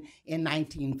graduation in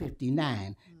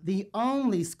 1959, the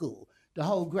only school to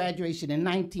hold graduation in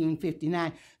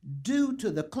 1959 due to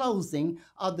the closing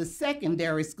of the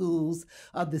secondary schools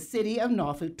of the city of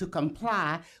Norfolk to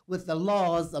comply with the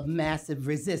laws of massive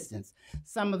resistance.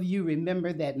 Some of you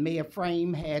remember that Mayor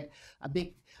Frame had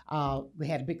we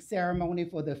had a big ceremony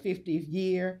for the 50th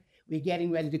year. We're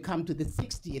getting ready to come to the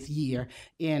 60th year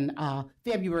in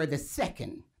February the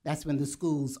 2nd. That's when the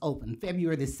schools open,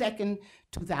 February the 2nd,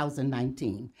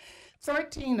 2019.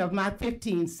 13 of my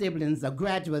 15 siblings are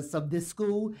graduates of this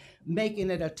school,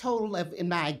 making it a total of, in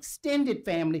my extended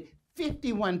family,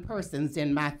 51 persons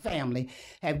in my family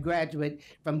have graduated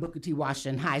from Booker T.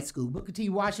 Washington High School. Booker T.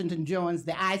 Washington joins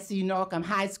the I.C. Norcom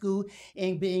High School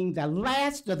in being the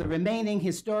last of the remaining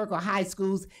historical high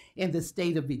schools in the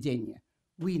state of Virginia.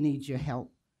 We need your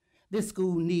help. This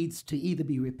school needs to either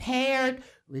be repaired,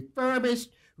 refurbished,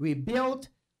 rebuilt,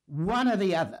 one or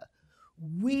the other.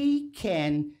 We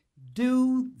can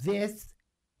do this,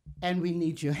 and we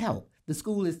need your help. The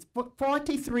school is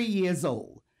 43 years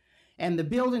old, and the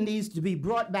building needs to be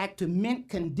brought back to mint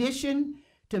condition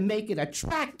to make it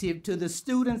attractive to the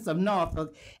students of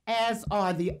Norfolk, as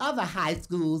are the other high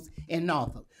schools in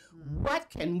Norfolk. What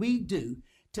can we do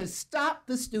to stop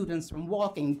the students from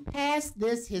walking past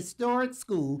this historic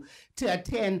school to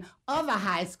attend other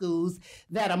high schools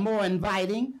that are more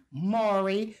inviting,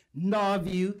 Maury,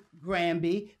 Norview,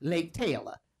 Granby, Lake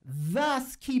Taylor,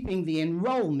 thus keeping the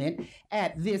enrollment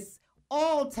at this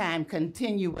all-time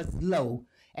continuous low,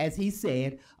 as he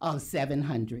said, of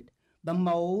 700. The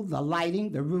mold, the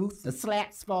lighting, the roof, the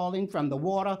slats falling from the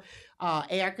water,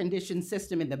 air-conditioned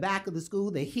system in the back of the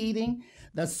school, the heating,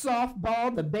 the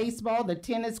softball, the baseball, the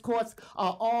tennis courts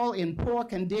are all in poor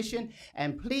condition.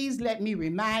 And please let me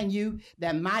remind you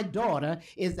that my daughter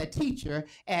is a teacher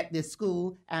at this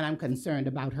school, and I'm concerned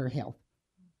about her health.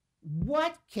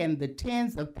 What can the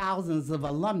tens of thousands of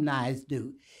alumni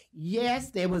do? Yes,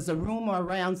 there was a rumor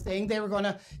around saying they were going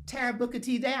to tear Booker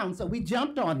T down, so we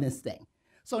jumped on this thing.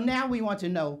 So now we want to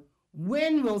know,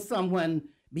 when will someone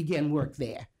begin work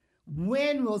there?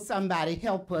 When will somebody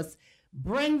help us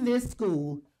bring this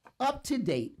school up to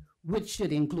date, which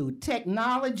should include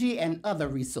technology and other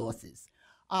resources?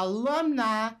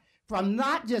 Alumni from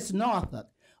not just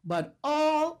Norfolk, but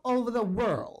all over the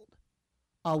world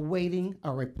are waiting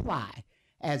a reply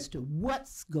as to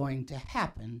what's going to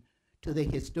happen to the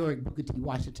historic Booker T.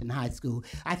 Washington High School.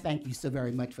 I thank you so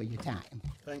very much for your time.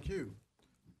 Thank you.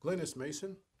 Glennis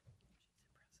Mason.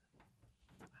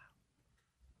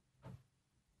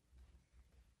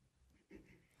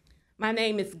 My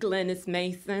name is Glennis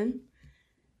Mason.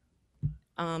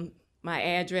 My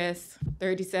address,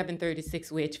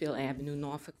 3736 Wedgefield Avenue,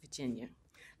 Norfolk, Virginia.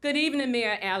 Good evening,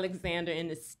 Mayor Alexander and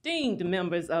esteemed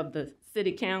members of the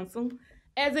City Council.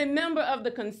 As a member of the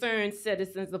concerned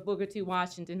citizens of Booker T.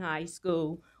 Washington High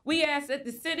School, we ask that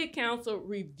the City Council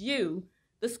review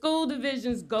the school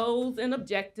division's goals and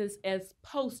objectives as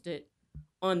posted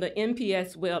on the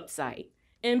NPS website.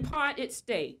 In part, it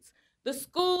states, the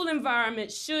school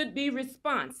environment should be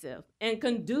responsive and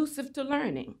conducive to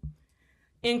learning.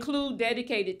 Include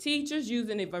dedicated teachers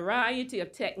using a variety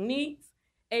of techniques,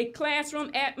 a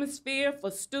classroom atmosphere for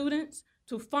students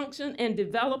to function and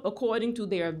develop according to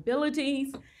their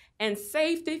abilities, and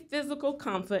safety, physical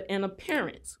comfort, and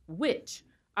appearance, which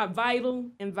are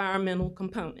vital environmental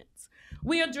components.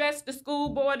 We address the school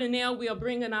board, and now we are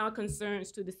bringing our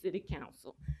concerns to the City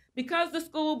Council. Because the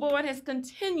school board has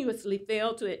continuously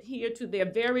failed to adhere to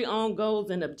their very own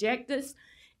goals and objectives,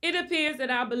 it appears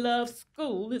that our beloved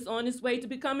school is on its way to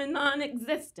becoming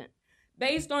non-existent,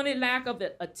 based on a lack of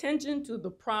attention to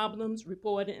the problems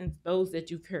reported and those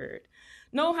that you've heard.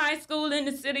 No high school in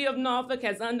the city of Norfolk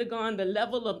has undergone the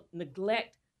level of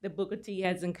neglect that Booker T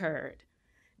has incurred.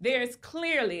 There is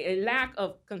clearly a lack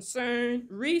of concern,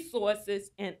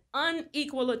 resources, and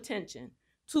unequal attention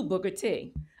to Booker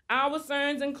T. Our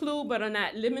concerns include, but are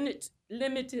not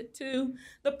limited to,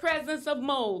 the presence of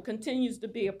mold continues to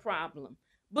be a problem.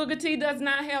 Booker T does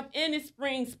not have any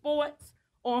spring sports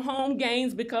or home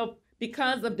games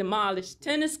because of demolished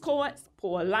tennis courts,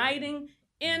 poor lighting,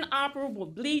 inoperable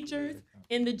bleachers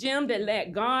in the gym that lack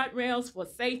guardrails for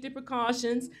safety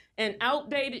precautions, an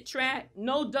outdated track,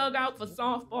 no dugout for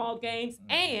softball games,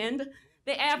 and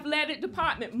the athletic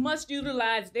department must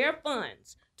utilize their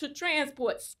funds to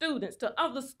transport students to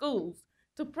other schools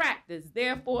to practice,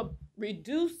 therefore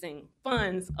reducing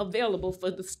funds available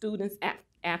for the students'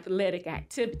 athletic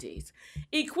activities.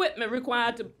 Equipment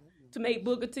required to to make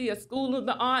Booker T a school of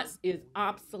the arts is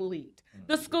obsolete.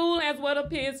 The school has what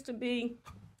appears to be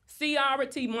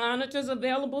CRT monitors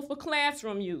available for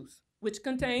classroom use, which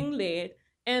contain lead,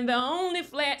 and the only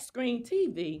flat screen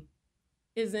TV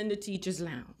is in the teacher's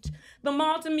lounge. The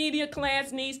multimedia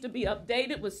class needs to be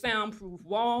updated with soundproof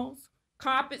walls.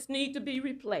 Carpets need to be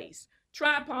replaced.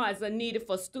 Tripods are needed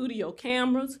for studio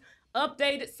cameras.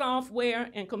 Updated software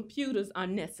and computers are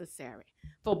necessary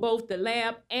for both the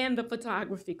lab and the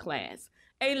photography class.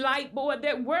 A light board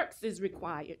that works is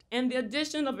required, and the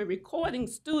addition of a recording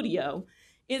studio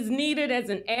is needed as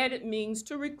an added means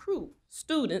to recruit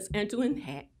students and to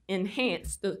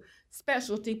enhance the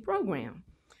specialty program.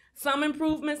 Some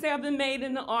improvements have been made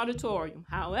in the auditorium.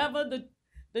 However,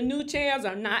 the new chairs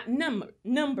are not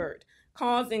numbered,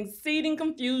 causing seating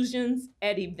confusions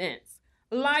at events.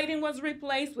 Lighting was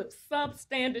replaced with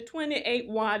substandard 28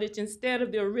 wattage instead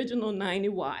of the original 90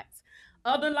 watts.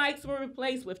 Other lights were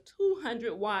replaced with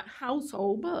 200-watt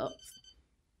household bulbs.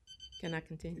 Can I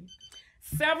continue?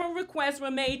 Several requests were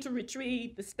made to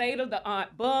retrieve the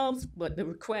state-of-the-art bulbs, but the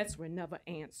requests were never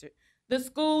answered. The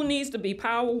school needs to be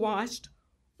power washed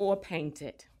or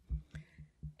painted.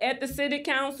 At the City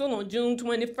Council on June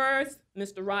 21st,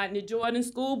 Mr. Rodney Jordan,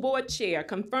 School Board Chair,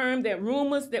 confirmed that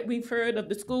rumors that we've heard of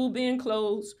the school being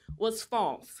closed was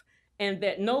false, and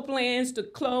that no plans to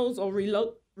close or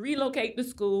relocate the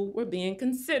school were being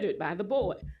considered by the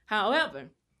board. However,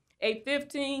 a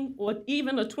 15 or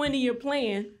even a 20-year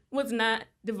plan was not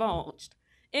divulged.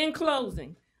 In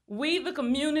closing, we, the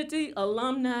community,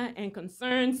 alumni, and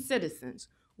concerned citizens,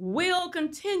 will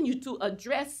continue to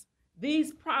address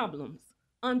these problems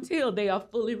until they are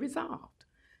fully resolved,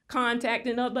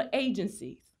 contacting other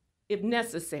agencies if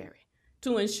necessary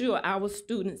to ensure our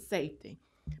students' safety.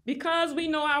 Because we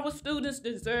know our students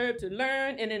deserve to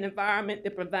learn in an environment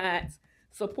that provides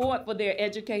support for their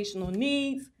educational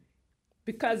needs,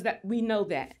 because we know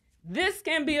that this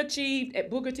can be achieved at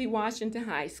Booker T. Washington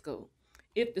High School.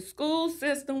 If the school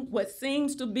system, what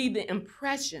seems to be the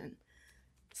impression,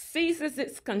 ceases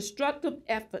its constructive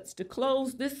efforts to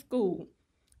close this school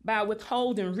by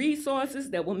withholding resources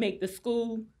that will make the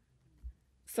school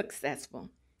successful.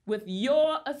 With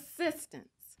your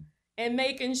assistance and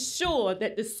making sure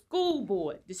that the school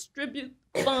board distributes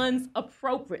funds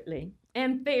appropriately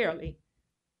and fairly,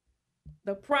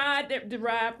 the pride that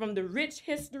derived from the rich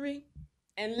history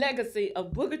and legacy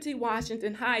of Booker T.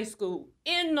 Washington High School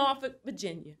in Norfolk,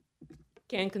 Virginia,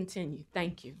 can continue.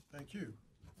 Thank you. Thank you.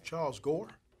 Charles Gore.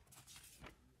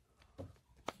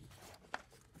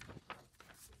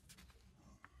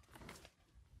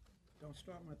 Don't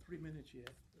start my 3 minutes yet.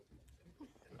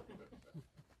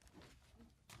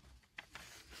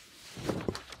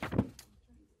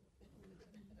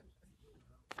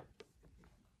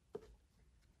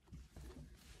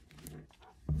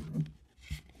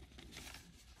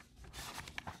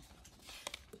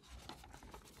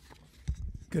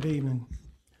 Good evening.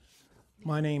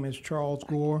 My name is Charles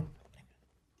Gore.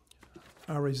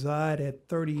 I reside at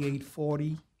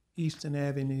 3840 Eastern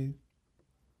Avenue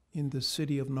in the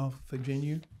city of Norfolk,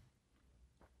 Virginia.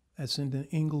 That's in the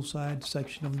Ingleside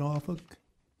section of Norfolk.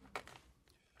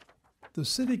 The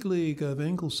Civic League of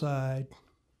Ingleside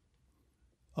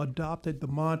adopted the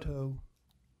motto,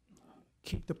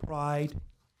 "Keep the pride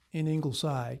in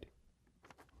Ingleside."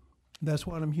 That's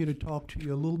what I'm here to talk to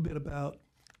you a little bit about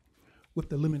with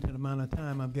the limited amount of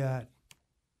time I've got.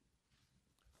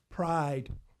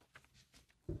 Pride,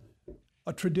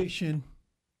 a tradition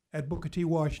at Booker T.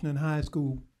 Washington High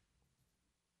School.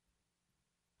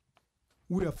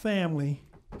 We're a family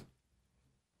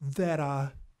that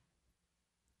are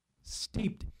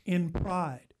steeped in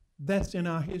pride. That's in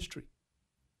our history.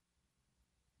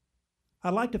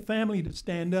 I'd like the family to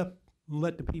stand up and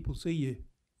let the people see you,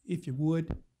 if you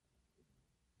would.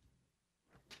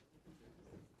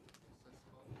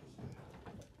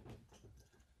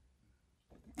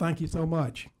 Thank you so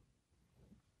much.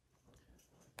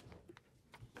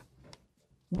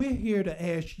 We're here to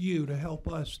ask you to help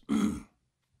us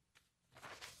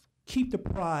keep the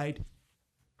pride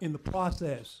in the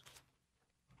process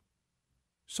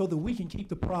so that we can keep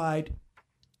the pride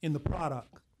in the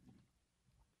product.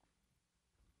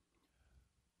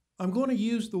 I'm going to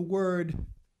use the word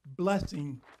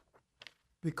blessing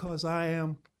because I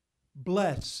am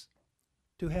blessed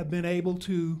to have been able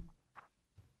to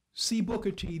see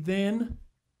Booker T then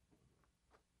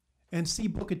and see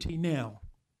Booker T now.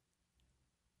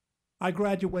 I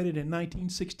graduated in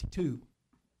 1962.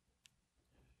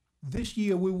 This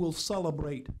year we will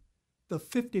celebrate the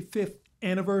 55th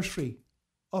anniversary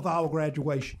of our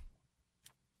graduation.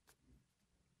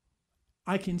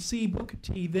 I can see Booker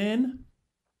T then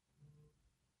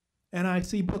and I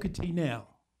see Booker T now.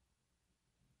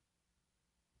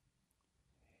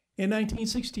 In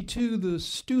 1962, the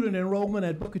student enrollment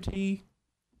at Booker T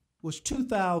was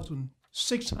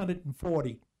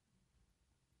 2,640.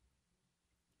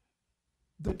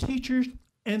 The teachers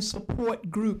and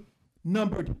support group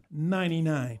numbered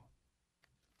 99.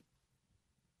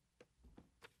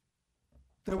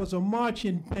 There was a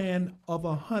marching band of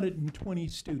 120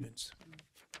 students.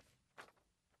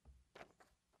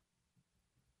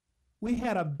 We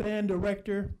had a band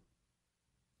director,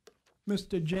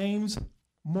 Mr. James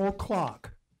Moore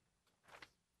Clark.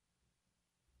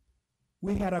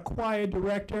 We had a choir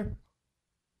director,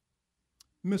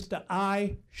 Mr.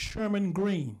 I. Sherman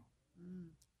Green.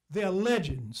 They're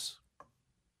legends.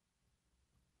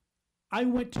 I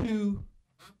went to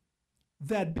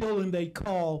that building they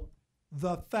call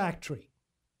the factory.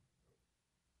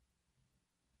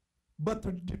 But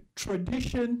the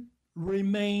tradition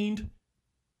remained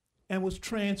and was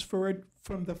transferred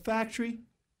from the factory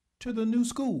to the new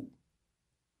school.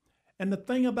 And the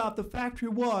thing about the factory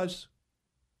was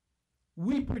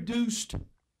we produced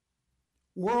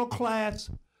world-class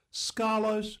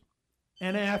scholars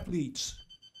and athletes.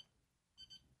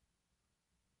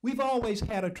 We've always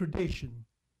had a tradition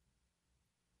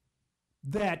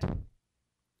that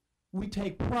we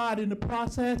take pride in the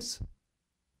process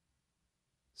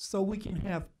so we can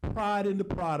have pride in the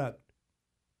product.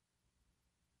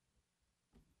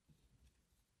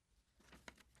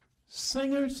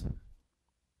 Singers,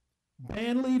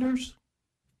 band leaders,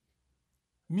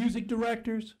 music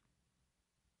directors,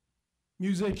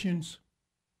 musicians,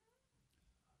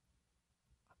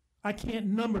 I can't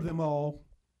number them all,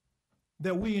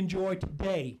 that we enjoy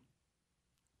today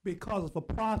because of a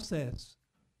process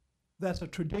that's a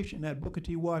tradition at Booker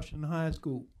T. Washington High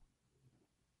School.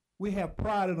 We have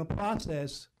pride in the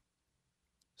process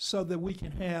so that we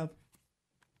can have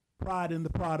pride in the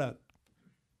product.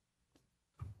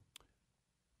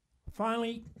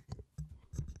 Finally,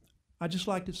 I'd just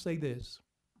like to say this.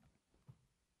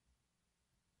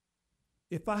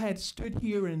 If I had stood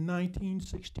here in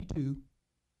 1962,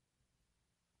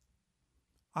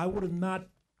 I would have not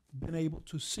been able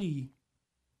to see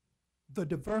the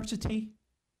diversity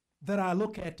that I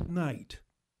look at tonight.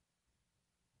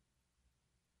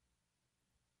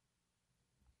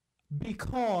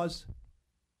 Because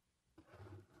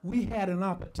we had an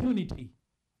opportunity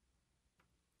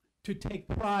to take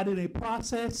pride in a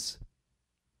process,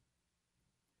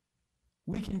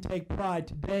 we can take pride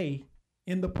today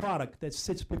in the product that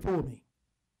sits before me.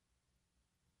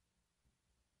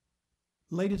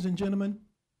 Ladies and gentlemen,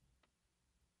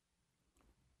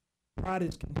 pride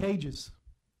is contagious.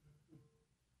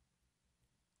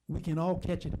 We can all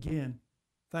catch it again.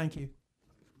 Thank you.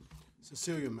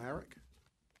 Cecilia Marek.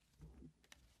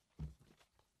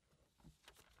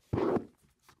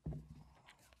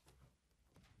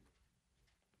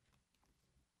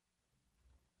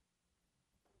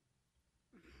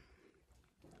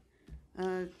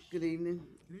 Good evening.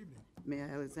 Good evening. Mayor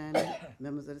Alexander,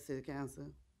 members of the City Council,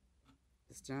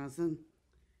 Ms. Johnson,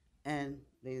 and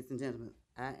ladies and gentlemen.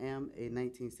 I am a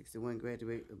 1961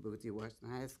 graduate of Booker T.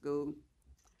 Washington High School.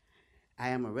 I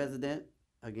am a resident,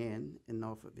 again, in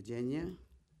Norfolk, Virginia.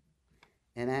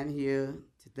 And I'm here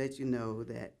to let you know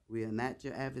that we are not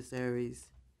your adversaries.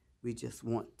 We just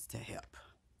want to help.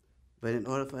 But in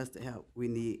order for us to help, we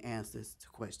need answers to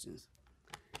questions.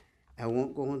 I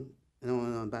won't go on and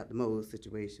on about the mold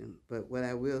situation, but what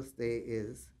I will say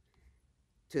is,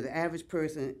 to the average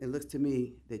person, it looks to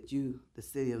me that you, the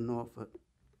city of Norfolk,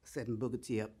 setting Booker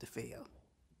T up to fail.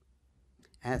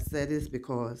 I say this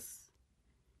because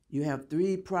you have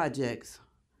 3 projects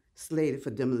slated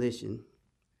for demolition,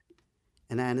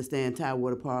 and I understand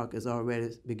Tidewater Park is already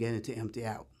beginning to empty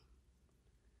out.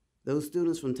 Those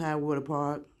students from Tidewater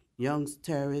Park, Young's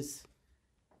Terrace,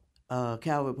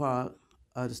 Calvert Park,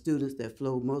 are the students that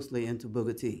flow mostly into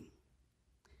Booker T.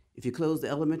 If you close the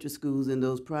elementary schools in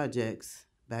those projects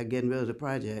by getting rid of the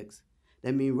projects,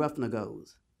 that means Ruffner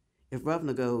goes. If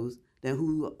Ruffner goes, then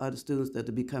who are the students that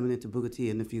will be coming into Booker T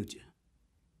in the future?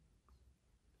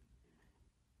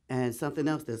 And something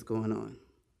else that's going on.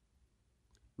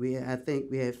 I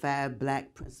think we had 5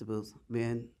 black principals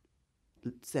being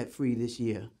set free this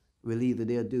year, relieved of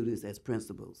their duties as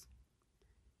principals.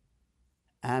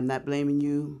 I'm not blaming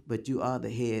you, but you are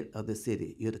the head of the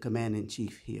city. You're the commanding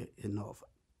chief here in Norfolk.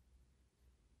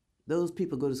 Those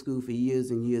people go to school for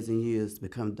years and years and years to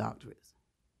become doctorates.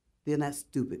 They're not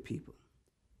stupid people.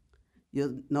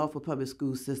 Your Norfolk public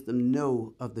school system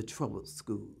know of the troubled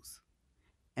schools.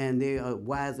 And they are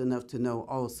wise enough to know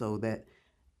also that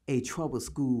a troubled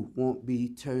school won't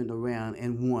be turned around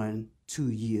in 1, 2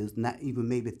 years, not even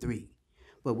maybe 3.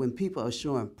 But when people are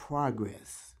showing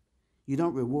progress, you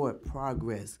don't reward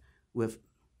progress with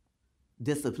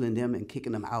disciplining them and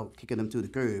kicking them out, kicking them to the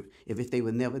curb, if they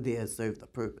were never there and served a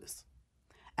purpose.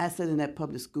 I said in that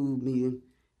public school meeting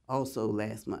also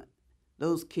last month,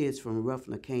 those kids from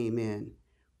Ruffner came in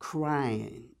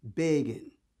crying,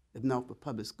 begging the Norfolk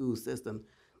public school system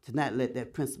to not let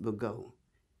that principal go.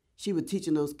 She was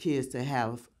teaching those kids to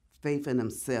have faith in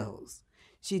themselves.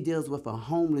 She deals with a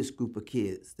homeless group of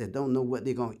kids that don't know what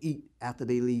they're going to eat after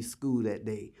they leave school that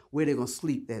day, where they're going to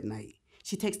sleep that night.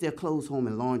 She takes their clothes home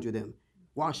and laundry them,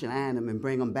 wash and iron them, and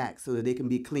bring them back so that they can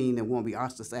be clean and won't be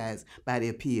ostracized by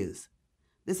their peers.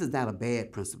 This is not a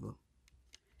bad principal.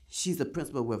 She's a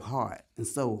principal with heart and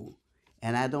soul.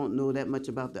 And I don't know that much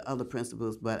about the other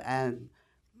principals, but I'm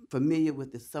familiar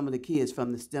with some of the kids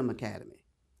from the STEM Academy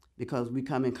because we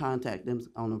come in contact them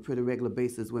on a pretty regular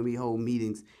basis when we hold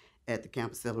meetings at the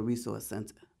Campus Center Resource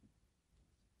Center.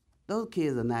 Those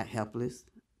kids are not helpless.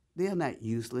 They are not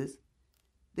useless.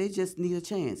 They just need a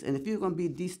chance. And if you're going to be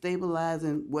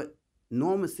destabilizing what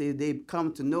normalcy they've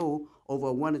come to know over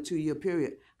a 1 or 2 year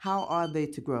period, how are they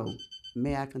to grow?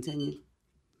 May I continue?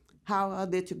 How are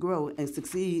they to grow and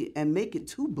succeed and make it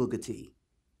to Booker T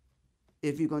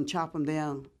if you're going to chop them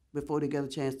down before they get a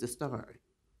chance to start?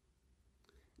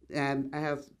 And I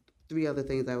have 3 other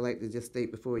things I would like to just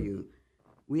state before you.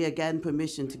 We had gotten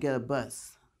permission to get a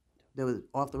bus that was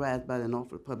authorized by the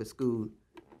Norfolk Public School,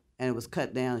 and it was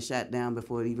cut down and shot down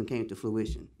before it even came to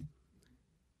fruition.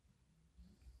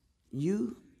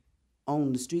 You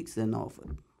own the streets in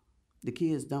Norfolk. The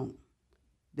kids don't.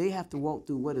 They have to walk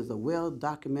through what is a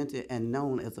well-documented and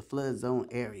known as a flood zone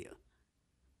area.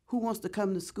 Who wants to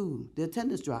come to school? The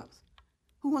attendance drops.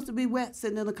 Who wants to be wet,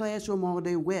 sitting in a classroom all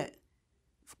day wet,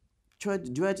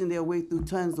 drudging their way through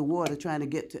tons of water trying to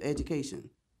get to education?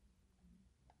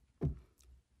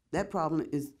 That problem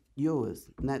is yours,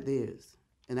 not theirs.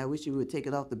 And I wish you would take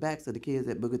it off the backs of the kids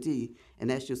at Booker T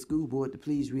and ask your school board to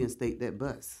please reinstate that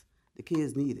bus. The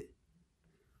kids need it.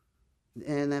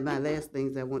 And my last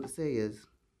things I want to say is,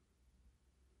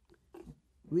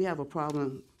 we have a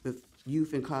problem with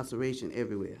youth incarceration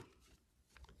everywhere.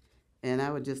 And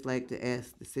I would just like to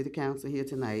ask the City Council here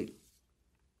tonight,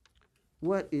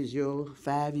 what is your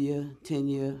 5-year,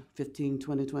 10-year, 15,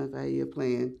 20, 25-year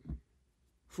plan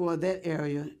for that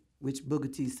area which Booker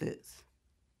T sits?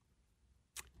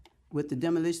 With the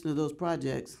demolition of those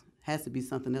projects, has to be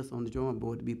something else on the drawing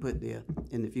board to be put there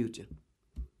in the future.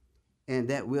 And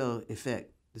that will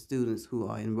affect the students who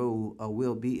are enrolled or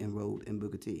will be enrolled in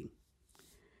Booker T.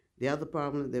 The other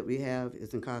problem that we have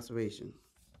is incarceration,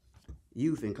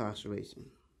 youth incarceration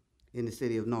in the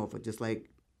city of Norfolk, just like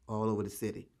all over the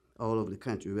city, all over the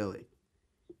country, really.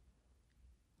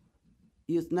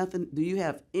 Do you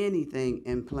have anything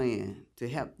in plan to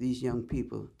help these young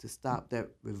people to stop that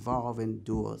revolving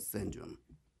door syndrome?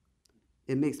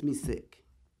 It makes me sick.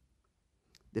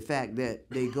 The fact that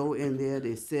they go in there,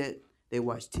 they sit, they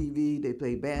watch TV, they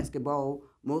play basketball.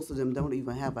 Most of them don't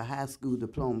even have a high school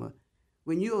diploma.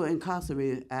 When you're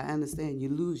incarcerated, I understand you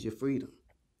lose your freedom.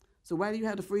 So why do you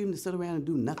have the freedom to sit around and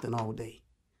do nothing all day?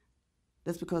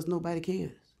 That's because nobody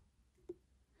cares.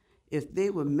 If they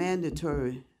were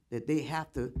mandatory that they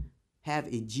have to have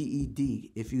a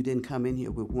GED if you didn't come in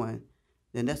here with one,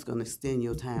 then that's going to extend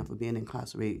your time for being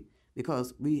incarcerated,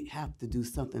 because we have to do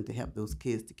something to help those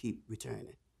kids to keep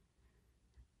returning.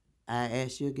 I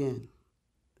ask you again,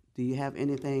 do you have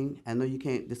anything, I know you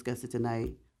can't discuss it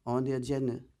tonight, on the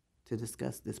agenda to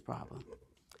discuss this problem?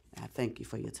 I thank you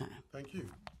for your time. Thank you.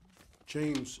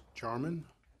 James Jarman.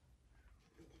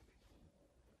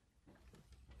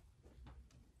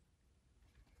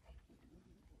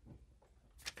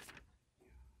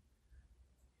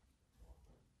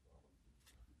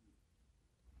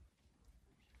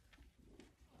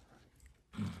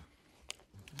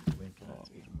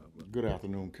 Good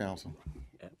afternoon, Council.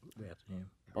 Good afternoon.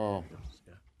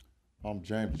 I'm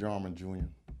James Jarman, Jr.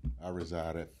 I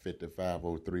reside at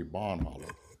 5503 Barn Hollow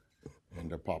in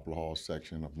the Poplar Hall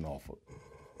section of Norfolk.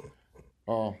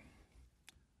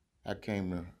 I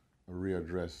came to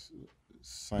readdress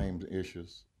same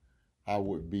issues. I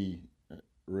would be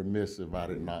remiss if I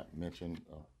did not mention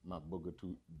my Booker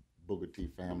T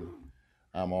family.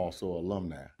 I'm also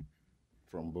alumni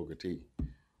from Booker T.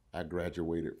 I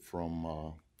graduated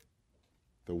from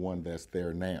the one that's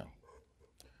there now.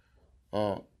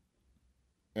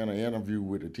 In an interview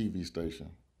with the TV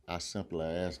station, I simply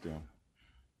asked them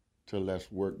to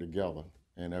let's work together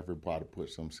and everybody put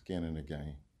some skin in the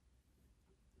game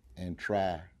and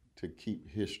try to keep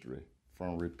history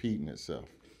from repeating itself.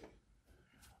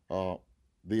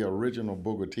 The original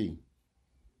Booker T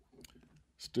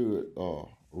stood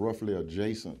roughly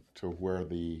adjacent to where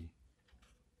the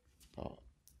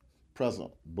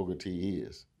present Booker T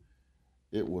is.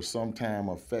 It was sometime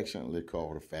affectionately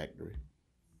called a factory,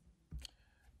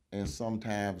 and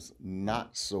sometimes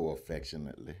not so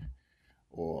affectionately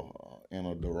or in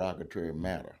a derogatory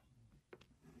manner.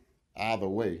 Either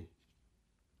way,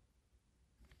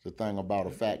 the thing about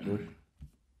a factory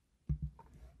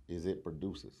is it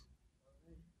produces.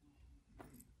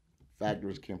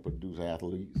 Factories can produce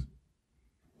athletes.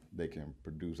 They can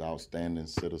produce outstanding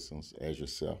citizens as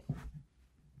yourself.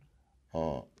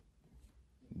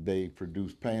 They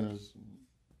produce painters,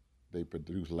 they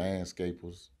produce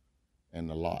landscapers, and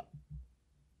the lot.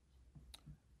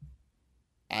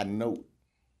 I note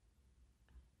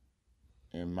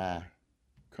in my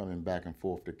coming back and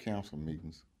forth to council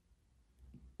meetings,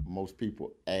 most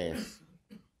people ask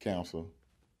council,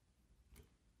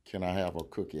 can I have a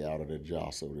cookie out of the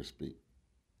jar, so to speak?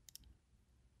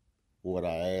 What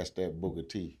I asked that Booker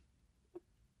T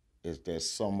is that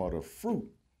some of the fruit,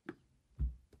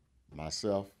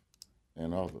 myself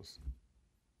and others,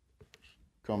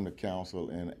 come to council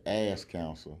and ask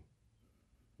council,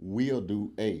 we'll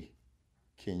do A,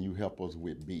 can you help us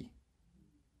with B?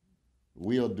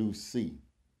 We'll do C,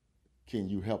 can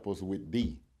you help us with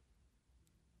D?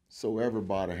 So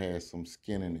everybody has some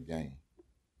skin in the game.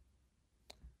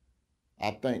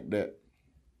 I think that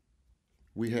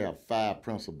we have 5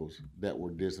 principals that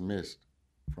were dismissed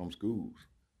from schools.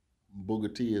 Booker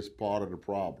T is part of the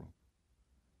problem.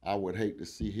 I would hate to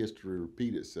see history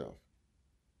repeat itself.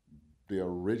 The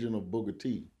original Booker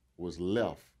T was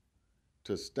left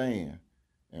to stand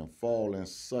and fall in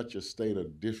such a state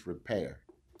of disrepair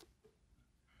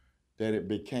that it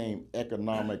became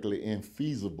economically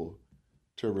infeasible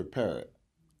to repair it.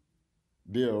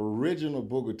 The original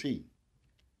Booker T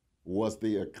was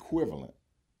the equivalent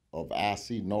of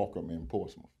I.C. Norfolk in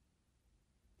Portsmouth.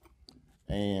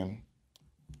 And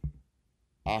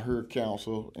I heard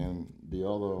council and the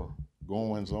other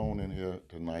goings on in here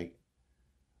tonight.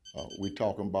 We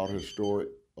talking about historic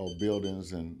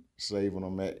buildings and saving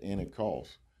them at any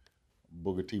cost.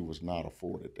 Booker T was not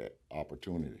afforded that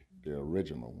opportunity, the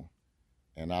original one.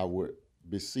 And I would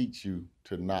beseech you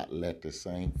to not let the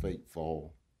same fate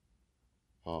fall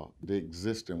the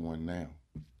existing one now.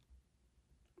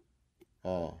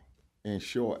 In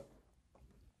short,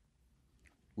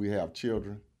 we have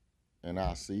children and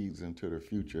our seeds into the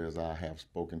future, as I have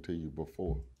spoken to you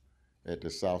before, at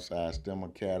the Southside STEM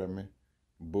Academy,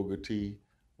 Booker T,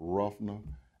 Ruffner,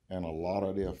 and a lot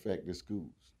of the affected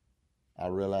schools. I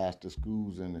realized the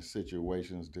schools and the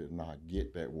situations did not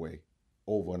get that way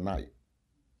overnight.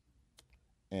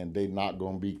 And they're not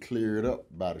gonna be cleared up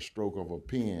by the stroke of a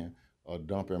pen or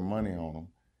dumping money on them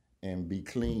and be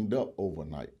cleaned up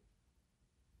overnight.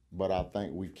 But I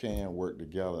think we can work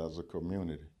together as a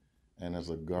community and as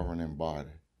a governing body,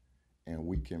 and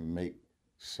we can make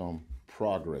some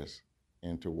progress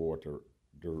in toward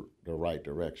the right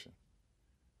direction.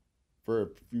 Very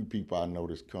few people I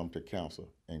notice come to council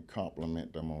and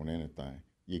compliment them on anything.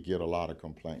 You get a lot of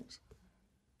complaints.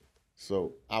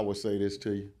 So I would say this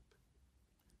to you.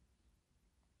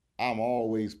 I'm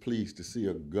always pleased to see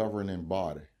a governing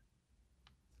body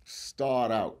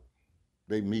start out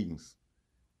their meetings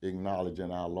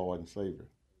acknowledging our Lord and Savior.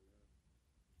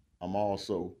 I'm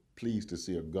also pleased to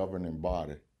see a governing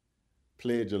body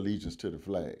pledge allegiance to the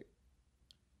flag.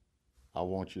 I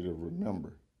want you to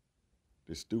remember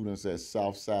the students at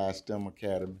Southside STEM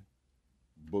Academy,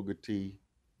 Booker T,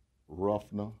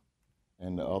 Ruffner,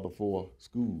 and the other 4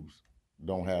 schools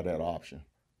don't have that option.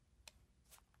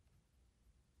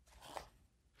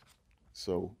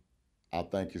 So I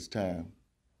think it's time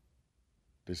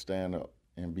to stand up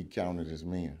and be counted as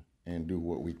men and do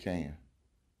what we can.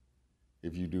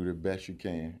 If you do the best you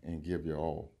can and give your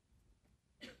all,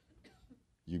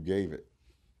 you gave it.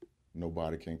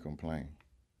 Nobody can complain.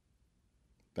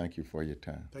 Thank you for your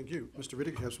time. Thank you. Mr.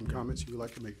 Riddick, you have some comments you would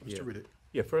like to make. Mr. Riddick.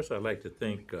 Yeah, first I'd like to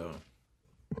thank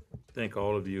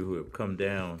all of you who have come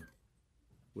down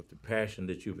with the passion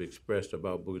that you've expressed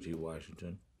about Booker T.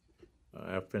 Washington.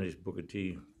 I finished Booker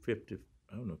T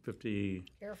 50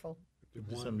 Careful.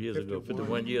 some years ago,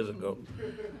 51 years ago.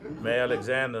 Mayor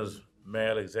Alexander's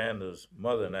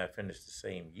mother and I finished the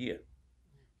same year.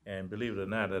 And believe it or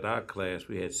not, at our class,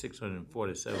 we had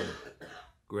 647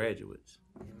 graduates.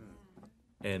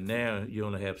 And now you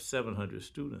only have 700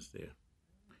 students there.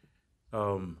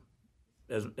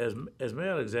 As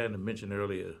Mayor Alexander mentioned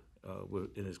earlier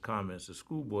in his comments, the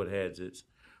school board has its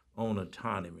own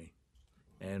autonomy.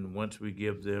 And once we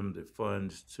give them the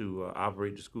funds to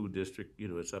operate the school district,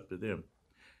 it's up to them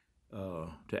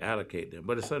to allocate them.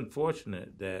 But it's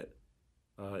unfortunate that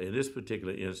in this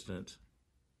particular instance,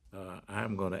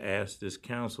 I'm going to ask this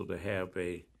council to have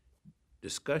a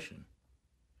discussion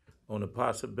on the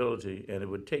possibility, and it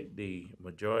would take the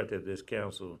majority of this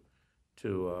council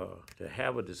to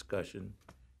have a discussion,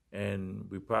 and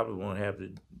we probably won't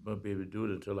be able to do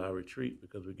it until our retreat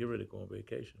because we get ready to go on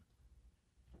vacation.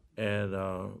 And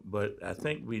but I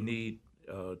think we need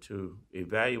to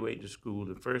evaluate the school.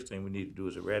 The first thing we need to do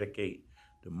is eradicate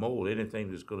the mold,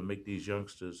 anything that's going to make these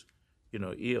youngsters,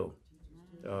 ill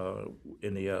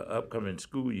in the upcoming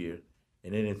school year,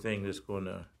 and anything that's going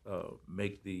to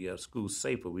make the school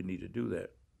safer. We need to do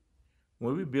that.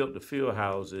 When we built the field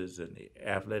houses and the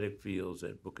athletic fields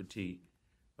at Booker T,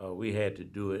 we had to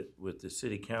do it with the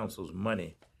city council's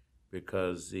money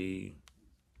because the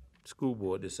school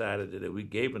board decided that if we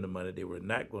gave them the money, they were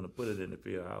not going to put it in the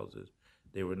field houses.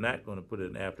 They were not going to put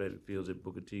it in athletic fields at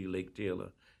Booker T, Lake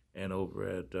Taylor, and over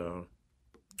at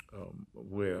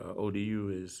where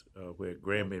ODU is, where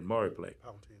Granby and Maury play,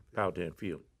 Powhatan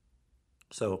Field.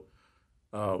 So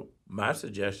my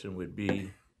suggestion would be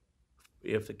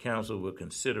if the council would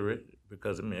consider it,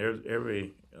 because I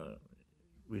mean,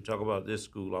 we talk about this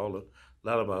school, a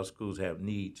lot of our schools have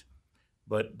needs,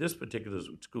 but this particular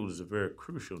school is a very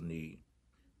crucial need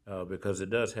because it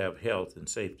does have health and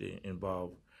safety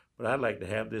involved. But I'd like to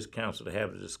have this council to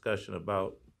have a discussion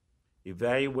about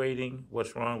evaluating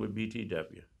what's wrong with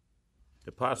BTW,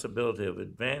 the possibility of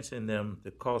advancing them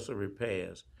the cost of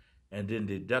repairs, and then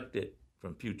deduct it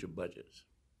from future budgets.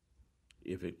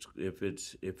 If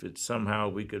it's somehow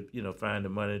we could find the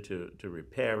money to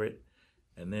repair it,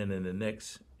 and then in the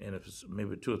next, and if it's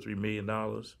maybe $2 or $3 million,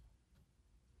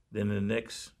 then in the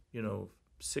next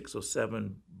 6 or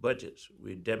 7 budgets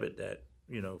we debit that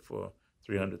for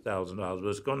 $300,000. But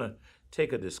it's going to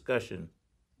take a discussion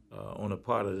on a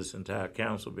part of this entire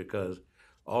council because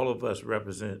all of us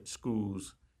represent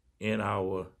schools in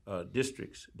our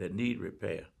districts that need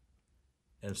repair.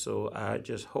 And so I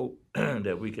just hope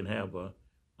that we can have an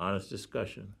honest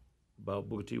discussion about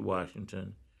Booker T.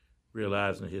 Washington,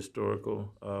 realizing the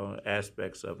historical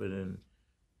aspects of it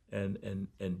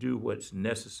and do what's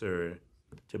necessary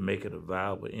to make it a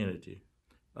viable entity.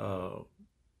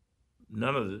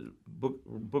 None of the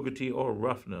Booker T. or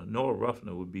Ruffner, nor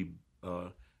Ruffner would be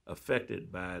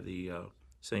affected by the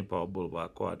St. Paul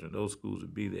Boulevard Quadrant. Those schools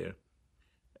would be there.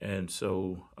 And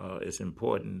so it's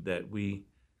important that we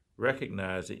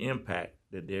recognize the impact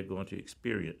that they're going to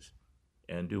experience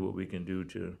and do what we can do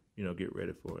to, get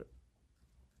ready for it.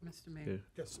 Mr. Mayor.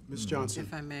 Yes, Ms. Johnson.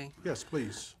 If I may. Yes,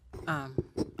 please.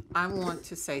 I want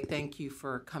to say thank you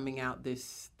for coming out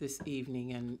this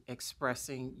evening and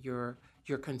expressing your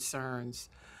concerns.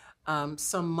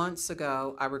 Some months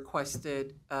ago, I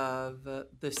requested of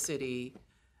the city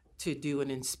to do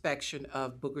an inspection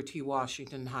of Booker T.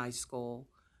 Washington High School,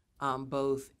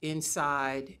 both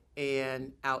inside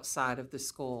and outside of the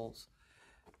schools.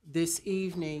 This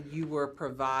evening, you were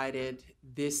provided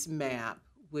this map,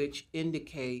 which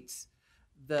indicates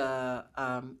the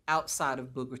outside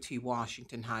of Booker T.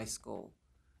 Washington High School.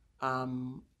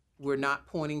 We're not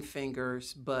pointing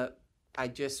fingers, but I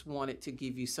just wanted to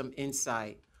give you some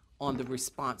insight on the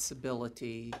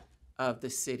responsibility of the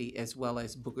city as well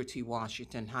as Booker T.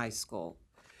 Washington High School.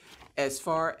 As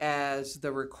far as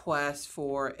the request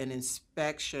for an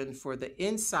inspection for the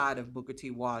inside of Booker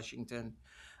T. Washington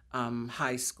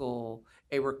High School,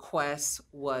 a request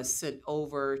was sent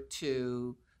over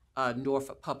to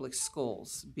Norfolk Public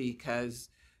Schools because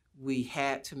we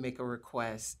had to make a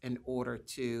request in order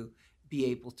to be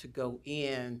able to go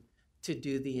in to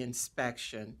do the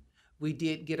inspection. We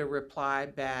did get a reply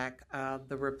back.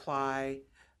 The reply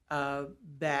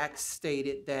back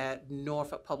stated that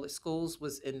Norfolk Public Schools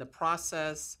was in the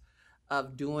process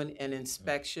of doing an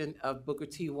inspection of Booker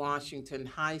T. Washington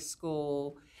High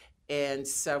School and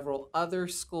several other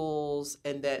schools,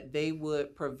 and that they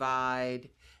would provide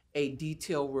a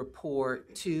detailed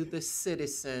report to the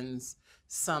citizens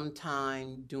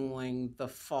sometime during the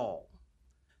fall.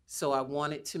 So I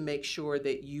wanted to make sure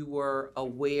that you were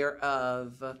aware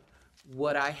of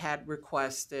what I had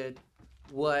requested,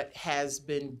 what has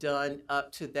been done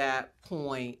up to that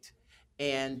point,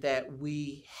 and that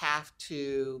we have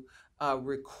to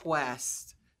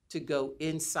request to go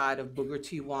inside of Booker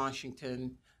T.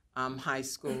 Washington High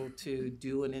School to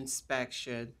do an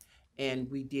inspection. And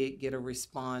we did get a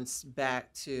response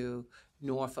back to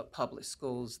Norfolk Public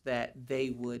Schools that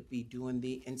they would be doing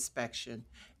the inspection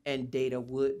and data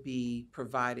would be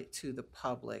provided to the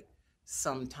public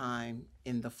sometime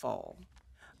in the fall.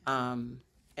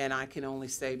 And I can only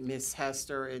say, Ms.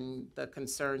 Hester and the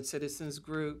Concerned Citizens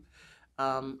Group,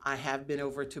 I have been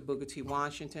over to Booker T.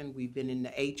 Washington. We've been in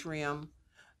the atrium.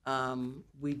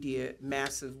 We did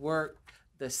massive work.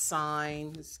 The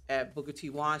signs at Booker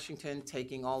T. Washington,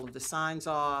 taking all of the signs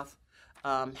off,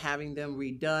 having them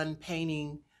redone,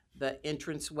 painting the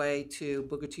entranceway to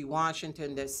Booker T.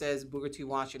 Washington that says Booker T.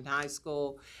 Washington High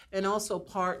School, and also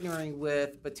partnering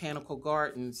with Botanical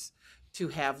Gardens to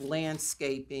have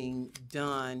landscaping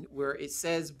done where it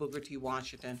says Booker T.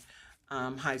 Washington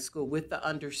High School, with the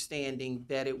understanding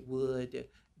that it would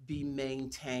be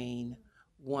maintained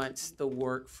once the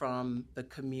work from the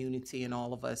community and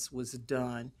all of us was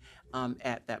done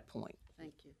at that point.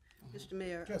 Thank you. Mr.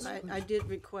 Mayor, Yes, I did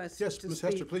request Yes, to Ms.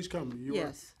 speak. Hester, please come.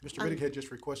 Yes. Mr. Riddick had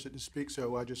just requested to speak,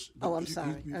 so I just. Oh, I'm you-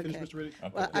 sorry. You finished, Okay. Mr.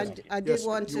 Riddick? Well, Yes. I did Yes,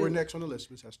 want to. You were next on the list,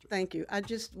 Ms. Hester. Thank you. I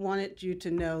just wanted you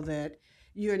to know that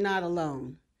you're not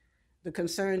alone. The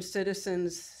concerned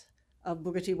citizens of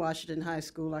Booker T. Washington High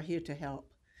School are here to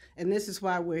help. And this is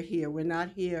why we're here. We're not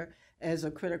here as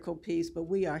a critical piece, but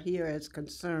we are here as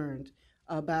concerned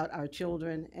about our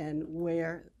children and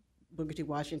where Booker T.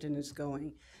 Washington is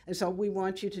going. And so we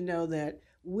want you to know that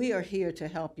we are here to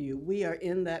help you. We are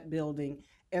in that building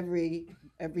every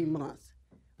month.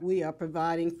 We are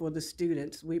providing for the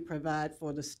students. We provide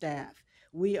for the staff.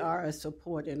 We are a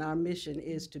support, and our mission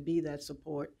is to be that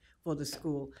support for the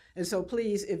school. And so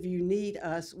please, if you need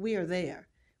us, we are there.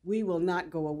 We will not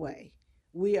go away.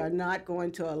 We are not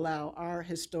going to allow our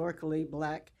historically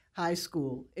Black high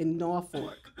school in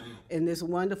Norfolk, in this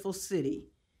wonderful city,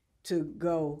 to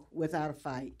go without a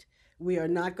fight. We are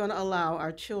not going to allow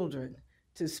our children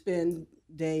to spend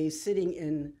days sitting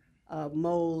in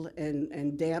mold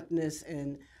and dampness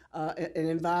and an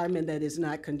environment that is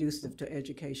not conducive to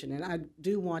education. And I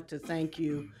do want to thank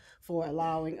you for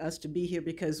allowing us to be here,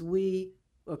 because we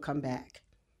will come back.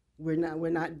 We're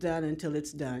not done until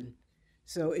it's done.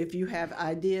 So if you have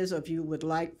ideas, or if you would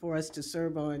like for us to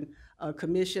serve on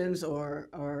commissions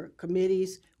or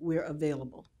committees, we're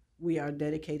available. We are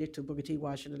dedicated to Booker T.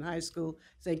 Washington High School.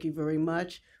 Thank you very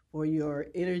much for your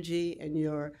energy and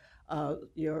your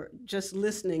just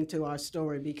listening to our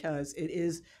story, because it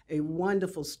is a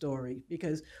wonderful story,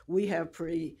 because we have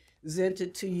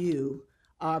presented to you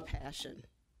our passion,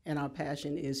 and our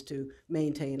passion is to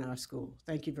maintain our school.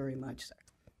 Thank you very much, sir.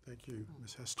 Thank you,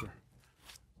 Ms. Hester.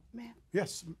 Ma'am.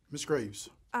 Yes, Ms. Graves.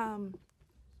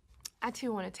 I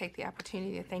too want to take the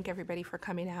opportunity to thank everybody for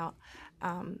coming out.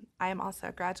 I am also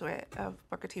a graduate of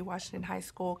Booker T. Washington High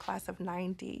School, class of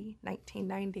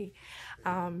 1990.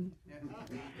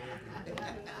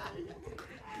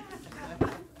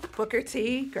 Booker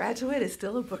T. graduate is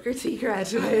still a Booker T.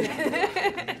 graduate.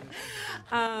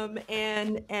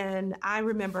 And I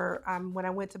remember when I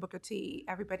went to Booker T,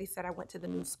 everybody said I went to the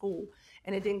new school,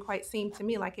 and it didn't quite seem to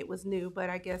me like it was new, but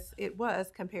I guess it was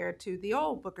compared to the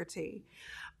old Booker T.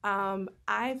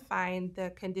 I find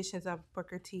the conditions of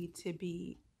Booker T to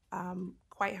be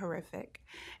quite horrific,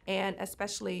 and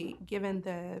especially given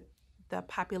the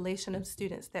population of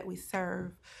students that we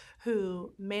serve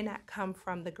who may not come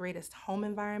from the greatest home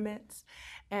environments,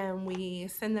 and we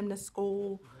send them to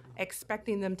school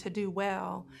expecting them to do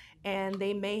well, and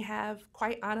they may have,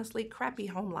 quite honestly, crappy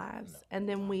home lives, and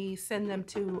then we send them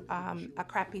to a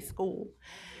crappy school.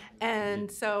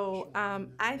 And so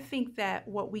I think that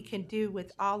what we can do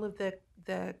with all of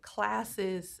the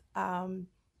classes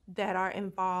that are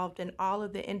involved, and all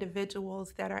of the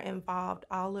individuals that are involved,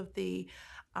 all of the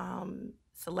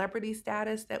celebrity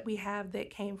status that we have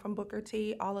that came from Booker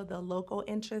T, all of the local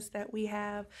interest that we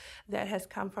have that has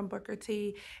come from Booker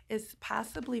T, is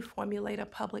possibly formulate a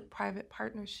public-private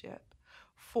partnership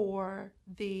for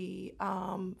the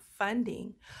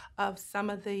funding of some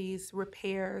of these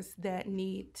repairs that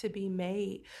need to be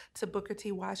made to Booker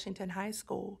T. Washington High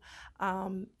School.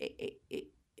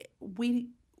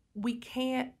 We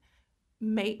can't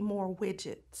make more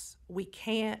widgets. We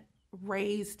can't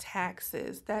raise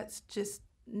taxes. That's just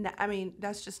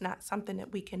not something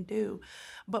that we can do.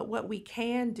 But what we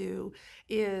can do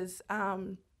is,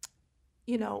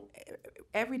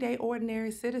 everyday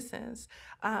ordinary citizens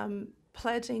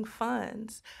pledging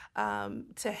funds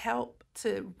to help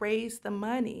to raise the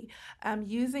money,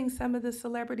 using some of the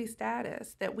celebrity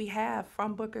status that we have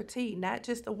from Booker T, not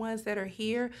just the ones that are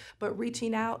here, but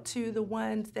reaching out to the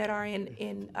ones that are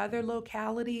in other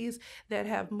localities that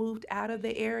have moved out of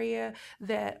the area,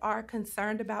 that are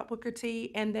concerned about Booker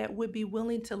T, and that would be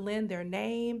willing to lend their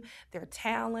name, their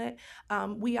talent.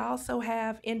 We also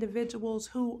have individuals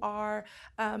who are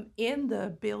in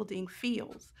the building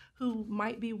fields, who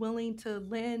might be willing to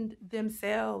lend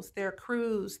themselves, their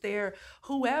crews, their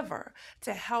whoever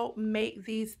to help make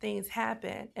these things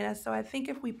happen. And so I think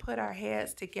if we put our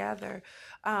heads together,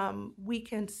 we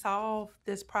can solve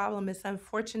this problem. It's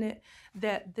unfortunate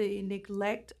that the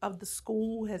neglect of the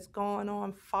school has gone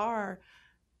on far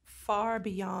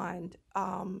beyond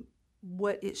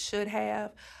what it should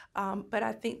have. But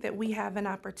I think that we have an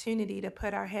opportunity to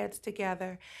put our heads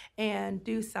together and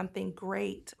do something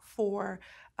great for,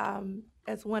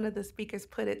 as one of the speakers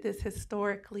put it, this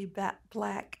historically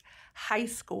black high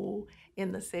school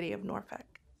in the city of Norfolk.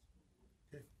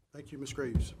 Okay. Thank you, Ms.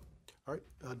 Graves. All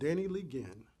right, Danny Lee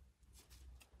Ginn.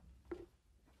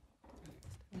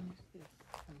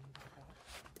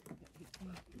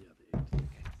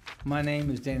 My name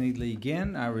is Danny Lee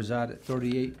Ginn. I reside at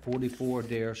 3844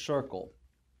 Dare Circle.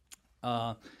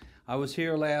 I was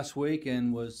here last week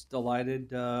and was delighted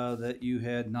that you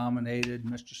had nominated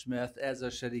Mr. Smith as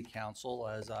our city council,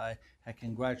 as I had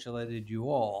congratulated you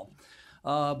all.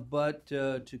 But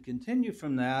to continue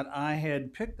from that, I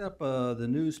had picked up the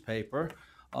newspaper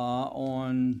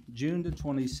on June the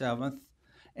 27th,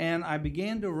 and I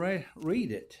began to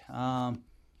read it.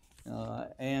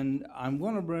 And I'm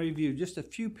going to review just a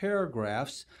few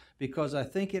paragraphs because I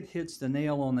think it hits the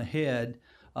nail on the head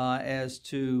as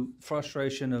to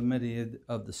frustration of many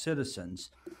of the citizens.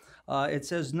 It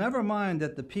says, never mind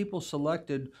that the people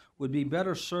selected would be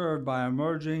better served by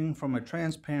emerging from a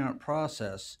transparent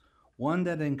process, one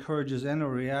that encourages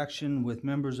interaction with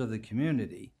members of the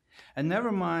community. And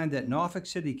never mind that Norfolk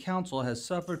City Council has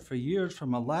suffered for years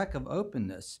from a lack of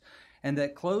openness, and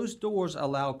that closed doors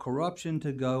allow corruption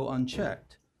to go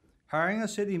unchecked. Hiring a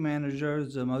city manager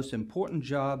is the most important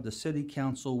job the city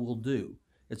council will do.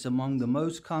 It's among the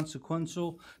most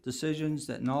consequential decisions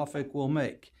that Norfolk will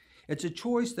make. It's a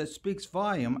choice that speaks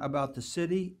volume about the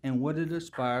city and what it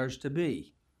aspires to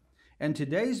be. And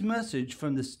today's message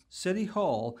from the City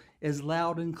Hall is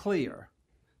loud and clear.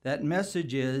 That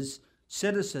message is,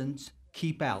 citizens,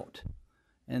 keep out.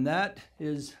 And that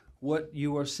is what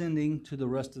you are sending to the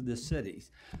rest of the cities.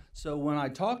 So when I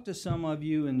talk to some of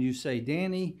you and you say,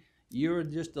 Danny, you're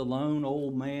just a lone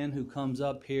old man who comes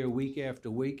up here week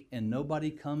after week and nobody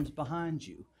comes behind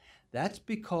you, that's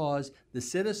because the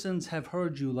citizens have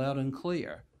heard you loud and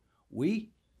clear.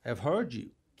 We have heard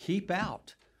you. Keep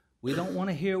out. We don't want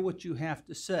to hear what you have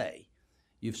to say.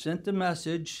 You've sent the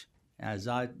message, as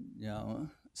I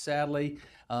sadly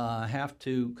have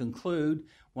to conclude.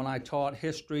 When I taught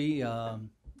history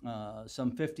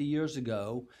some 50 years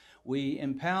ago, we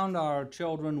impound our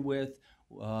children with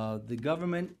the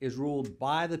government is ruled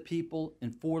by the people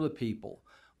and for the people.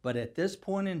 But at this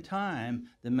point in time,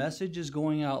 the message is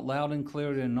going out loud and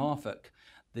clear in Norfolk.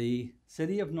 The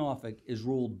city of Norfolk is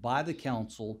ruled by the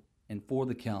council and for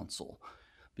the council,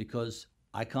 because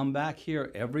I come back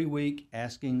here every week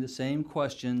asking the same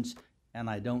questions and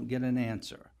I don't get an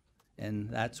answer. And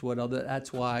that's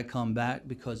why I come back,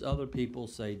 because other people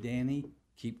say, Danny,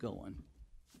 keep going.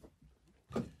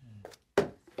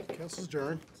 Council's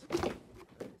adjourned.